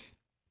 meter.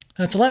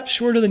 It's a lot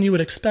shorter than you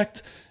would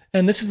expect.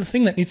 And this is the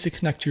thing that needs to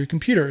connect to your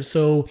computer.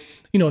 So,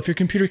 if your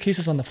computer case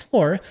is on the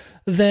floor,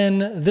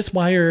 then this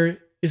wire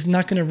is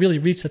not going to really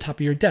reach the top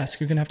of your desk.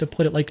 You're going to have to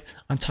put it like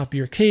on top of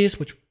your case,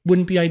 which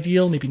wouldn't be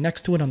ideal, maybe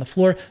next to it on the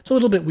floor. It's a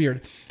little bit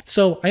weird.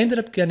 So I ended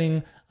up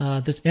getting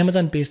this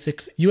Amazon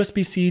Basics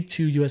USB-C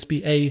to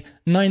USB-A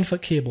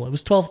 9-foot cable. It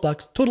was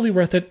 $12, totally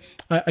worth it.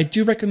 I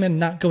do recommend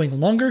not going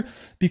longer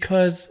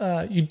because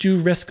you do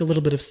risk a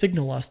little bit of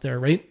signal loss there,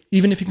 right?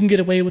 Even if you can get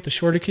away with a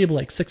shorter cable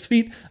like 6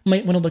 feet,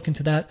 might want to look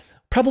into that.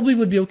 Probably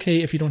would be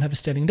okay if you don't have a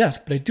standing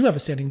desk, but I do have a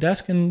standing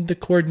desk and the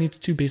cord needs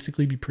to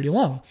basically be pretty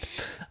long.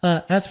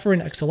 As for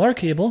an XLR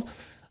cable,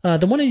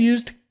 the one I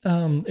used,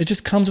 it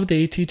just comes with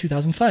the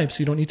AT2005, so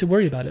you don't need to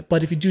worry about it.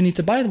 But if you do need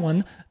to buy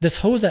one, this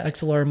Hosa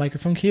XLR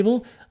microphone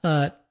cable,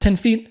 10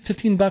 feet,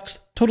 $15,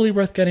 totally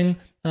worth getting.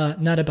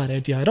 Not a bad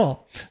idea at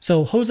all.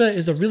 So Hosa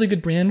is a really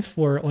good brand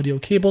for audio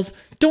cables.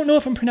 Don't know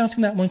if I'm pronouncing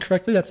that one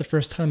correctly. That's the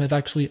first time I've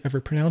actually ever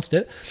pronounced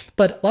it,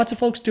 but lots of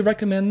folks do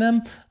recommend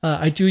them.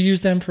 I do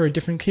use them for a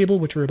different cable,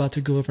 which we're about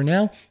to go over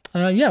now.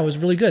 Yeah, it was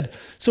really good.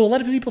 So a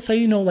lot of people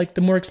say, like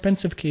the more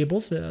expensive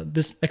cables,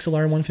 this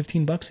XLR one,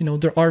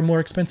 $15, there are more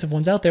expensive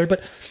ones out there,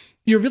 but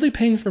you're really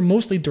paying for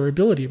mostly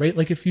durability, right?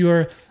 Like if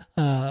you're,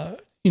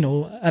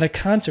 at a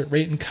concert,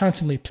 right, and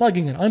constantly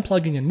plugging and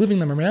unplugging and moving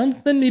them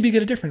around, then maybe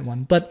get a different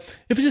one. But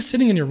if it's just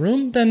sitting in your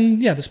room, then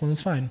yeah, this one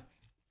is fine.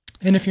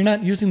 And if you're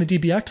not using the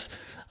DBX,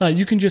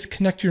 you can just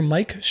connect your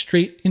mic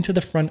straight into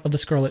the front of the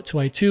Scarlett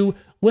 2i2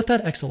 with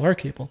that XLR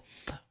cable.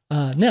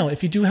 Now,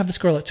 if you do have the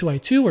Scarlett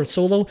 2i2 or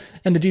Solo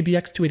and the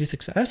DBX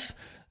 286S,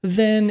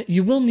 then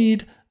you will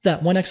need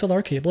that one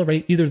XLR cable,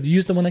 right? Either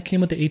use the one that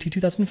came with the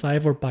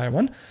AT2005 or buy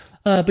one.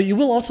 But you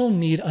will also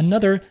need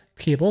another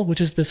cable,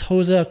 which is this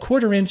HOSA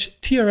 1/4-inch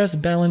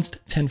TRS balanced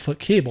 10-foot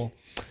cable.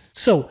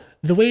 So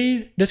the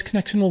way this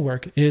connection will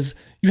work is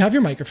you have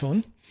your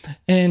microphone,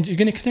 and you're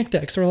going to connect the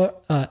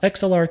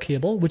XLR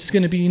cable, which is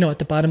going to be, at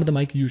the bottom of the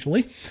mic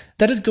usually.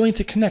 That is going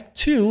to connect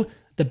to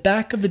the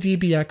back of the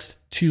DBX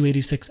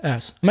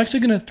 286S. I'm actually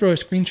going to throw a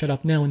screenshot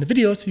up now in the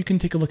video so you can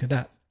take a look at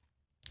that.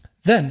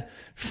 Then,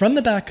 from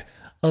the back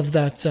of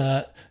that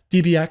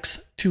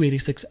DBX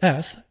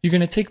 286S, you're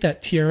going to take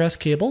that TRS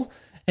cable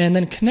and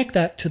then connect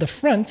that to the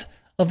front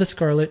of the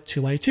Scarlett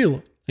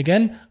 2i2.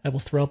 Again, I will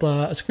throw up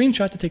a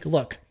screenshot to take a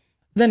look.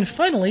 Then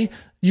finally,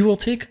 you will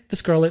take the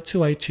Scarlett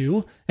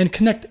 2i2 and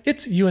connect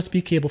its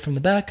USB cable from the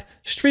back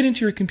straight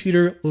into your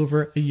computer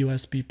over a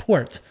USB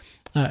port.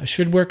 It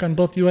should work on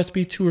both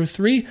USB 2 or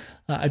 3.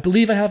 I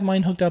believe I have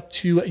mine hooked up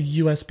to a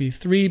USB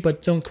 3,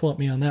 but don't quote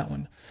me on that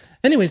one.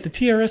 Anyways, the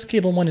TRS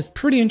cable one is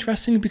pretty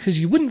interesting because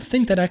you wouldn't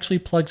think that actually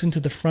plugs into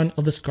the front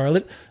of the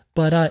Scarlett,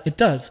 but it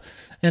does.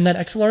 And that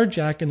XLR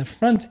jack in the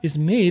front is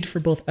made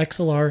for both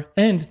XLR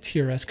and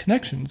TRS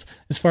connections.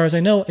 As far as I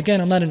know, again,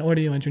 I'm not an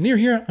audio engineer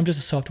here, I'm just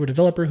a software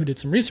developer who did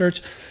some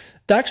research.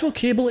 The actual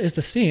cable is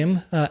the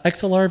same.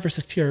 XLR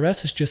versus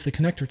TRS is just the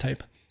connector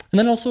type. And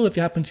then also, if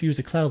you happen to use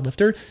a cloud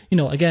lifter,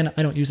 again,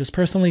 I don't use this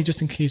personally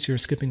just in case you're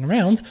skipping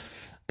around.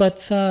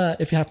 But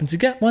if you happen to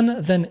get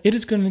one, then it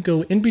is going to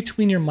go in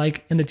between your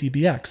mic and the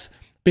DBX.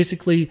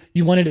 Basically,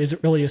 you want it as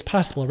early as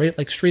possible, right?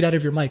 Like straight out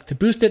of your mic to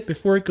boost it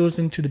before it goes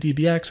into the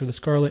DBX or the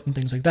Scarlett and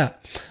things like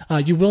that.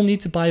 You will need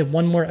to buy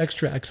one more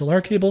extra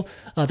XLR cable.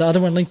 The other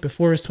one linked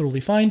before is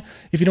totally fine.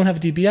 If you don't have a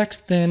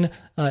DBX, then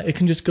it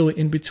can just go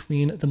in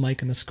between the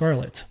mic and the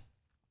Scarlett.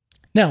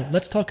 Now,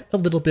 let's talk a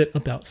little bit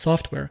about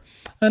software.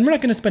 And we're not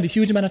going to spend a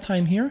huge amount of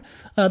time here.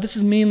 This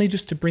is mainly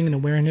just to bring an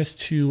awareness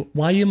to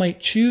why you might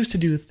choose to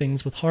do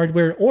things with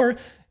hardware, or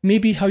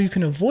maybe how you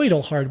can avoid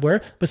all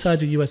hardware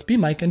besides a USB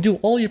mic and do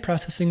all your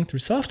processing through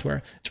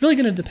software. It's really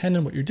going to depend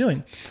on what you're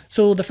doing.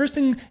 So the first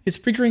thing is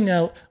figuring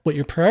out what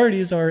your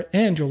priorities are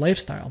and your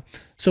lifestyle.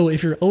 So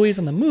if you're always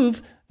on the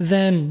move,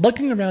 then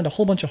lugging around a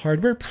whole bunch of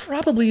hardware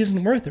probably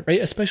isn't worth it,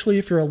 right? Especially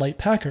if you're a light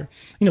packer.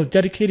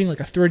 Dedicating like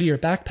a 30-year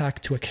backpack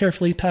to a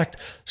carefully packed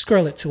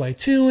Scarlett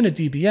 2i2 and a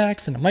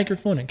DBX and a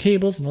microphone and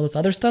cables and all this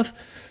other stuff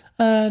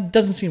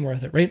doesn't seem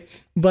worth it, right?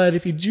 But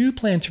if you do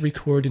plan to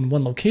record in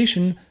one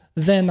location,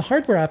 then the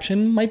hardware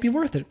option might be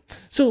worth it.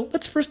 So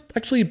let's first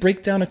actually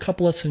break down a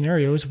couple of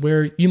scenarios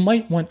where you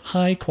might want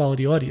high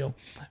quality audio,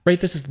 right?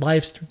 This is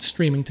live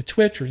streaming to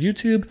Twitch or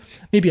YouTube,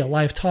 maybe a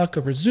live talk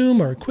over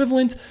Zoom or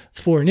equivalent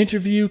for an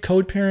interview,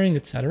 code pairing,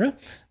 etc.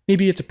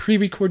 Maybe it's a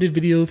pre-recorded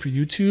video for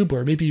YouTube,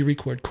 or maybe you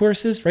record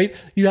courses, right?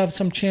 You have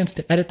some chance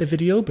to edit the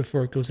video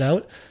before it goes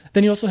out.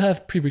 Then you also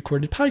have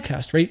pre-recorded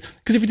podcast, right?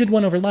 Because if you did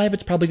one over live,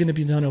 it's probably going to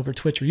be done over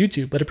Twitch or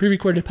YouTube. But a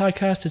pre-recorded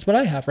podcast is what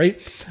I have,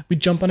 right? We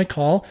jump on a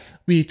call,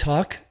 we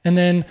talk, and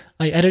then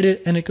I edit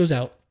it and it goes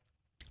out.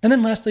 And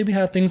then lastly, we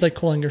have things like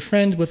calling your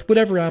friend with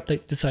whatever app that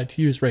you decide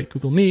to use, right?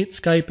 Google Meet,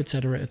 Skype,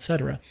 etc.,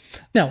 etc.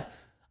 Now,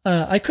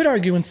 I could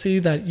argue and say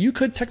that you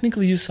could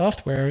technically use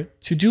software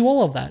to do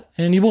all of that,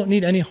 and you won't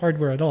need any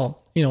hardware at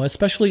all,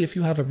 especially if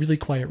you have a really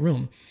quiet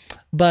room.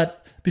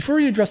 But before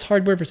we address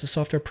hardware versus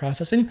software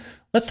processing,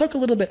 let's talk a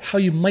little bit how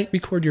you might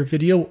record your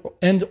video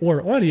and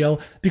or audio,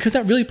 because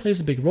that really plays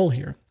a big role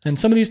here. And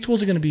some of these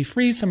tools are going to be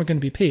free, some are going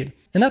to be paid.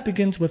 And that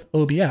begins with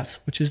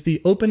OBS, which is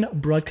the Open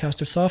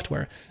Broadcaster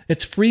software.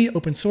 It's free,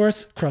 open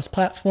source,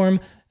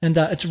 cross-platform, and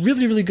it's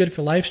really, really good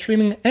for live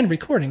streaming and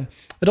recording.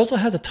 It also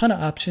has a ton of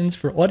options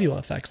for audio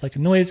effects like a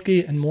noise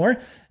gate and more,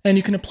 and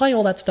you can apply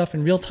all that stuff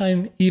in real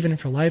time, even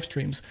for live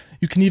streams.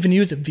 You can even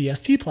use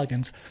VST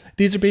plugins.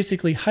 These are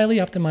basically highly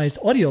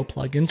optimized audio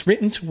plugins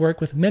written to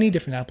work with many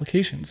different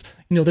applications.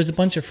 There's a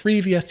bunch of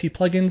free VST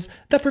plugins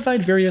that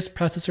provide various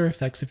processor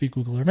effects if you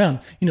Google around,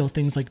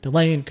 things like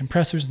delay and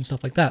compressors and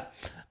stuff like that.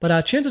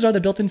 But chances are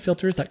the built-in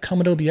filters that come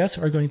with OBS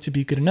are going to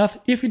be good enough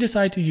if you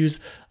decide to use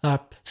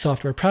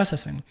software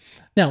processing.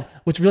 Now,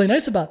 what's really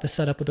nice about this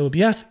setup with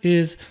OBS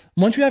is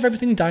once you have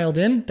everything dialed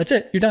in, that's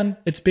it, you're done.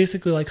 It's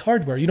basically like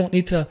hardware. You don't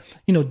need to,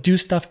 do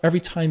stuff every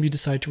time you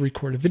decide to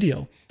record a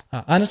video.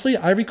 Honestly,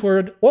 I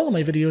record all of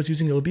my videos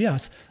using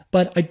OBS,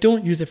 but I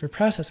don't use it for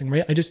processing,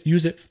 right? I just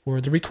use it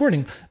for the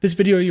recording. This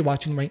video you're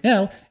watching right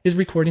now is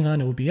recording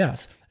on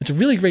OBS. It's a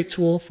really great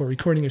tool for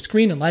recording your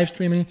screen and live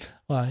streaming,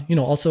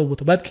 also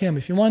with a webcam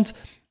if you want.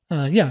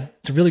 Yeah,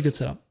 it's a really good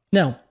setup.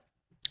 Now,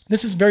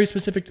 this is very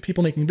specific to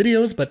people making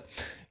videos, but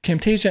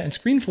Camtasia and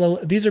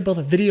ScreenFlow, these are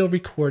both video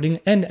recording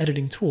and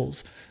editing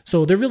tools.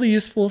 So they're really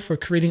useful for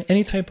creating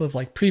any type of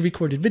like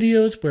pre-recorded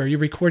videos where you're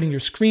recording your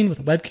screen with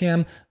a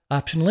webcam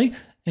optionally,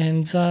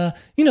 And,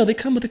 they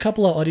come with a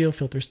couple of audio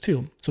filters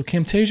too. So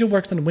Camtasia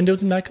works on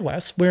Windows and Mac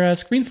OS,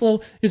 whereas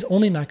ScreenFlow is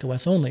only Mac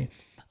OS only.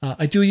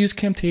 I do use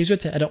Camtasia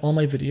to edit all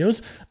my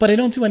videos, but I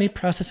don't do any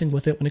processing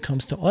with it when it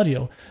comes to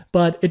audio.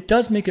 But it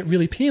does make it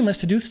really painless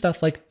to do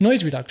stuff like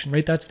noise reduction,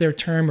 right? That's their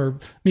term, or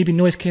maybe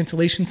noise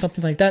cancellation,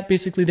 something like that.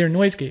 Basically, their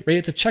noise gate, right?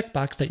 It's a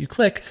checkbox that you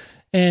click,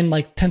 and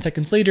like 10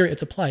 seconds later,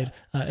 it's applied.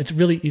 It's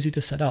really easy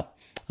to set up.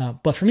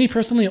 But for me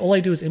personally, all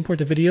I do is import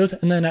the videos,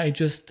 and then I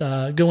just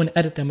go and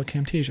edit them with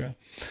Camtasia.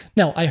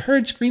 Now, I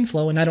heard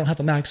ScreenFlow, and I don't have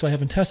a Mac, so I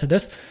haven't tested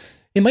this.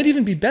 It might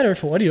even be better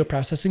for audio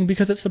processing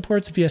because it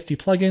supports VST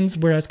plugins,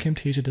 whereas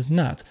Camtasia does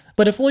not.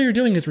 But if all you're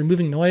doing is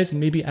removing noise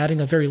and maybe adding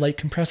a very light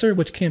compressor,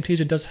 which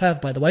Camtasia does have,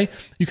 by the way,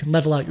 you can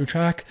level out your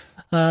track,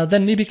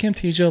 then maybe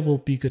Camtasia will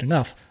be good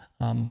enough.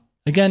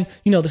 Again,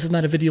 this is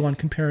not a video on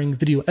comparing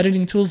video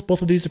editing tools.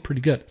 Both of these are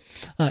pretty good.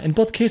 In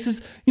both cases,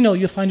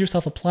 you'll find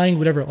yourself applying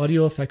whatever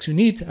audio effects you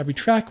need to every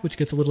track, which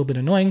gets a little bit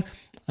annoying.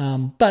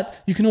 But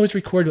you can always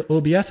record with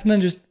OBS and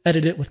then just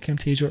edit it with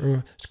Camtasia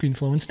or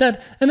ScreenFlow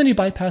instead, and then you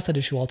bypass that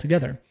issue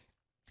altogether.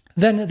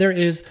 Then there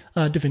is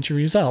DaVinci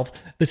Resolve.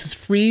 This is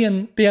free,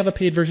 and they have a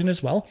paid version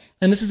as well.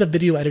 And this is a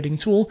video editing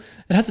tool.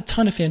 It has a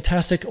ton of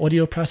fantastic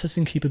audio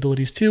processing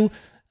capabilities too,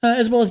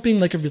 as well as being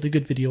like a really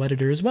good video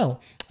editor as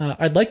well.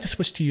 I'd like to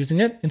switch to using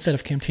it instead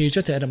of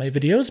Camtasia to edit my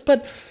videos,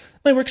 but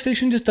my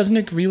workstation just doesn't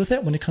agree with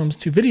it when it comes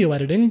to video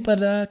editing,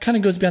 but kind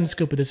of goes beyond the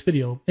scope of this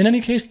video. In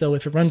any case, though,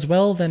 if it runs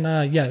well, then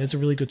yeah, it's a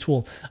really good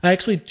tool. I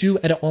actually do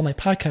edit all my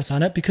podcasts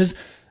on it because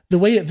the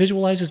way it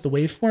visualizes the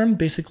waveform,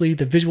 basically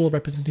the visual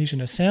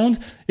representation of sound,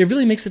 it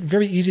really makes it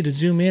very easy to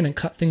zoom in and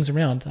cut things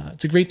around.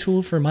 It's a great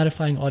tool for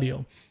modifying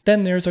audio.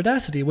 Then there's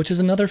Audacity, which is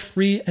another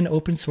free and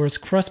open source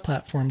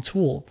cross-platform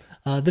tool.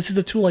 This is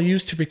the tool I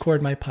use to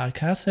record my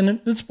podcasts,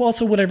 and it's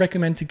also what I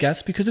recommend to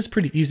guests because it's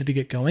pretty easy to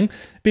get going.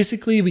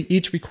 Basically, we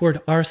each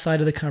record our side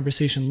of the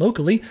conversation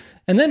locally,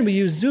 and then we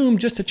use Zoom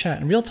just to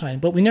chat in real time,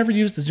 but we never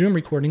use the Zoom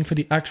recording for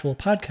the actual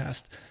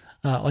podcast.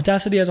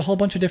 Audacity has a whole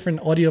bunch of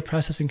different audio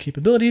processing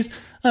capabilities.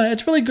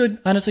 It's really good,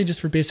 honestly, just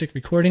for basic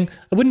recording.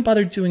 I wouldn't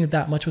bother doing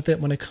that much with it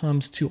when it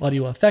comes to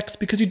audio effects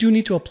because you do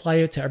need to apply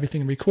it to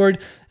everything you record,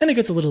 and it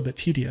gets a little bit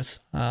tedious.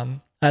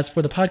 As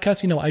for the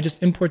podcast, I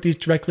just import these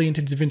directly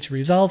into DaVinci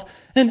Resolve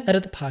and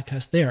edit the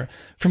podcast there.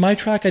 For my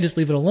track, I just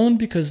leave it alone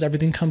because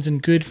everything comes in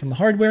good from the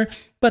hardware.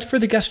 But for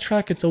the guest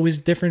track, it's always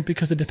different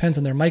because it depends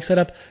on their mic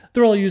setup.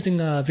 They're all using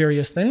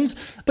various things,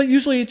 but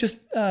usually it just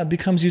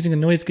becomes using a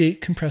noise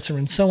gate, compressor,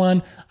 and so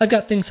on. I've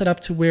got things set up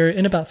to where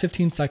in about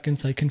 15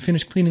 seconds, I can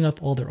finish cleaning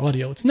up all their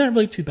audio. It's not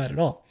really too bad at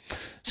all.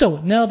 So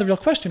now the real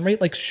question, right?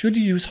 Like, should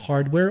you use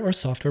hardware or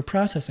software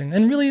processing?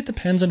 And really, it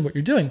depends on what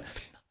you're doing.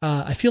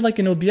 I feel like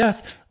in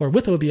OBS, or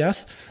with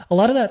OBS, a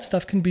lot of that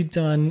stuff can be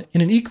done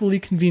in an equally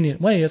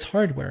convenient way as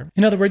hardware.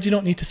 In other words, you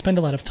don't need to spend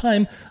a lot of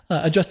time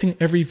adjusting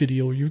every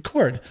video you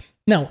record.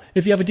 Now,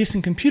 if you have a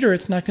decent computer,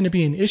 it's not going to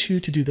be an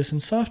issue to do this in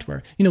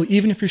software,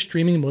 even if you're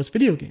streaming most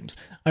video games.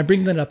 I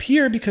bring that up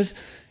here because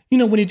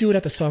when you do it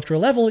at the software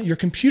level, your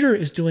computer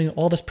is doing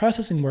all this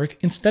processing work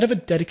instead of a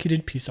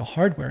dedicated piece of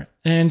hardware.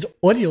 And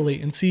audio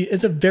latency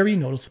is a very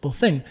noticeable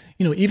thing.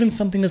 Even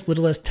something as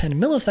little as 10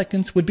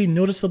 milliseconds would be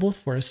noticeable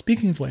for a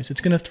speaking voice.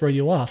 It's going to throw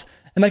you off.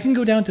 And that can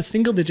go down to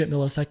single-digit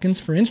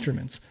milliseconds for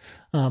instruments.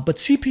 But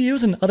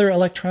CPUs and other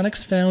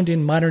electronics found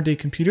in modern-day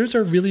computers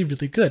are really,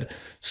 really good.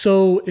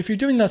 So if you're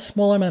doing a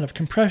small amount of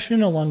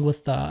compression along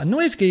with a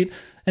noise gate,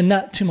 and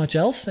not too much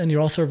else, and you're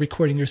also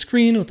recording your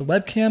screen with a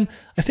webcam,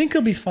 I think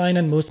you'll be fine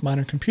on most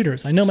modern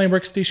computers. I know my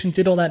workstation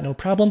did all that no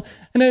problem,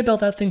 and I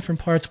built that thing from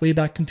parts way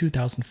back in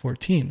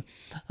 2014.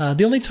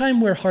 The only time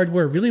where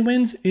hardware really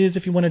wins is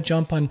if you want to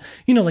jump on,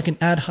 like an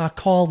ad hoc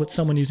call with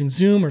someone using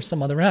Zoom or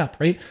some other app,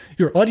 right?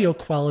 Your audio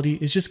quality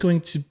is just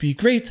going to be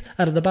great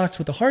out of the box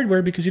with the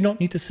hardware because you don't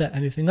need to set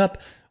anything up.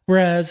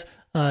 Whereas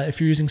if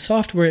you're using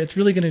software, it's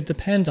really going to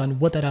depend on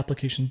what that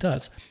application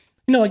does.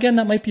 Again,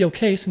 that might be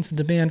okay since the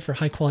demand for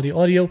high quality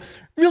audio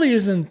really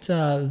isn't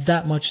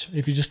that much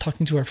if you're just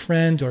talking to a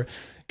friend or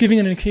giving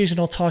an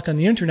occasional talk on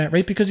the internet,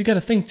 right? Because you got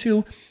to think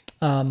too,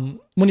 when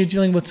you're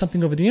dealing with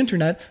something over the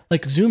internet,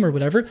 like Zoom or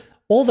whatever,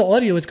 all the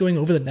audio is going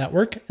over the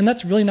network, and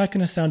that's really not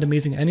going to sound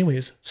amazing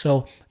anyways.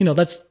 So,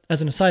 that's,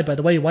 as an aside, by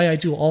the way, why I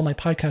do all my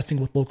podcasting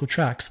with local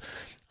tracks.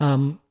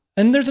 And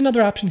there's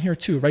another option here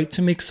too, right?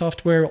 To make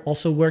software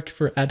also work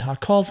for ad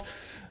hoc calls.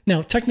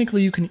 Now,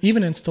 technically, you can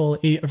even install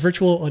a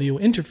virtual audio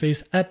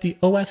interface at the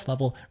OS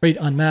level, right,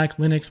 on Mac,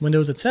 Linux,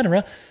 Windows,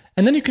 etc.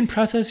 And then you can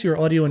process your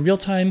audio in real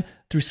time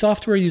through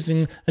software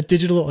using a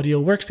digital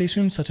audio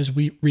workstation such as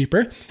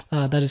Reaper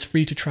that is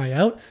free to try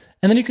out.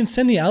 And then you can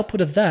send the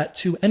output of that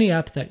to any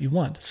app that you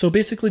want. So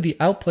basically, the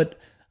output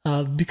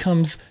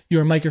becomes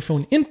your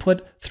microphone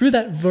input through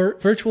that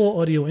virtual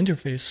audio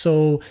interface.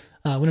 So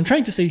what I'm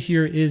trying to say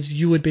here is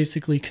you would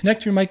basically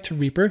connect your mic to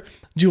Reaper,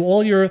 do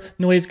all your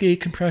noise gate,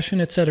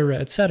 compression, etc.,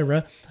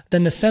 etc.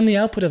 then to send the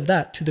output of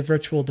that to the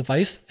virtual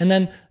device, and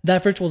then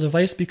that virtual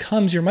device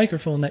becomes your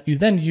microphone that you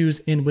then use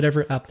in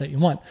whatever app that you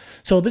want.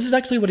 So this is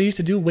actually what I used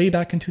to do way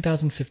back in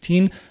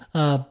 2015,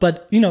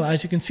 but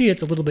as you can see,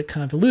 it's a little bit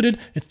convoluted.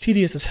 It's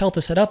tedious as hell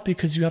to set up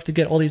because you have to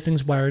get all these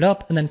things wired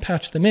up and then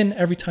patch them in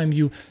every time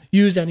you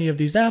use any of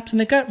these apps,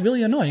 and it got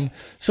really annoying.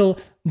 So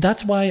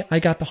that's why I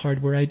got the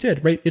hardware I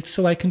did, right? It's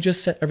so I can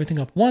just set everything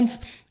up once,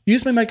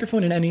 use my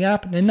microphone in any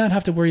app, and not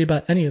have to worry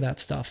about any of that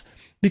stuff.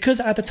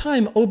 Because at the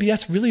time,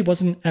 OBS really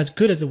wasn't as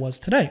good as it was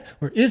today,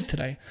 or is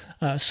today.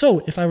 So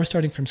if I were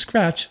starting from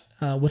scratch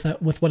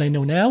with what I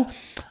know now,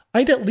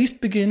 I'd at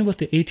least begin with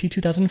the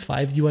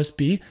AT2005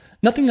 USB,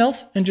 nothing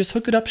else, and just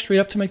hook it up straight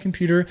up to my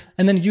computer,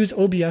 and then use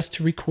OBS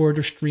to record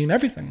or stream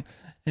everything.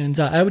 And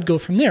I would go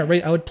from there,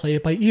 right? I would play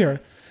it by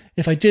ear.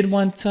 If I did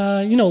want,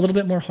 a little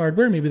bit more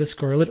hardware, maybe the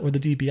Scarlett or the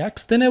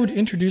DBX, then I would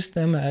introduce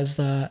them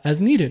as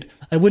needed.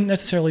 I wouldn't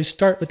necessarily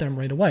start with them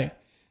right away.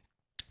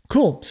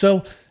 Cool.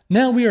 So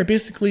now we are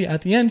basically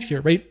at the end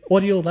here, right?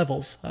 Audio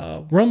levels.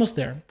 We're almost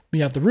there. We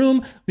have the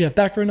room. We have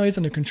background noise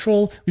under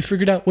control. We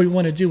figured out what we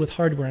want to do with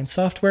hardware and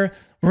software.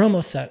 We're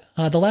almost set.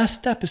 The last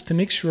step is to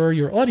make sure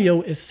your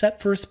audio is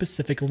set for a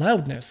specific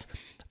loudness.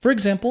 For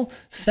example,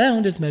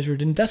 sound is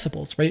measured in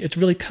decibels, right? It's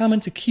really common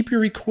to keep your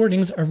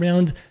recordings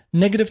around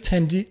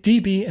 -10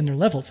 dB in their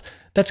levels.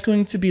 That's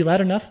going to be loud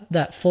enough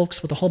that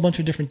folks with a whole bunch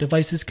of different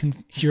devices can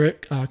hear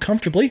it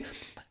comfortably,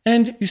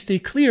 and you stay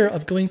clear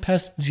of going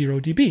past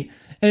 0 dB.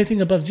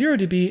 Anything above 0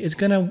 dB is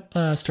going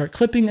to start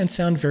clipping and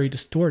sound very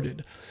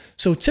distorted.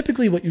 So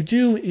typically what you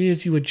do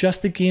is you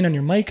adjust the gain on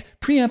your mic,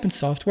 preamp, and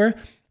software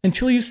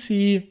until you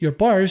see your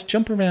bars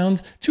jump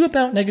around to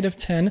about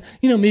 -10.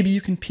 Maybe you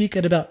can peak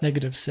at about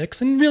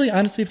 -6. And really,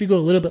 honestly, if you go a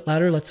little bit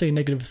louder, let's say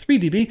 -3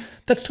 dB,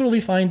 that's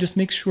totally fine. Just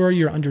make sure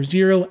you're under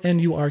 0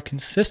 and you are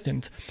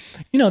consistent.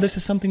 This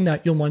is something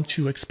that you'll want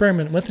to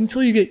experiment with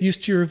until you get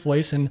used to your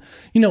voice and,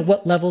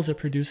 what levels it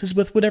produces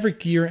with whatever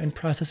gear and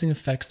processing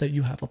effects that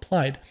you have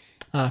applied.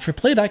 For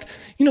playback,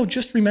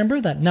 just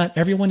remember that not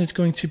everyone is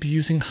going to be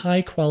using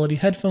high quality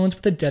headphones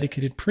with a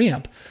dedicated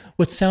preamp.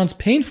 What sounds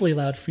painfully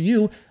loud for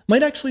you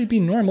might actually be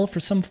normal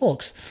for some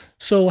folks.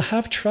 So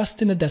have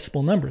trust in the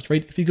decibel numbers,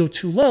 right? If you go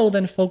too low,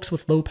 then folks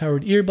with low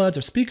powered earbuds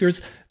or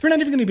speakers, they're not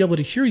even going to be able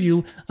to hear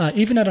you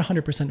even at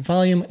 100%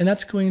 volume, and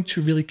that's going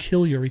to really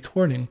kill your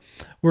recording.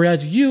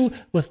 Whereas you,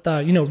 with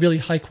really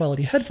high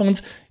quality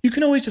headphones, you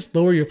can always just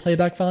lower your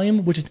playback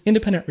volume, which is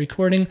independent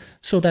recording,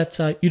 so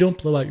that you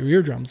don't blow out your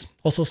eardrums.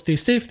 Also stay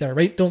safe there,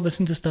 right? Don't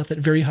listen to stuff at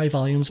very high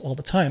volumes all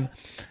the time.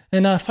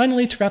 And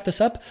finally, to wrap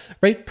this up,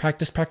 right?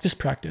 Practice, practice,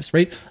 practice,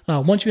 right?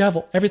 Once you have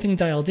everything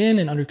dialed in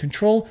and under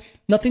control,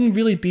 nothing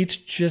really beats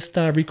just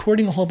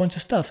recording a whole bunch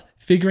of stuff,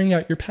 figuring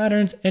out your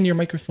patterns and your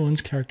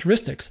microphone's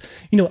characteristics.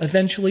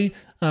 Eventually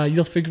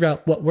you'll figure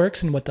out what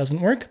works and what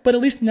doesn't work, but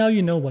at least now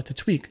you know what to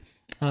tweak.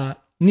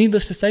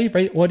 Needless to say,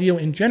 right? Audio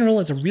in general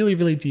is a really,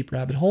 really deep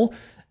rabbit hole.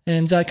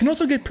 And can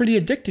also get pretty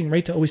addicting,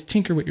 right? To always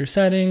tinker with your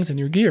settings and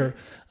your gear.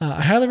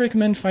 I highly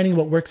recommend finding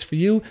what works for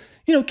you.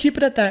 Keep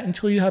it at that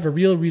until you have a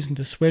real reason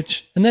to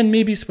switch, and then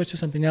maybe switch to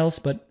something else.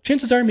 But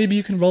chances are maybe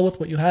you can roll with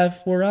what you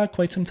have for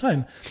quite some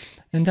time.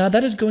 And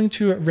that is going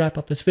to wrap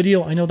up this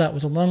video. I know that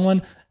was a long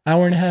one,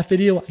 hour-and-a-half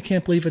video. I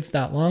can't believe it's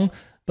that long.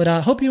 But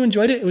I hope you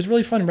enjoyed it. It was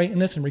really fun writing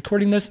this and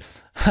recording this.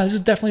 This is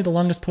definitely the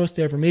longest post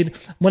I ever made.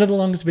 One of the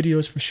longest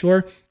videos for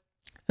sure.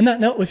 On that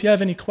note, if you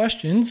have any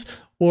questions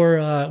or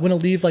want to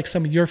leave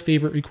some of your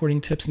favorite recording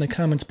tips in the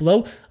comments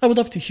below, I would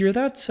love to hear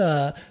that.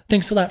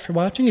 Thanks a lot for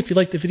watching. If you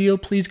liked the video,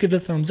 please give it a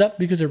thumbs up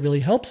because it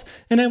really helps.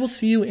 And I will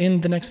see you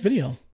in the next video.